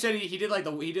book, he said he did like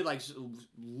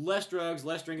less drugs,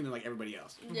 less drinking than like everybody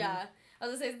else. Yeah. I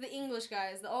was gonna say the English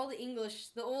guys, the old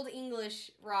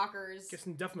English rockers.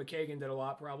 Guessing Duff McKagan did a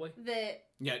lot, probably. That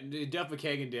Yeah, Duff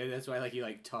McKagan did. That's why he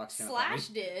talks kind of Slash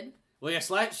funny. did. Well, yeah,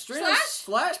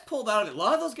 Slash pulled out of it. A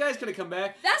lot of those guys could have come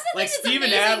back. That's the like thing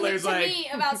Steven that's amazing Adler's to like me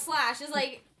about Slash is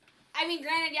like, I mean,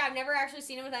 granted, yeah, I've never actually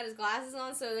seen him without his glasses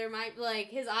on, so there might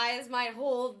his eyes might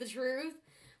hold the truth.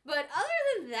 But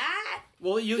other than that,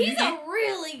 well, he's a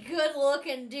really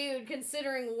good-looking dude,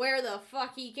 considering where the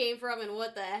fuck he came from and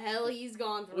what the hell he's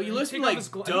gone through. Well, you listen to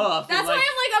Duff. That's why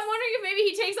I'm wondering if maybe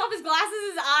he takes off his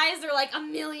glasses, his eyes are like a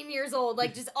million years old,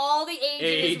 like just all the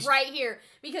age is right here,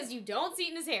 because you don't see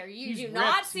it in his hair, you do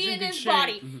not see it in his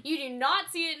body, you do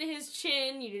not see it in his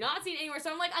chin, you do not see it anywhere.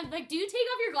 So I'm like, do you take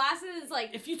off your glasses? It's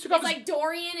like if you took off like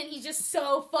Dorian, and he's just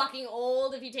so fucking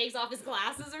old. If he takes off his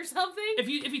glasses or something. If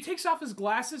he takes off his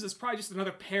glasses, it's probably just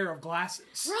another pair of glasses.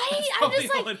 Right? I'm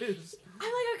just like, it is. I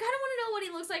kind of want to know what he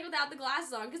looks like without the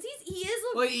glasses on, because he is.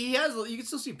 Well, he has. You can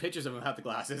still see pictures of him without the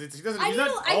glasses. He's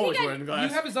not I always wearing the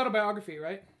glasses. You have his autobiography,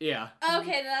 right? Yeah.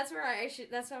 Okay, that's where I should.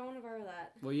 That's why I want to borrow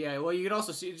that. Well, yeah. Well, you can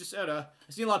also see just I've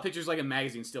seen a lot of pictures like in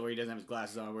magazines still where he doesn't have his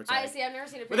glasses on. Where it's I see. I've never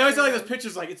seen a picture. But they always like those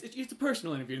pictures like it's a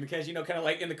personal interview in the case, kind of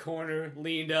like in the corner,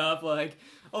 leaned up, like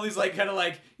all these like kind of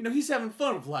like he's having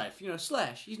fun with life.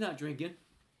 Slash. He's not drinking.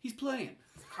 He's playing.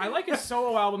 I like his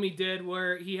solo album he did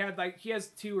where he has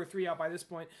 2 or 3 out by this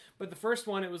point, but the first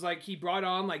one it was like he brought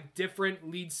on like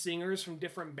different lead singers from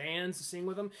different bands to sing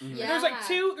with him. Mm-hmm. Yeah. There's like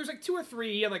 2 or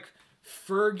 3. He had like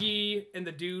Fergie and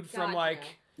the dude from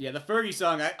yeah, the Fergie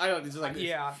song. I don't. It's like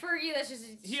yeah. Fergie. That's just.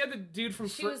 He had the dude from.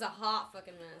 She was a hot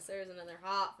fucking mess. There's another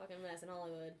hot fucking mess in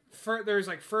Hollywood. There's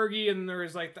like Fergie and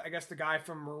there's like I guess the guy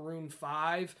from Maroon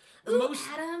 5. Ooh,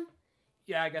 Adam.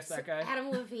 Yeah, I guess that guy. Adam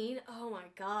Levine. Oh my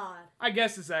god. I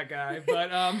guess it's that guy, but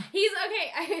He's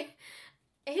okay.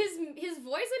 His voice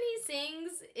when he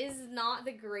sings is not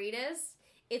the greatest.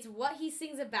 It's what he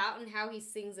sings about and how he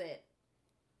sings it.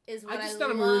 Is what I just I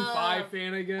not a love Maroon 5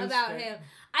 fan, I guess. about him.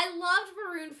 I loved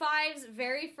Maroon 5's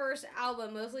very first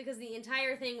album, mostly because the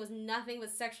entire thing was nothing but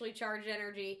sexually charged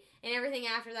energy, and everything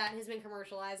after that has been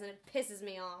commercialized, and it pisses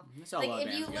me off. Like,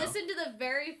 if you listen to the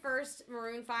very first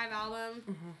Maroon 5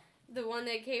 album, the one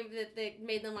that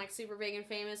made them, like, super big and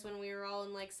famous when we were all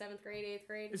in, like, 7th grade, 8th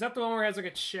grade. Is that the one where it has, like,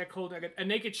 a chick holding, like, a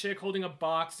naked chick holding a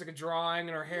box, like a drawing,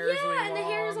 and her hair is really long? Yeah, and the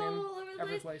hair is all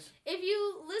over the place. If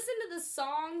you listen to the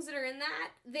songs that are in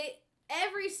that,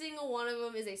 every single one of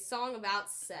them is a song about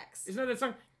sex. Isn't that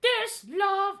song? This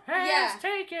love has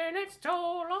taken its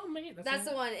toll on me. That's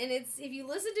the one. And it's, if you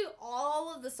listen to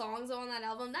all of the songs on that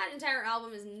album, that entire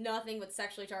album is nothing but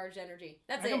sexually charged energy.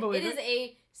 That's it. It is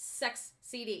a sex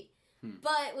CD.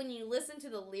 But when you listen to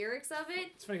the lyrics of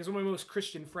it... It's funny because one of my most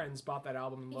Christian friends bought that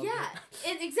album and loved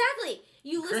it. Exactly.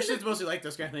 Christians mostly like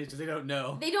those kind of things because they don't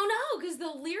know. They don't know because the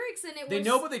lyrics in it They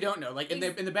know, but they don't know. Like, in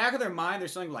the back of their mind,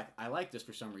 there's something like, I like this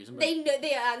for some reason. But they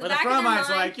know. But the front of mind's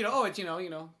like, oh, it's,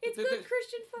 It's good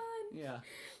Christian fun. Yeah.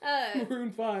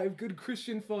 Maroon 5, good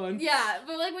Christian fun. Yeah,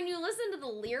 but like when you listen to the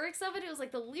lyrics of it, it was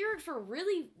like the lyrics were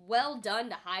really well done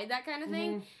to hide that kind of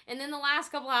thing. And then the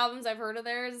last couple albums I've heard of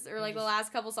theirs, or like the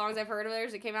last couple songs I've heard of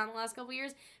theirs that came out in the last couple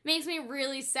years, makes me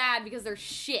really sad because they're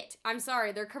shit. I'm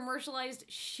sorry, they're commercialized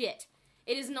shit.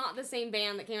 It is not the same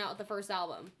band that came out with the first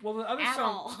album. Well, the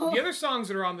other songs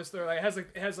that are on this, it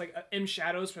has like M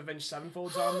Shadows from Avenged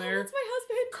Sevenfold's on there. That's my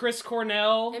husband. Chris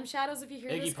Cornell. M Shadows, if you hear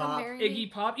Iggy this, Pop. come marry me.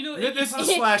 Iggy Pop. You know, this is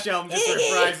a Slash album just for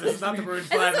surprise. This is not the Maroon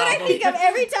 5 album. That's what I think of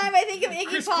every time I think of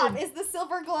Iggy Pop. Is the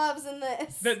silver gloves in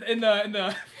this. It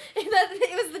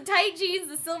was the tight jeans,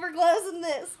 the silver gloves, in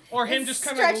this. Or him just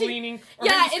kind of leaning.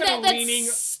 Yeah, and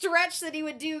that stretch that he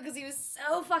would do because he was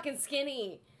so fucking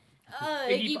skinny.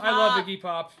 Iggy Pop. I love Iggy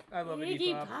Pop. I love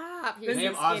Iggy Pop. They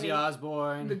have Ozzy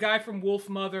Osbourne. The guy from Wolf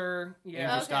Mother.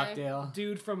 Yeah. Andrew Stockdale.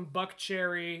 Dude from Buck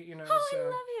Cherry. Oh,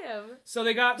 I love him. So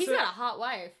they got. He's got a hot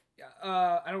wife.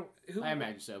 I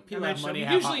imagine so. People have money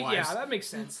have usually, hot wives. Yeah, that makes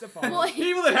sense. Well,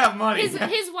 people that have money.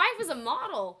 His wife is a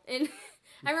model, and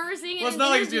I remember seeing it. Well, it's not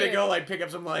like he's gonna go like pick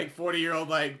up some like 40-year-old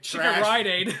like trash. Rite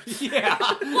Aid. Yeah.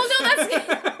 Well, no,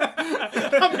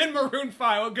 that's. I'm in Maroon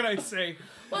 5. What can I say?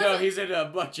 Well, no, he's in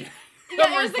Buck Cherry.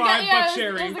 Yeah, it was the guy, Buck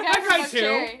Cherry. That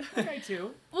guy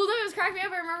too. Well, no, it was cracking me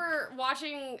up. I remember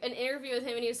watching an interview with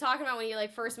him, and he was talking about when he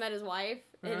like first met his wife,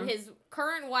 and his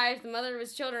current wife, the mother of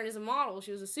his children, is a model.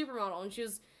 She was a supermodel, and she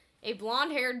was a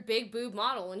blonde-haired, big boob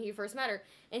model when he first met her.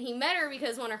 And he met her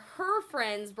because one of her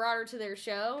friends brought her to their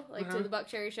show, to the Buck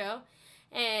Cherry show.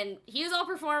 And he was all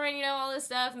performing, all this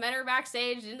stuff. Met her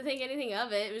backstage, didn't think anything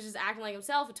of it. It was just acting like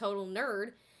himself, a total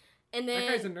nerd. And then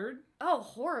that guy's a nerd? Oh,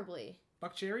 horribly.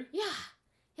 Buck Cherry? Yeah,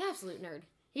 absolute nerd.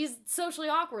 He's socially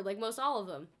awkward, like most all of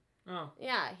them. Oh.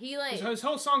 Yeah, he like... His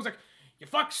whole song's like, you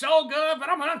fuck so good, but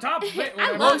I'm on top of it.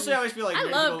 I always feel like I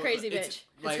love Crazy Bitch.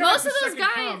 Like, most of those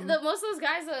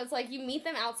guys, though, it's like you meet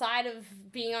them outside of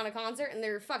being on a concert and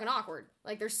they're fucking awkward.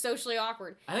 Like they're socially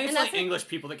awkward. I think it's like English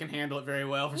people that can handle it very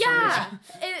well for some reason.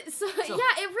 Yeah,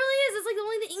 it really is. It's like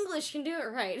only the English can do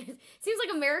it right. It seems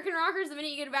like American rockers, the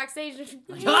minute you get backstage,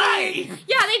 hi!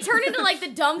 Yeah, they turn into like the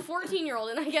dumb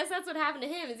 14-year-old, and I guess that's what happened to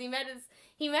him. Is he met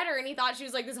her and he thought she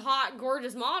was like this hot,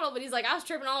 gorgeous model, but he's like, I was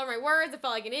tripping all over my words. I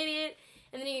felt like an idiot.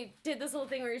 And then he did this whole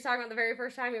thing where he was talking about the very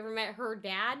first time he ever met her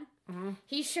dad. Mm-hmm.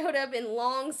 He showed up in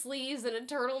long sleeves and a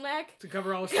turtleneck. To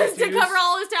cover all his tattoos? To cover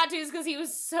all his tattoos because he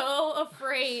was so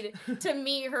afraid to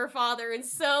meet her father and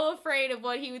so afraid of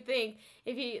what he would think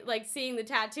if he, seeing the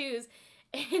tattoos.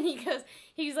 And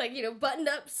he's like, buttoned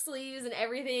up sleeves and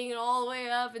everything and all the way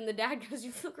up. And the dad goes,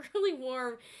 you look really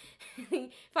warm. And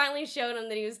he finally showed him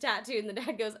that he was tattooed. And the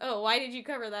dad goes, oh, why did you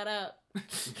cover that up?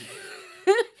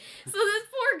 So this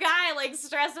poor guy,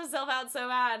 stressed himself out so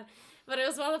bad. But it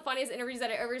was one of the funniest interviews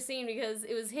that I've ever seen because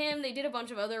it was him. They did a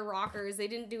bunch of other rockers. They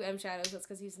didn't do M Shadows. That's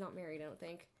because he's not married, I don't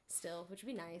think. Still, which would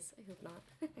be nice. I hope not.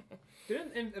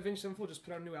 Didn't Avenged Sevenfold just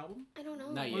put out a new album? I don't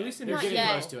know. Not yet. Well, at least they're getting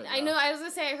close to it. I know. I was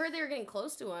going to say, I heard they were getting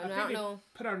close to him. I don't know.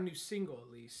 Put out a new single,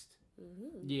 at least.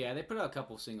 Ooh. Yeah, they put out a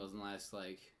couple singles in the last,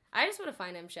 I just want to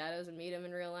find M Shadows and meet him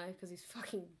in real life because he's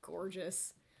fucking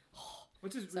gorgeous.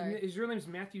 What's his real name is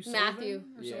Matthew Sullivan? Matthew.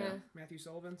 Yeah. Matthew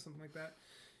Sullivan, something like that.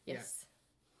 Yes.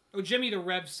 Yeah. Oh, Jimmy the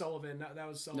Rev Sullivan. That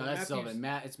was Sullivan. No, that's Sullivan.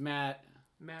 It's Matt.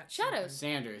 Matt Shadows.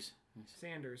 Sanders.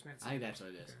 Sanders, Matt Sanders. I think that's what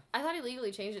it is. Okay. I thought he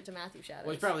legally changed it to Matthew Shadows.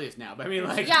 Well, he probably is now, but I mean,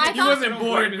 like, Yeah, I he thought- wasn't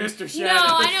born Mr. Shadows.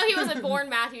 No, I know he wasn't born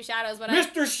Matthew Shadows, but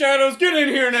Mr. Shadows, get in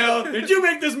here now! Did you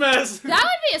make this mess? that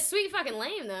would be a sweet fucking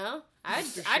name, though.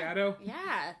 Mr. Shadow?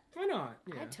 Yeah. Why not?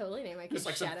 Yeah. I'd totally name my kid Just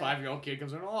like Shadow. some 5-year-old kid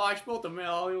comes in, oh, I spilled the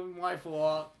milk, my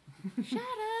fault. Shadow.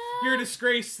 You're a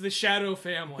disgrace to the Shadow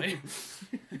family.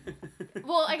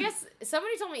 Well, I guess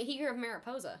somebody told me he grew up in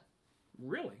Mariposa.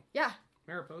 Really? Yeah.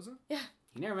 Mariposa? Yeah.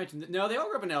 You never mentioned no, they all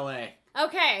grew up in L.A.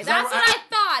 Okay, that's what I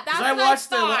thought. That's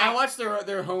what I watched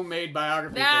their homemade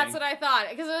biography. That's what I thought.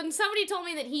 Because when somebody told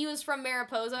me that he was from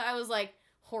Mariposa, I was like,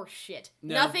 horse shit.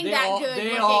 No, Nothing they that all, good. They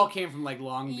looking. all came from like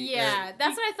Long Beach. Yeah,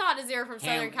 that's what I thought. Is they were from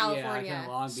Southern California. Yeah, kind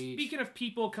of Long Beach. Speaking of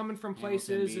people coming from Hamilton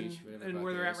places Beach, whatever the and fuck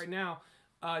where they're it at is. right now,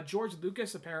 George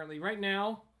Lucas apparently right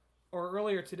now or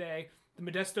earlier today, the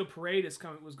Modesto Parade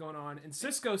was going on, and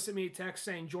Cisco sent me a text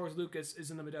saying George Lucas is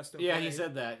in the Modesto Parade. Yeah, he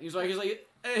said that. He's like, you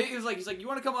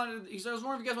want to come on? He said, I was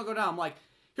wondering if you guys want to go down. I'm like,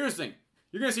 here's the thing.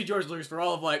 You're gonna see George Lucas for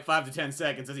all of like 5 to 10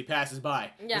 seconds as he passes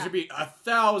by. Yeah. There should be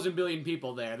 1,000 billion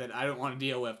people there that I don't want to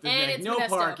deal with. There's And like, it's no Modesto.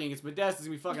 parking. It's Modesto. It's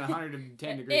gonna be fucking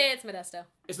 110 degrees. It's Modesto.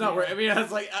 It's not worth. I mean,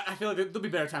 it's like I feel like there'll be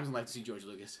better times in life to see George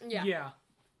Lucas. Yeah. Yeah.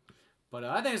 But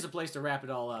I think it's a place to wrap it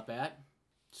all up at.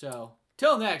 So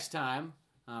till next time,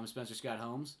 I'm Spencer Scott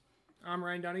Holmes. I'm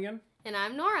Ryan Dunigan. And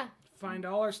I'm Nora. Find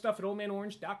all our stuff at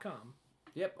oldmanorange.com.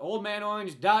 Yep,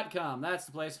 oldmanorange.com. That's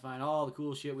the place to find all the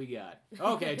cool shit we got.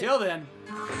 Okay, till then.